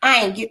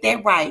 I ain't get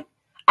that right.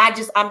 I'm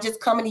just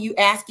coming to you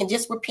asking,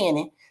 just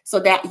repenting, so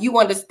that you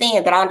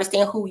understand that I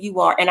understand who you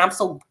are. And I'm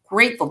so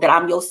grateful that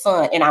I'm your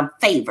son and I'm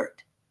favored.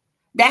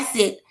 That's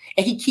it.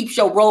 And he keeps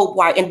your robe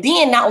white. And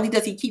then not only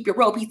does he keep your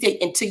robe, he said,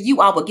 and to you,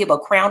 I will give a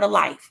crown of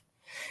life.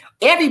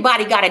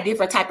 Everybody got a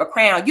different type of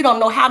crown. You don't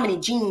know how many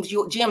gems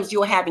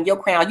you'll have in your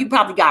crown. You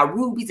probably got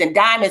rubies and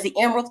diamonds and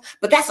emeralds,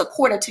 but that's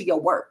according to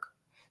your work.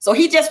 So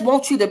he just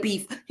wants you to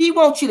be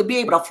able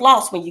to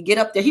floss when you get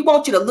up there. He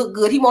wants you to look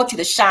good. He wants you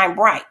to shine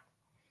bright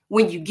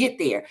when you get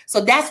there.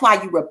 So that's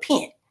why you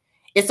repent.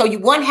 And so you,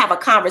 one, have a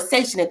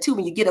conversation, and 2,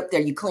 when you get up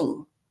there, you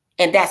clean.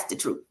 And that's the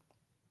truth.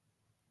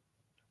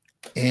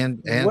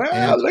 And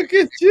wow, look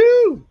at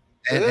you.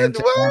 And to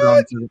add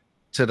on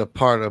to the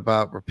part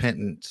about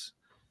repentance,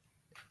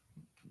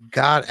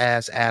 God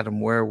asked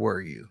Adam, where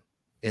were you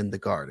in the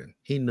garden?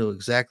 He knew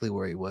exactly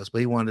where he was,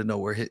 but he wanted to know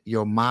where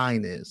your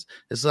mind is.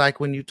 It's like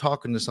when you're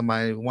talking to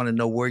somebody, you want to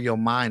know where your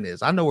mind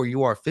is. I know where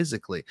you are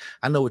physically.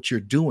 I know what you're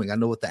doing. I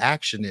know what the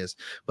action is,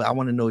 but I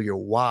want to know your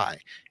why.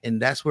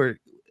 And that's where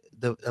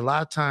a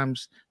lot of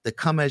times the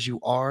come as you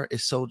are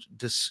is so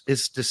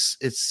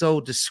it's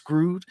so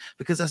discrewed,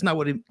 because that's not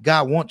what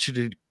God wants you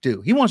to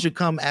do. He wants you to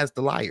come as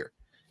the liar.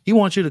 He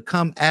wants you to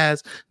come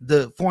as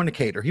the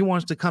fornicator. He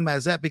wants to come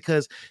as that,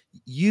 because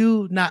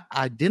you not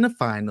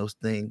identifying those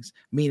things,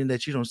 meaning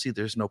that you don't see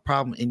there's no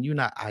problem, and you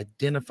not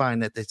identifying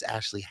that that's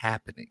actually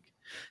happening.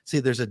 See,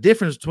 there's a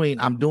difference between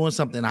I'm doing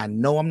something I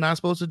know I'm not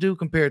supposed to do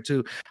compared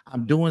to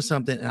I'm doing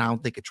something and I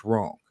don't think it's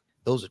wrong.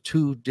 Those are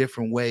two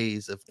different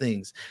ways of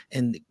things.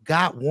 And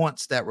God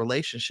wants that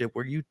relationship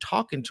where you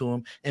talking to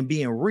him and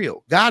being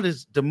real. God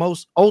is the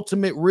most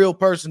ultimate real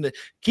person to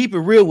keep it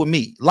real with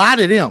me. Lie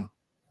to them.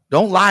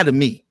 Don't lie to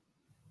me.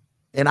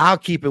 And I'll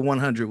keep it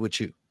 100 with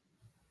you.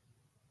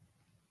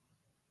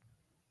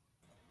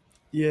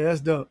 Yeah, that's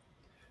dope.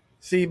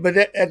 See, but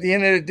at the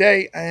end of the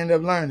day, I end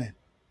up learning.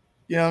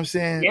 You know what I'm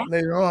saying?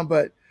 Later on.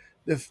 But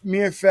the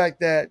mere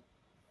fact that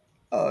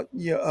a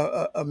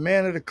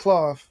man of the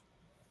cloth,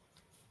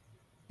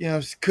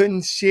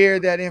 couldn't share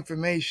that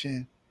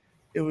information,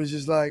 it was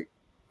just like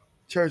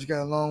church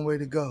got a long way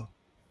to go.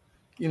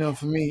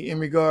 For me, in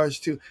regards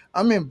to,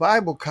 I'm in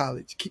Bible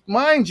college.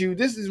 Mind you,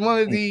 this is one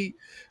of the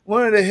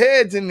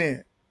heads in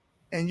there,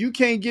 and you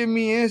can't give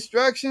me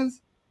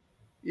instructions.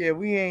 Yeah,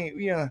 we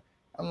ain't.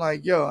 I'm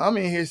like, yo, I'm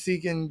in here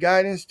seeking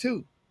guidance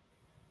too.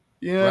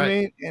 You know what I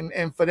mean?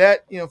 And for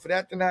that, for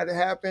that to not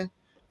happen,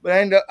 but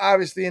I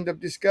obviously end up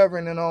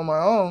discovering it on my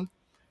own.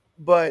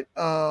 But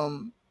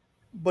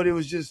it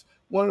was just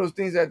one of those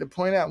things I had to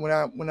point out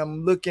when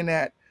I'm looking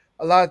at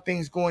a lot of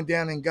things going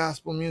down in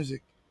gospel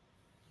music.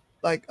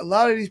 Like, a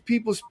lot of these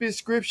people spit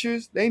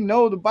scriptures, they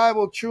know the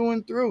Bible true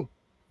and through,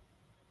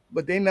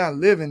 but they not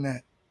living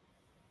that.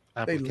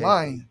 They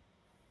lying.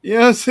 You know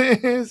what I'm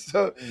saying?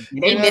 So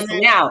they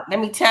missing out. Let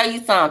me tell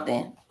you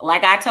something.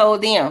 Like I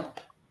told them,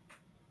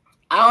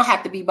 I don't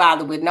have to be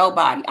bothered with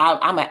nobody.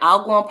 I'm an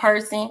outgoing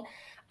person.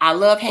 I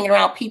love hanging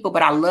around people,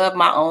 but I love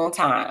my own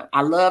time.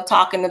 I love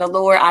talking to the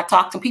Lord. I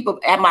talk to people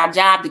at my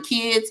job, the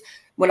kids.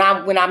 When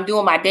I'm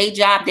doing my day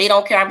job, they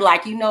don't care. I'm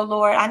like,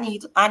 Lord, I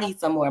need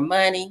some more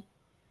money.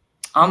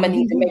 I'm gonna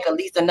need to make at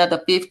least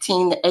another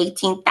 15 to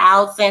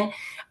 18,000.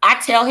 I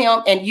tell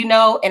him,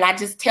 and I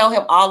just tell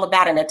him all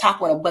about it and I talk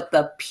with him. But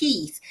the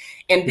peace,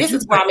 and this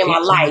is where I'm in my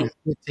life.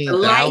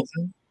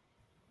 15,000?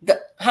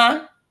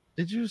 Huh?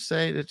 Did you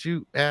say that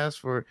you asked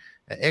for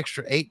an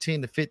extra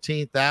 18 to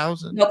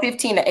 15,000? No,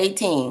 15 to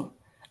 18.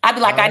 I'd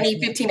be like, I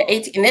need 15 to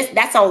 18. And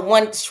that's on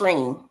one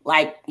stream.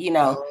 Like,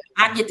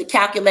 I get to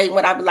calculate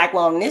what I'd be like,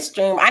 well, on this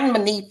stream, I'm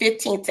going to need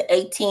 15 to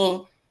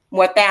 18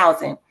 more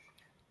thousand.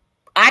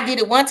 I did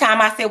it one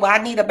time. I said, well,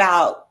 I need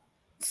about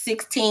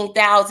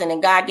 16,000.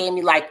 And God gave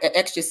me like an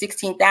extra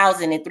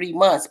 16,000 in 3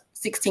 months,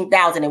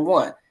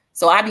 16,001.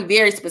 So I'd be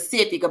very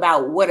specific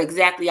about what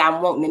exactly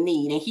I'm wanting to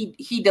need. And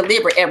he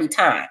delivered every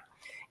time.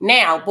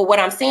 Now, but what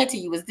I'm saying to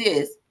you is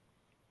this,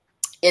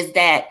 is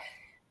that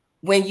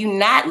when you're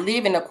not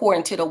living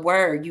according to the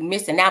word, you're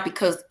missing out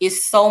because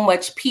it's so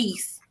much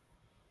peace.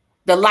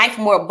 The life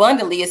more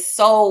abundantly is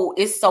so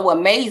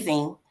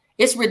amazing.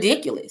 It's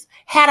ridiculous.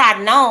 Had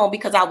I known,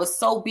 because I was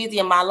so busy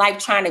in my life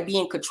trying to be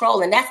in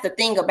control. And that's the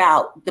thing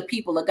about the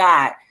people of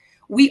God.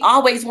 We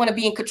always want to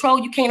be in control.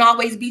 You can't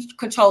always be in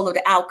control of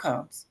the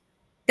outcomes.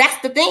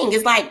 That's the thing.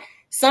 It's like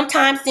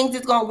sometimes things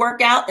is going to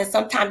work out and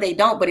sometimes they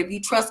don't. But if you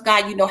trust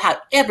God, you know how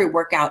every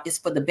workout is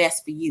for the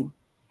best for you.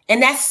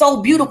 And that's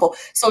so beautiful.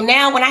 So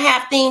now when I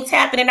have things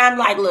happening, I'm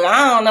like, look,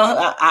 I don't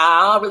know.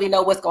 I don't really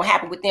know what's going to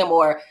happen with them.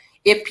 Or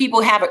if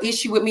people have an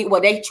issue with me, well,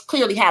 they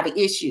clearly have an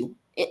issue.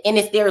 And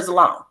it's theirs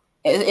alone.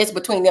 It's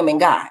between them and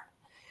God.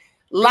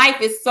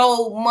 Life is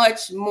so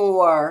much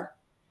more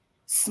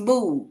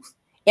smooth.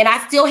 And I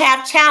still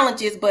have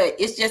challenges, but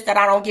it's just that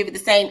I don't give it the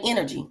same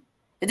energy.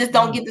 I just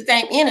don't get the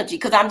same energy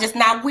because I'm just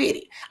not with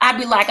it. I'd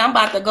be like, I'm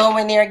about to go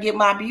in there and get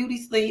my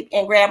beauty sleep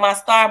and grab my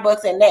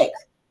Starbucks and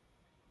next.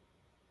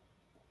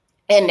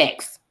 And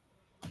next.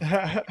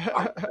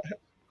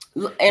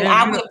 And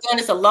I would have done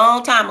this a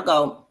long time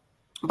ago.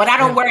 But I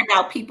don't worry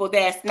about people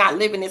that's not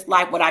living this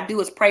life. What I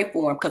do is pray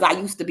for them because I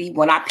used to be,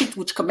 when I picked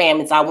which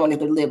commandments I wanted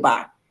to live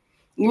by.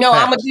 I'm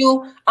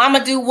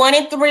gonna do 1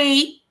 and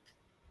 3,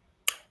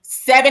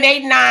 7,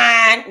 8,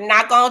 9.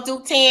 Not gonna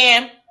do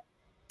 10.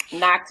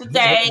 Not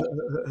today.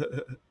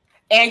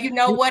 And you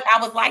know what? I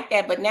was like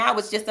that, but now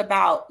it's just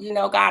about,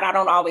 God, I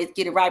don't always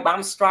get it right, but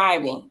I'm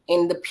striving.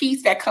 And the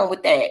peace that comes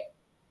with that.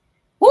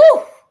 Woo!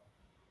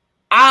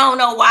 I don't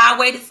know why I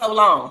waited so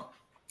long.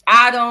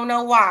 I don't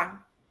know why.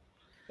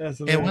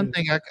 And one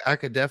thing I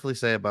could definitely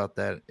say about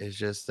that is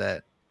just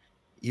that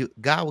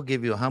God will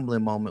give you a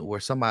humbling moment where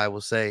somebody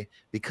will say,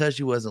 because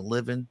you wasn't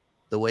living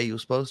the way you were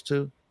supposed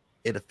to,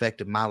 it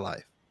affected my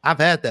life. I've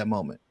had that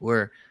moment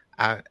where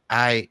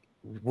I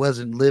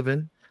wasn't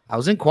living. I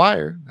was in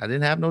choir. I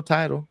didn't have no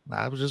title.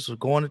 I was just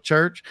going to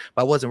church,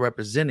 but I wasn't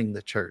representing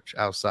the church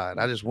outside.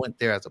 I just went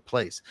there as a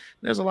place.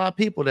 There's a lot of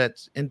people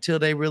that until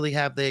they really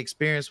have their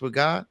experience with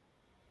God,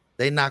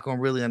 they're not going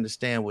to really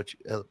understand what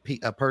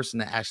a person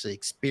that actually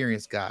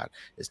experienced God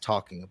is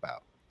talking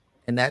about.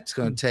 And that's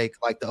going to take,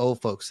 like the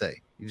old folks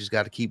say, you just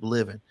got to keep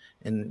living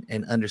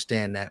and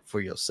understand that for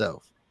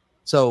yourself.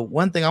 So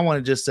one thing I want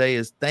to just say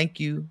is thank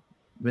you,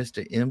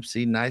 Mr.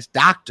 Emcee Nice,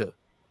 Doctor,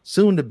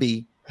 soon to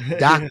be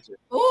Doctor.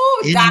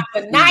 Ooh,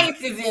 Dr.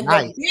 Nice is in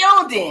the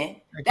building.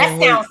 That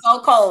sounds so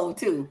cold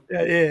too.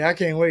 Yeah, I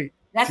can't wait.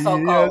 That's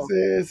so cold.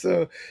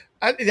 So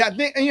I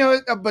think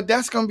but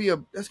that's gonna be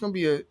a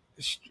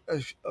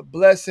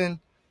blessing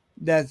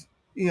that's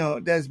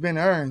that's been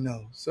earned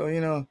though. So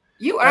you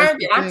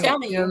earned it. I'm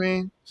telling you. You know what I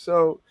mean?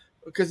 So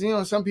because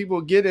some people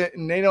get it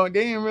and they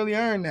didn't really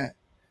earn that.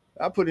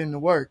 I put in the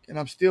work and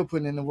I'm still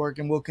putting in the work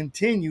and will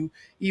continue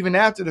even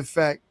after the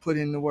fact put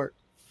in the work.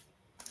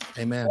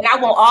 Amen. And I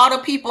want all the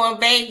people in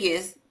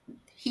Vegas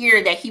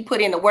hear that he put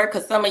in the work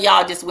because some of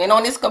y'all just went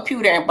on this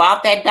computer and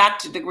bought that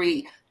doctorate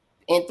degree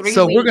in 3 weeks.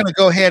 So we're gonna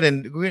go ahead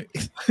and if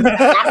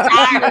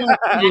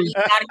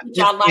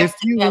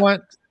you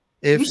want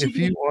to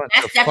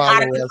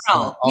follow us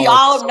on we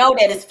all know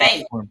that it's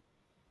fake.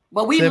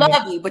 But we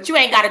love you, but you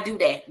ain't got to do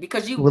that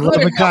because you with love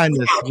and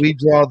kindness we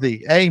draw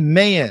thee.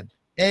 Amen.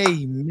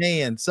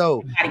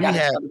 So we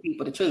have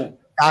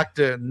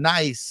Dr.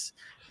 Nice,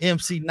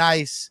 Emcee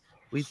Nice.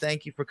 We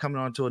thank you for coming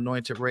on to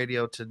Anointed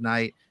Radio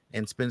tonight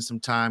and spend some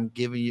time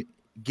giving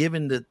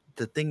the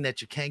thing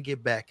that you can't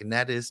get back, and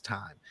that is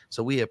time.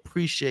 So we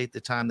appreciate the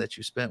time that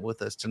you spent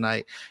with us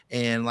tonight.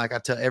 And like I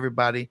tell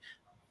everybody,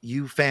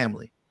 you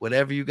family,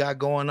 whatever you got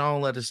going on,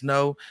 let us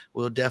know.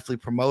 We'll definitely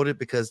promote it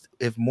because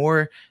if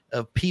more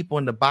of people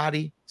in the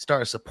body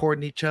start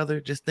supporting each other,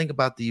 just think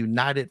about the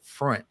united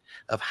front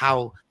of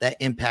how that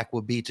impact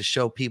would be to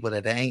show people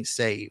that they ain't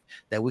saved,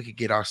 that we could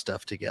get our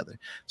stuff together.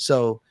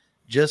 So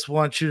just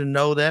want you to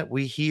know that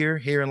we here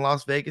in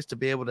Las Vegas to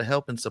be able to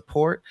help and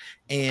support.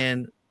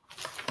 And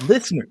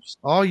listeners,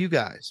 all you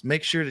guys,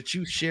 make sure that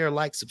you share,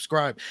 like,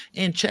 subscribe,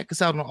 and check us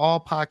out on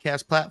all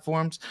podcast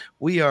platforms.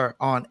 We are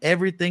on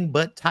everything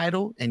but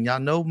Tidal, and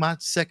y'all know my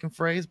second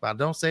phrase, but I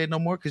don't say it no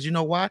more because you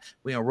know why?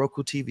 We on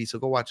Roku TV, so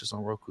go watch us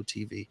on Roku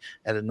TV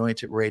at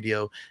Anointed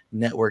Radio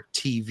Network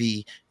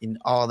TV and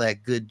all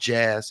that good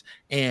jazz.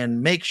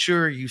 And make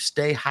sure you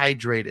stay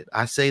hydrated.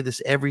 I say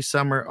this every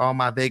summer, all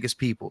my Vegas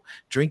people.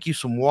 Drink you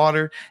some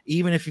water,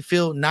 even if you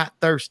feel not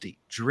thirsty.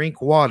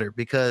 Drink water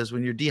because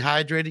when you're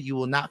dehydrated, you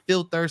will not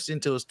feel thirsty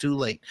until it's too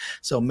late.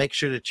 So make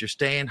sure that you're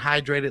staying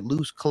hydrated,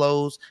 loose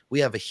clothes. We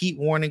have a heat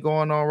warning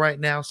going on right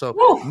now.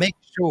 So make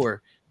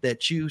sure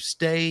that you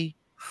stay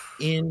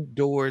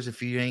indoors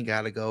if you ain't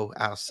got to go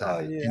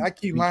outside. Oh yeah, And I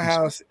keep we my can-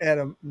 house at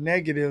a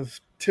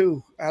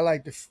 -2. I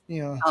like to,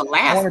 I want to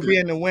Alaska. be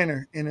in the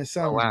winter, in the Oh,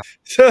 summer. wow.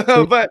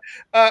 So, but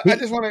I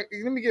just want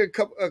to let me give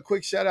a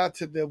quick shout out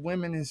to the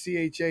women in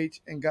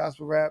CHH and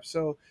gospel rap.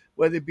 So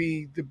whether it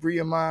be the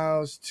Bria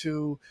Miles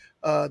to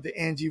the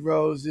Angie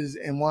Roses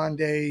and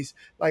Wandays,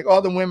 like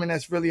all the women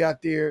that's really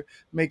out there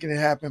making it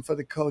happen for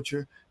the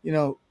culture.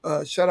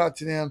 Shout out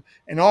to them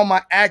and all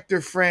my actor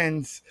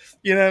friends.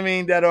 You know what I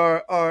mean, that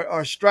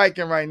are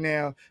striking right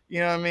now.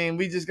 You know what I mean?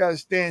 We just got to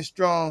stand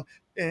strong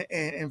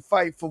and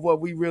fight for what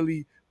we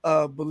really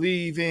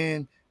believe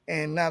in,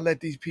 and not let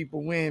these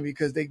people win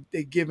because they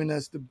giving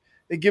us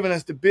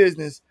the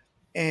business,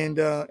 and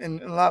a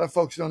lot of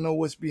folks don't know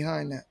what's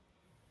behind that.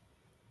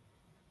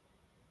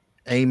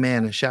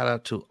 Amen. And shout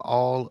out to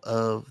all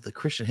of the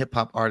Christian hip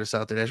hop artists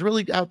out there that's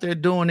really out there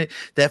doing it,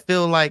 that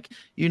feel like,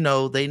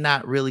 they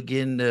not really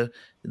getting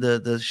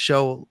the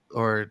show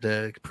or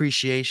the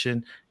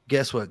appreciation.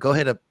 Guess what? Go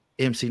ahead up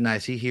MC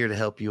Nice. He here to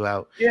help you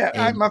out. Yeah,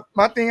 And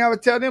my thing I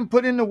would tell them,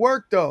 put in the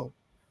work though.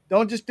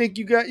 Don't just think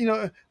you got,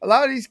 a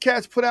lot of these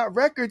cats put out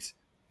records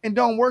and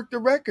don't work the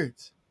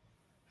records.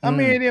 How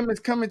many of them is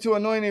coming to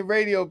Anointed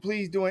Radio,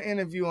 please do an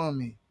interview on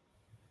me?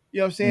 You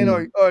know what I'm saying?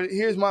 Or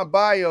here's my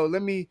bio.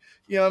 Let me,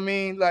 you know what I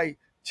mean? Like,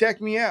 check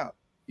me out.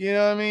 You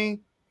know what I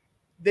mean?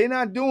 They're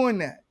not doing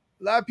that.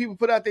 A lot of people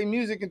put out their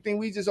music and think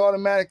we just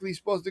automatically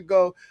supposed to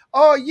go,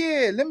 oh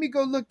yeah, let me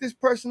go look this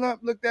person up,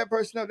 look that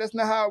person up. That's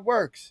not how it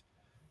works.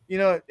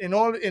 And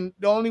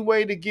the only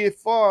way to get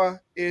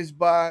far is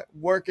by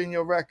working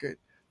your record.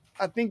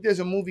 I think there's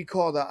a movie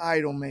called The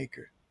Idol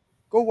Maker.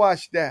 Go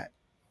watch that.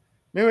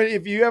 Remember,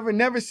 if you ever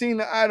never seen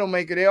The Idol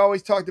Maker, they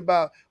always talked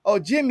about, oh,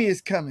 Jimmy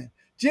is coming.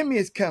 Jimmy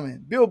is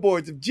coming.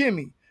 Billboards of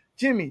Jimmy.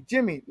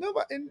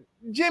 Nobody,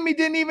 Jimmy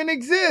didn't even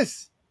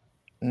exist.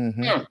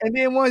 Mm-hmm. And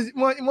then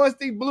once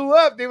they blew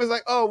up, they was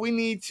like, oh, we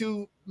need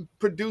to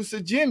produce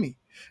a Jimmy.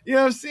 You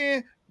know what I'm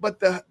saying? But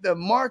the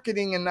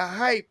marketing and the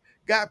hype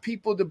got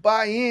people to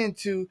buy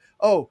into,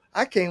 oh,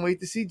 I can't wait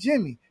to see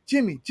Jimmy.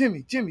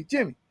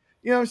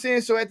 You know what I'm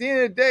saying? So at the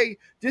end of the day,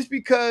 just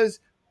because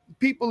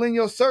people in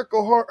your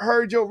circle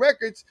heard your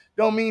records,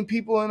 don't mean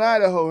people in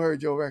Idaho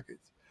heard your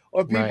records,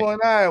 or people in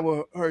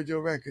Iowa heard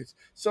your records.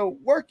 So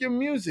work your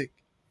music.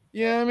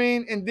 You know what I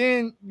mean? And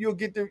then you'll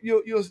get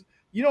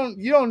you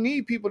don't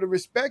need people to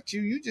respect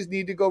you. You just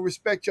need to go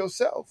respect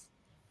yourself.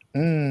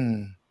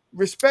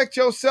 Respect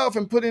yourself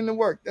and put in the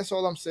work. That's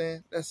all I'm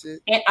saying. That's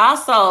it. And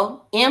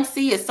also,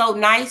 MC is so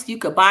nice, you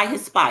could buy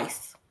his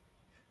spice.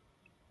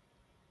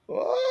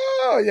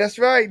 Oh, that's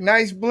right.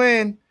 Nice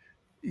blend.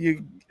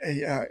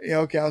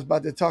 Okay, I was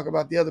about to talk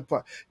about the other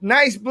part.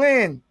 Nice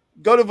blend.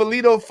 Go to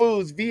Valido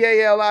Foods,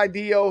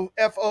 VALIDOFOODS,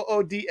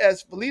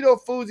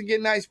 Valido Foods, and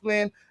get Nice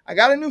blend. I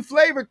got a new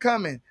flavor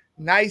coming,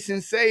 nice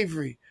and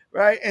savory,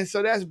 right? And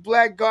so that's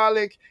black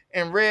garlic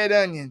and red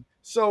onion.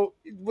 So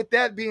with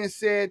that being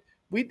said,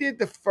 we did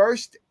the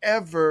first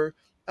ever.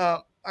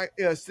 There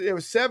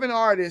were 7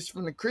 artists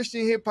from the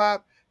Christian hip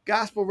hop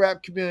gospel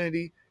rap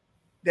community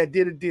that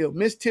did a deal.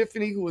 Miss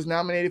Tiffany, who was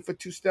nominated for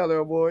 2 Stellar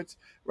Awards,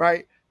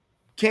 right?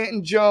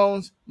 Canton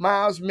Jones,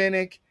 Miles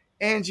Minnick,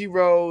 Angie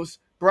Rose,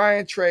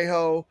 Brian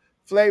Trejo,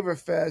 Flavor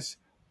Fest,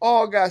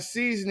 all got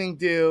seasoning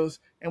deals,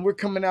 and we're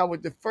coming out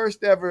with the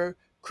first ever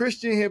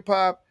Christian hip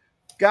hop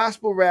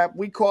gospel rap.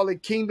 We call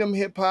it Kingdom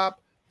Hip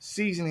Hop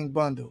Seasoning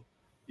Bundle.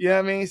 You know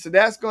what I mean? So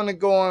that's going to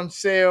go on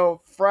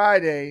sale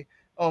Friday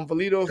on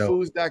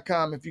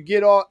ValidoFoods.com. If you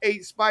get all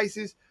 8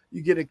 spices,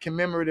 you get a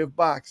commemorative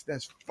box.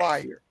 That's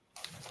fire.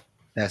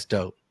 That's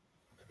dope.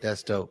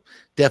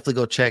 Definitely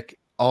go check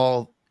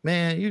all.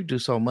 Man, you do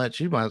so much.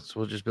 You might as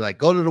well just be like,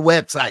 go to the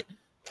website.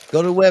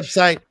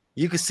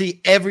 You can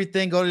see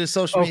everything. Go to the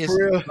social media. For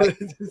real?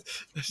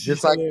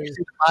 Just like you see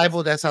the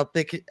Bible, that's how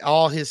thick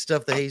all his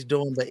stuff that he's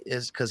doing, but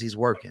it's because he's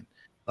working.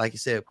 Like you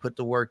said, put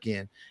the work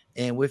in.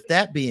 And with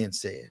that being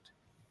said,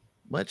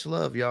 much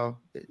love, y'all.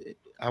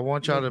 I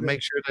want y'all to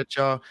make sure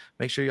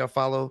y'all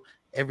follow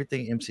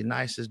everything MC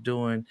Nice is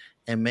doing,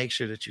 and make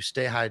sure that you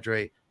stay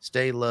hydrated,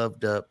 stay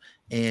loved up,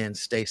 and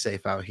stay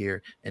safe out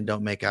here, and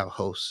don't make out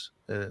hosts.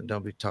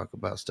 Don't be talking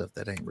about stuff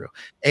that ain't real.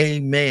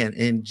 Amen.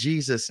 In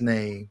Jesus'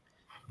 name.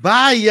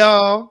 Bye,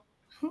 y'all.